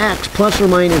your x plus or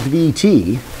minus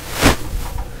vt,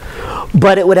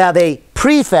 but it would have a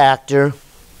prefactor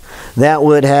that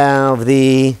would have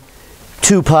the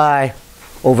 2 pi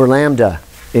over lambda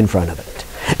in front of it.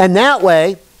 And that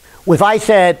way, if I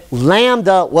said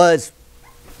lambda was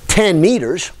 10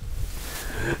 meters,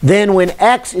 then when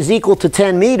x is equal to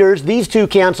 10 meters, these two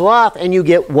cancel off and you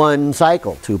get 1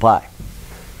 cycle, 2 pi.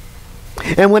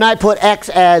 And when I put x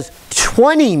as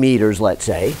 20 meters, let's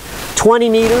say, 20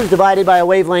 meters divided by a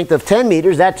wavelength of 10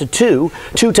 meters, that's a 2.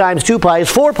 2 times 2 pi is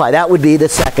 4 pi. That would be the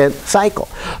second cycle.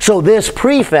 So this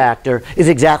prefactor is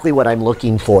exactly what I'm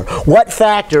looking for. What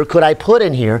factor could I put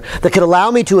in here that could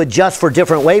allow me to adjust for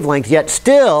different wavelengths, yet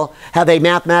still have a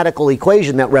mathematical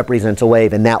equation that represents a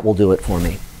wave, and that will do it for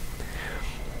me.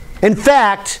 In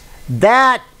fact,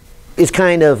 that is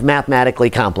kind of mathematically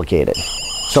complicated.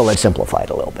 So let's simplify it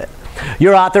a little bit.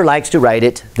 Your author likes to write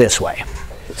it this way.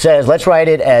 It says, let's write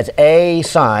it as a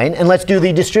sine, and let's do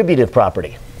the distributive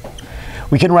property.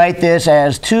 We can write this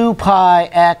as 2 pi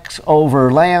x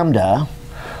over lambda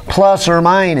plus or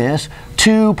minus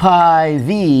 2 pi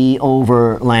v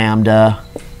over lambda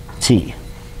t.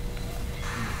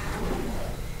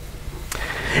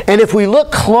 And if we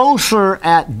look closer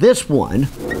at this one,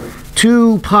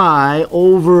 2 pi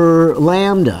over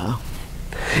lambda,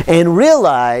 and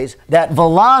realize that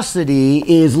velocity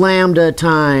is lambda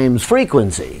times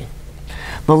frequency,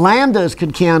 the lambdas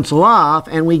could cancel off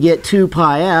and we get 2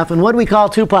 pi f. And what do we call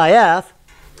 2 pi f?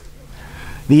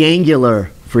 The angular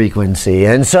frequency.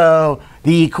 And so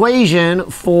the equation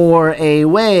for a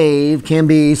wave can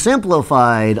be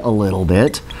simplified a little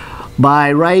bit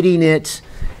by writing it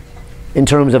in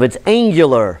terms of its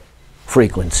angular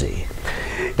frequency.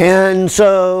 And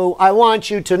so I want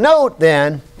you to note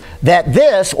then that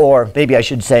this, or maybe I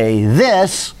should say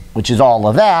this, which is all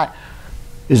of that,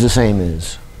 is the same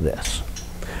as this.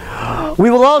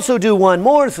 We will also do one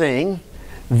more thing,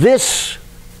 this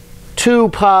 2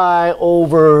 pi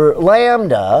over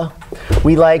lambda,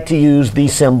 we like to use the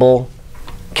symbol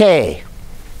K.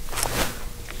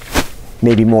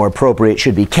 Maybe more appropriate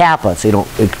should be kappa, so you don't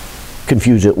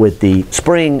confuse it with the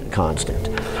spring constant.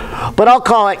 But I'll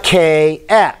call it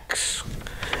Kx.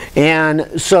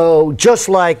 And so just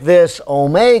like this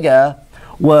omega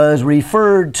was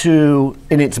referred to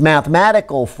in its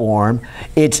mathematical form,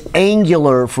 its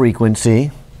angular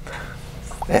frequency,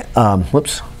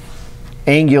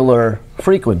 angular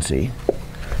frequency,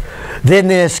 then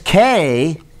this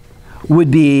K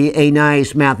would be a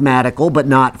nice mathematical but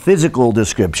not physical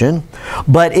description,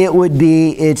 but it would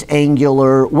be its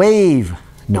angular wave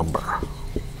number.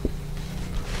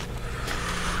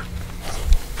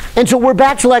 And so we're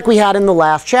back to like we had in the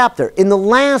last chapter. In the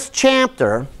last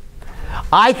chapter,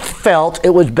 I felt it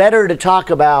was better to talk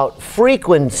about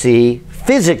frequency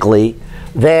physically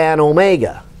than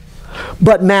omega.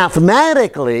 But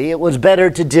mathematically, it was better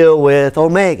to deal with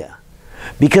omega,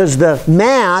 because the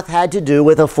math had to do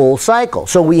with a full cycle.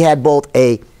 So we had both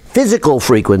a physical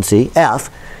frequency, F,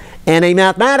 and a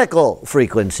mathematical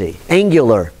frequency,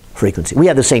 angular frequency. We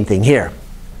have the same thing here.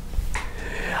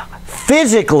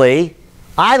 Physically,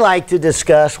 I like to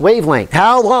discuss wavelength.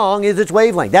 How long is its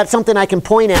wavelength? That's something I can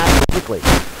point at physically.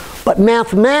 But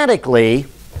mathematically,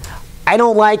 I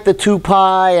don't like the 2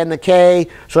 pi and the K,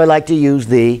 so I like to use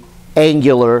the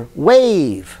angular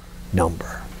wave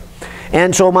number.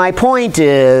 And so my point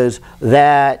is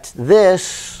that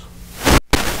this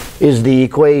is the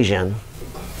equation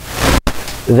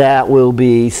that will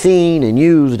be seen and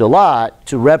used a lot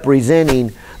to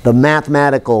representing the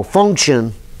mathematical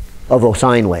function of a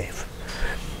sine wave.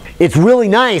 It's really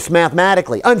nice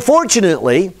mathematically.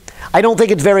 Unfortunately, I don't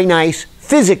think it's very nice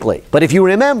physically. But if you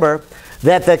remember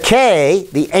that the K,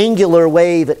 the angular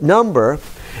wave number,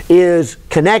 is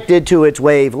connected to its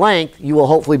wavelength, you will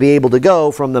hopefully be able to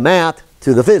go from the math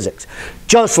to the physics.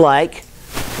 Just like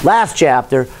last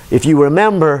chapter, if you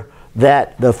remember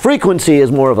that the frequency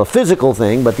is more of a physical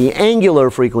thing, but the angular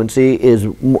frequency is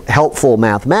helpful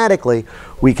mathematically,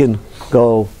 we can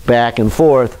go back and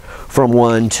forth from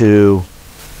one to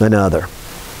another.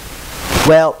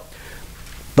 Well,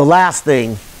 the last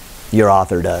thing your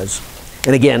author does,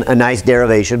 and again, a nice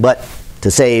derivation, but to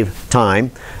save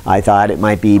time, I thought it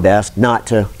might be best not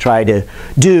to try to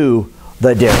do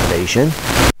the derivation.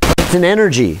 It's an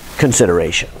energy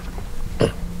consideration.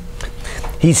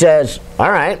 He says,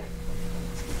 all right,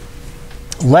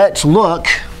 let's look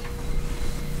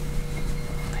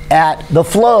at the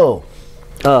flow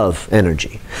of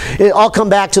energy. I'll come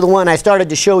back to the one I started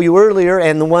to show you earlier,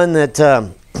 and the one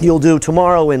that you'll do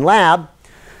tomorrow in lab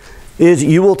is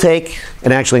you will take,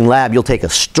 and actually in lab you'll take a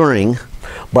string,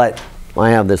 but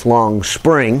I have this long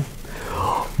spring.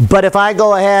 But if I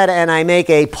go ahead and I make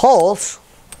a pulse,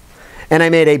 and I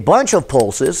made a bunch of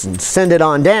pulses and send it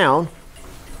on down,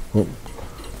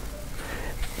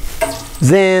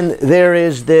 then there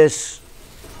is this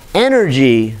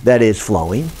energy that is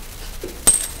flowing.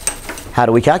 How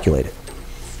do we calculate it?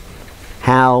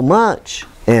 How much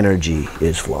energy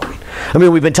is flowing? I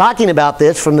mean, we've been talking about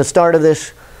this from the start of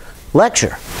this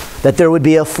lecture, that there would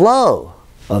be a flow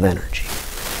of energy.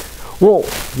 Well,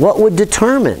 what would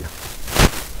determine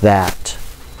that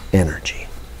energy?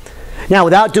 Now,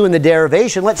 without doing the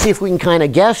derivation, let's see if we can kind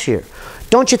of guess here.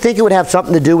 Don't you think it would have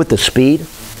something to do with the speed?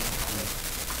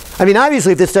 I mean,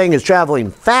 obviously, if this thing is traveling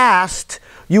fast,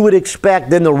 you would expect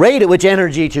then the rate at which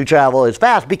energy to travel is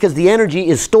fast, because the energy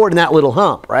is stored in that little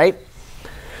hump, right?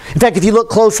 In fact, if you look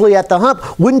closely at the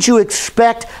hump, wouldn't you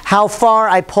expect how far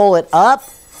I pull it up?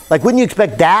 Like, wouldn't you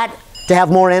expect that to have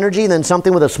more energy than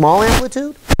something with a small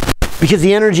amplitude? Because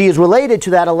the energy is related to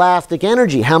that elastic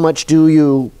energy. How much do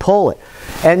you pull it?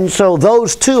 And so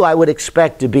those two I would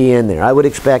expect to be in there. I would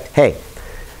expect, hey,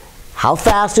 how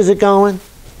fast is it going?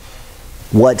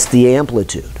 What's the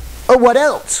amplitude? Or what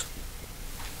else?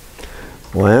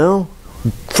 Well,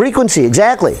 frequency,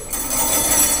 exactly.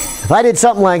 If I did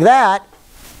something like that,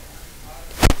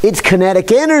 its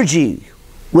kinetic energy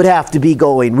would have to be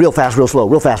going real fast, real slow,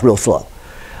 real fast, real slow.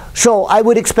 So I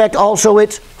would expect also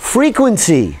its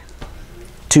frequency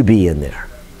to be in there.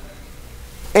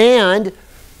 And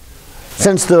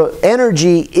since the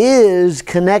energy is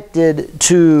connected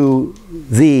to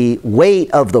the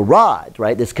weight of the rod,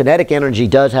 right? This kinetic energy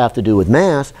does have to do with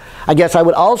mass. I guess I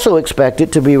would also expect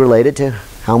it to be related to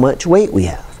how much weight we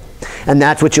have. And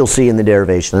that's what you'll see in the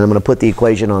derivation. And I'm going to put the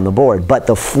equation on the board. But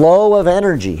the flow of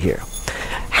energy here,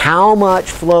 how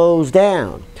much flows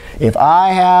down? If I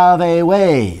have a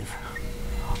wave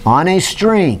on a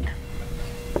string,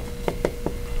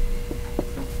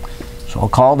 so I'll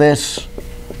call this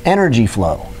energy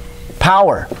flow.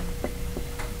 Power.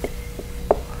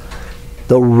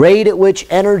 The rate at which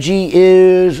energy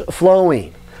is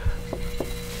flowing.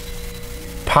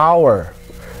 Power.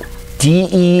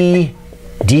 dE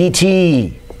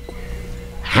dt.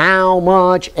 How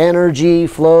much energy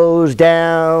flows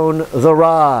down the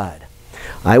rod?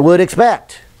 I would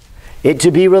expect it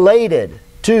to be related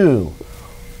to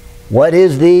what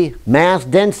is the mass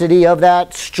density of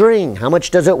that string? How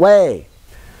much does it weigh?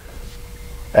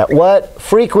 At what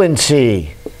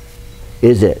frequency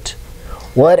is it?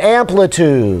 What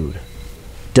amplitude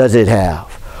does it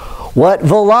have? What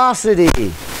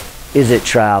velocity is it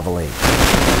traveling?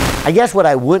 I guess what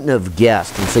I wouldn't have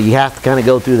guessed, and so you have to kind of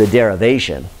go through the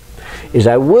derivation, is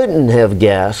I wouldn't have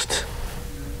guessed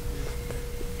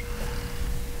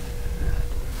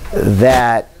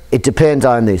that it depends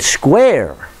on the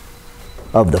square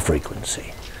of the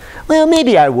frequency. Well,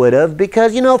 maybe I would have,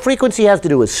 because, you know, frequency has to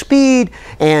do with speed,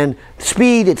 and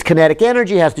speed, its kinetic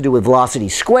energy, has to do with velocity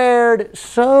squared,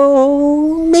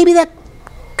 so maybe that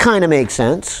kind of makes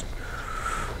sense.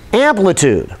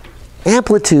 Amplitude.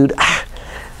 Amplitude,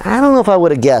 I don't know if I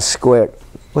would have guessed squared.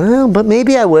 Well, but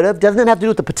maybe I would have. Doesn't it have to do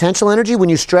with the potential energy when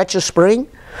you stretch a spring?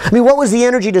 I mean, what was the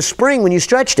energy to spring when you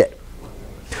stretched it?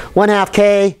 1/2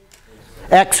 k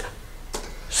x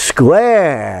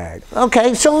squared.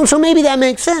 Okay, so maybe that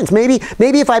makes sense. Maybe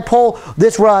if I pull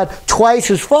this rod twice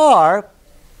as far,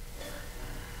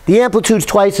 the amplitude's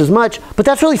twice as much, but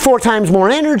that's really 4 times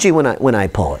more energy when I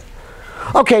pull it.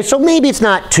 Okay, so maybe it's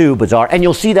not too bizarre, and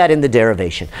you'll see that in the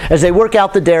derivation. As they work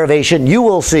out the derivation, you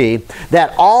will see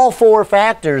that all 4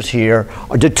 factors here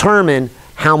determine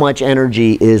how much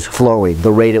energy is flowing,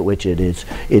 the rate at which it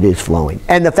is flowing.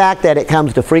 And the fact that it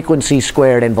comes to frequency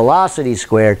squared and velocity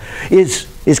squared is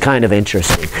kind of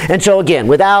interesting. And so again,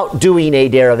 without doing a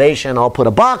derivation, I'll put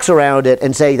a box around it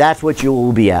and say that's what you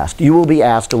will be asked. You will be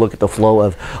asked to look at the flow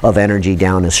of energy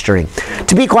down a string.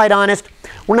 To be quite honest,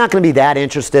 we're not going to be that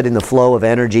interested in the flow of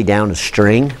energy down a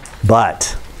string,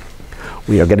 but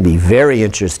we are going to be very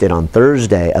interested on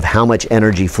Thursday of how much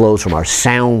energy flows from our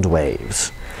sound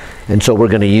waves. And so we're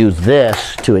going to use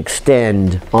this to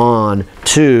extend on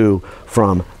to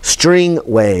from string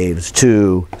waves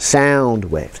to sound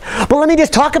waves. But let me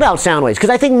just talk about sound waves,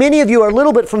 because I think many of you are a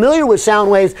little bit familiar with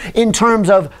sound waves in terms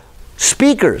of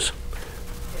speakers.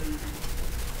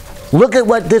 Look at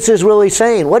what this is really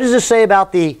saying. What does this say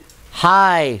about the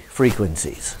high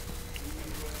frequencies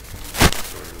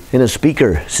in a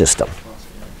speaker system?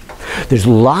 There's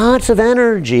lots of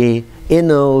energy in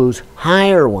those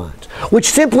higher ones, which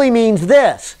simply means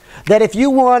this, that if you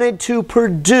wanted to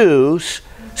produce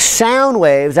sound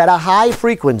waves at a high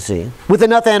frequency with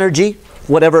enough energy,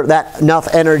 whatever that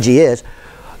enough energy is,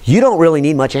 you don't really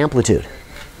need much amplitude.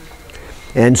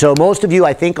 And so most of you,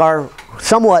 I think, are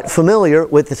somewhat familiar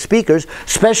with the speakers,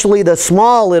 especially the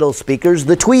small little speakers,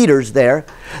 the tweeters there.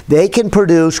 They can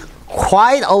produce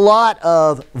quite a lot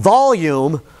of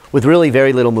volume with really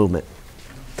very little movement.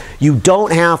 You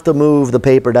don't have to move the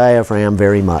paper diaphragm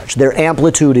very much. Their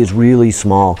amplitude is really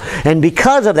small. And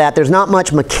because of that, there's not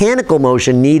much mechanical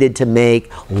motion needed to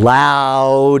make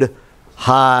loud,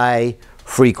 high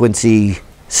frequency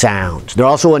sounds. They're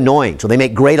also annoying, so they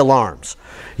make great alarms.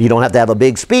 You don't have to have a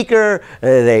big speaker.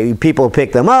 People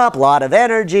pick them up, a lot of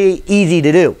energy, easy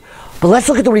to do. But let's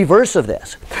look at the reverse of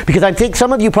this, because I think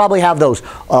some of you probably have those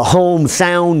home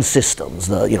sound systems,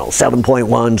 the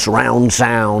 7.1 surround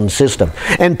sound system.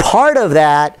 And part of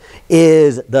that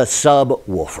is the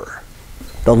subwoofer,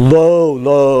 the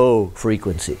low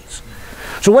frequencies.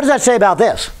 So what does that say about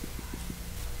this?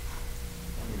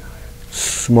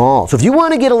 Small. So if you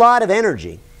want to get a lot of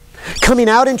energy coming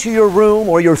out into your room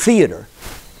or your theater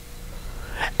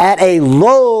at a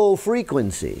low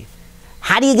frequency,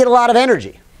 how do you get a lot of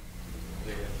energy?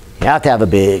 You have to have a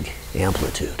big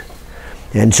amplitude.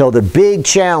 And so the big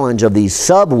challenge of these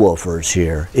subwoofers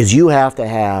here is you have to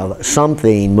have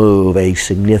something move a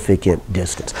significant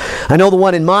distance. I know the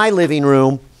one in my living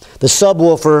room, the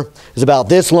subwoofer is about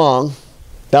this long,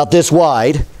 about this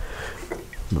wide,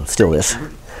 well, still is,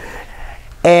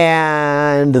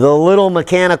 and the little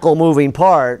mechanical moving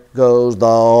part goes the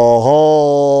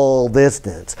whole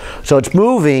distance. So it's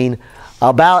moving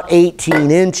about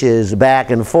 18 inches back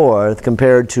and forth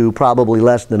compared to probably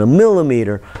less than a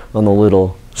millimeter on the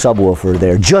little subwoofer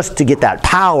there, just to get that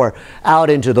power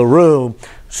out into the room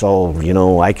so,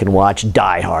 I can watch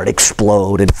Die Hard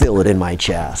explode and feel it in my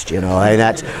chest, and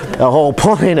that's the whole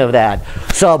point of that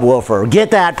subwoofer. Get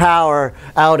that power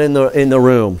out in the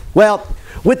room. Well,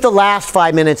 with the last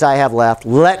 5 minutes I have left,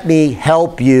 let me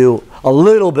help you a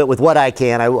little bit with what I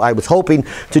can. I was hoping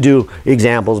to do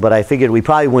examples, but I figured we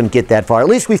probably wouldn't get that far. At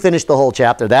least we finished the whole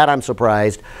chapter. That I'm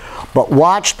surprised. But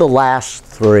watch the last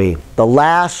three. The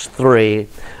last three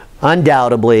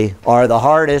undoubtedly are the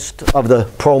hardest of the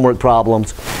homework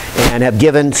problems and have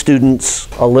given students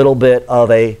a little bit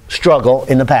of a struggle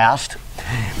in the past.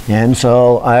 And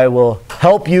so I will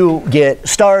help you get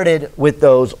started with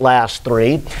those last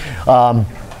three. I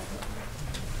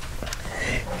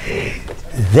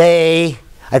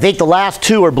think the last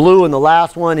two are blue and the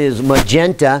last one is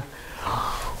magenta.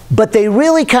 But they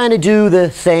really kind of do the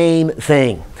same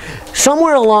thing.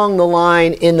 Somewhere along the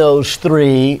line in those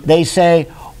three, they say,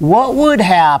 what would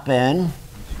happen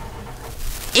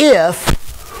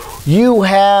if you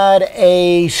had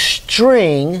a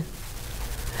string,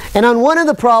 and on one of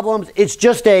the problems, it's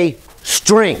just a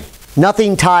string,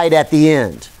 nothing tied at the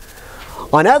end.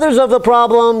 On others of the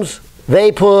problems,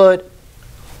 they put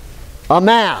a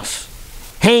mass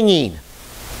hanging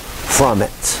from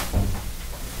it.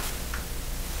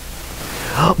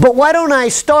 But why don't I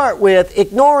start with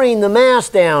ignoring the mass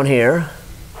down here?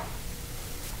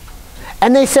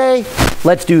 And they say,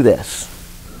 let's do this.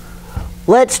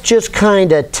 Let's just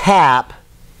kind of tap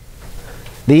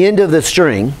the end of the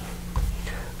string.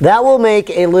 That will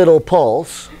make a little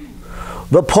pulse.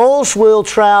 The pulse will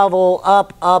travel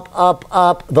up, up, up,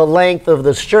 up the length of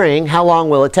the string. How long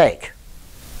will it take?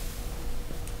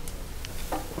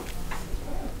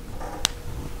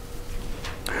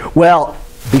 Well,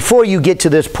 before you get to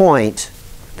this point,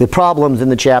 the problems in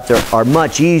the chapter are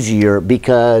much easier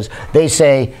because they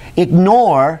say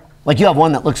ignore, like you have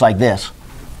one that looks like this.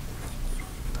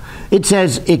 It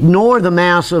says ignore the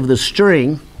mass of the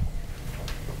string.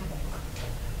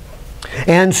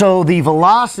 And so the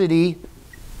velocity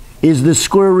is the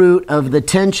square root of the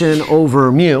tension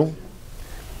over mu.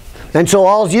 And so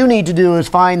all you need to do is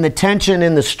find the tension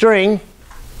in the string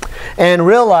and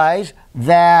realize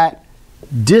that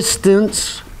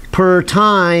distance per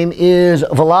time is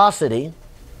velocity.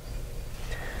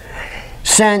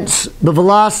 Since the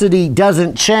velocity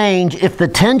doesn't change, if the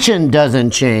tension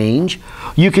doesn't change,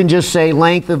 you can just say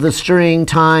length of the string,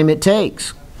 time it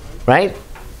takes, right?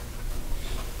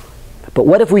 But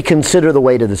what if we consider the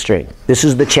weight of the string? This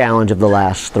is the challenge of the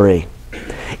last three.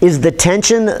 Is the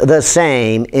tension the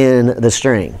same in the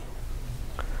string?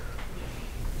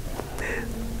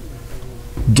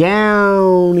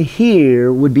 Down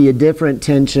here would be a different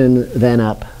tension than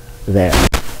up there.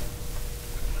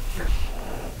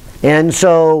 And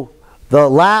so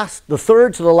the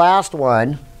third to the last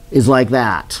one is like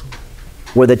that,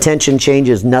 where the tension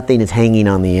changes, nothing is hanging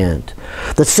on the end.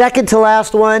 The second to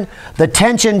last one, the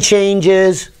tension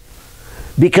changes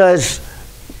because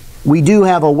we do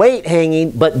have a weight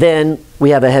hanging, but then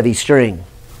we have a heavy string.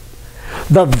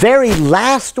 The very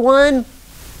last one,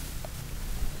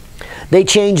 they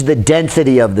change the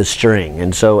density of the string.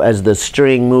 And so as the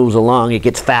string moves along, it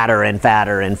gets fatter and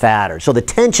fatter and fatter. So the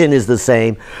tension is the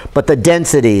same, but the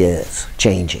density is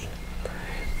changing.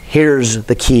 Here's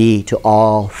the key to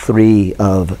all three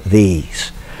of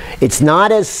these. It's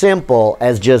not as simple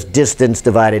as just distance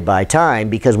divided by time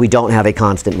because we don't have a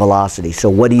constant velocity. So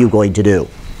what are you going to do?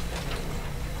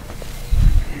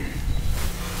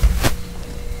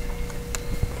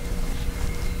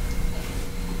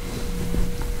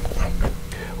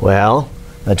 Well,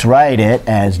 let's write it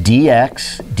as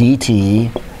dx dt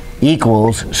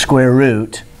equals square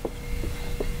root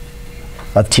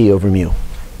of t over mu.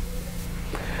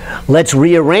 Let's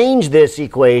rearrange this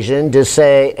equation to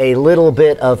say a little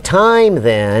bit of time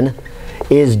then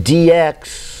is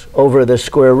dx over the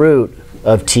square root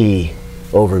of t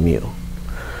over mu.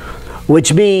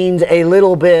 Which means a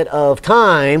little bit of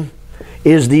time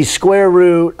is the square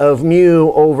root of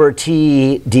mu over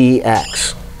t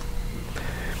dx.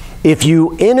 If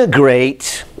you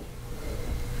integrate,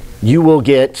 you will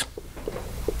get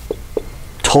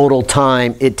total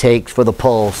time it takes for the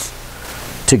pulse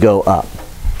to go up.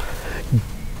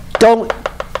 Don't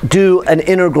do an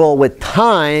integral with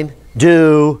time,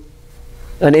 do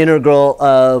an integral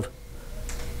of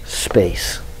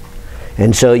space.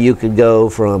 And so you could go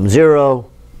from 0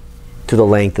 to the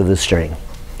length of the string.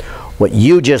 What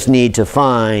you just need to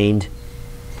find,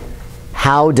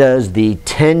 how does the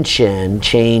tension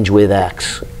change with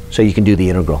x? So you can do the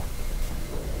integral.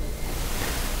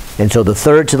 And so the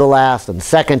third to the last and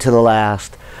second to the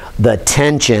last, the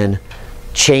tension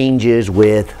changes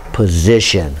with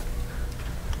position,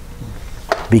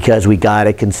 because we got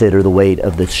to consider the weight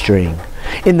of the string.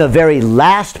 In the very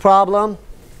last problem,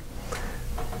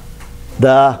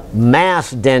 the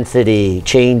mass density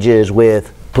changes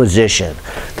with position,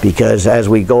 because as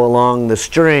we go along the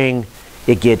string,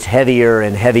 it gets heavier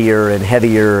and heavier and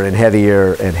heavier and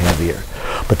heavier and heavier.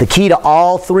 But the key to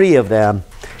all three of them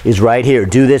is right here.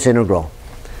 Do this integral,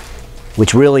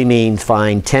 which really means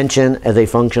find tension as a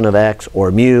function of x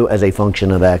or mu as a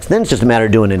function of x. Then it's just a matter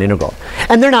of doing an integral.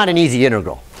 And they're not an easy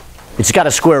integral. It's got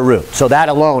a square root, so that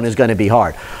alone is going to be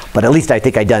hard. But at least I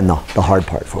think I've done the hard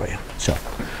part for you. So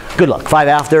good luck. 5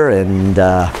 after, and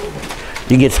you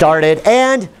can get started.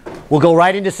 And we'll go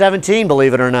right into 17,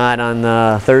 believe it or not,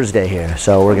 on Thursday here.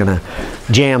 So we're going to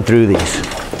jam through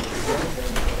these.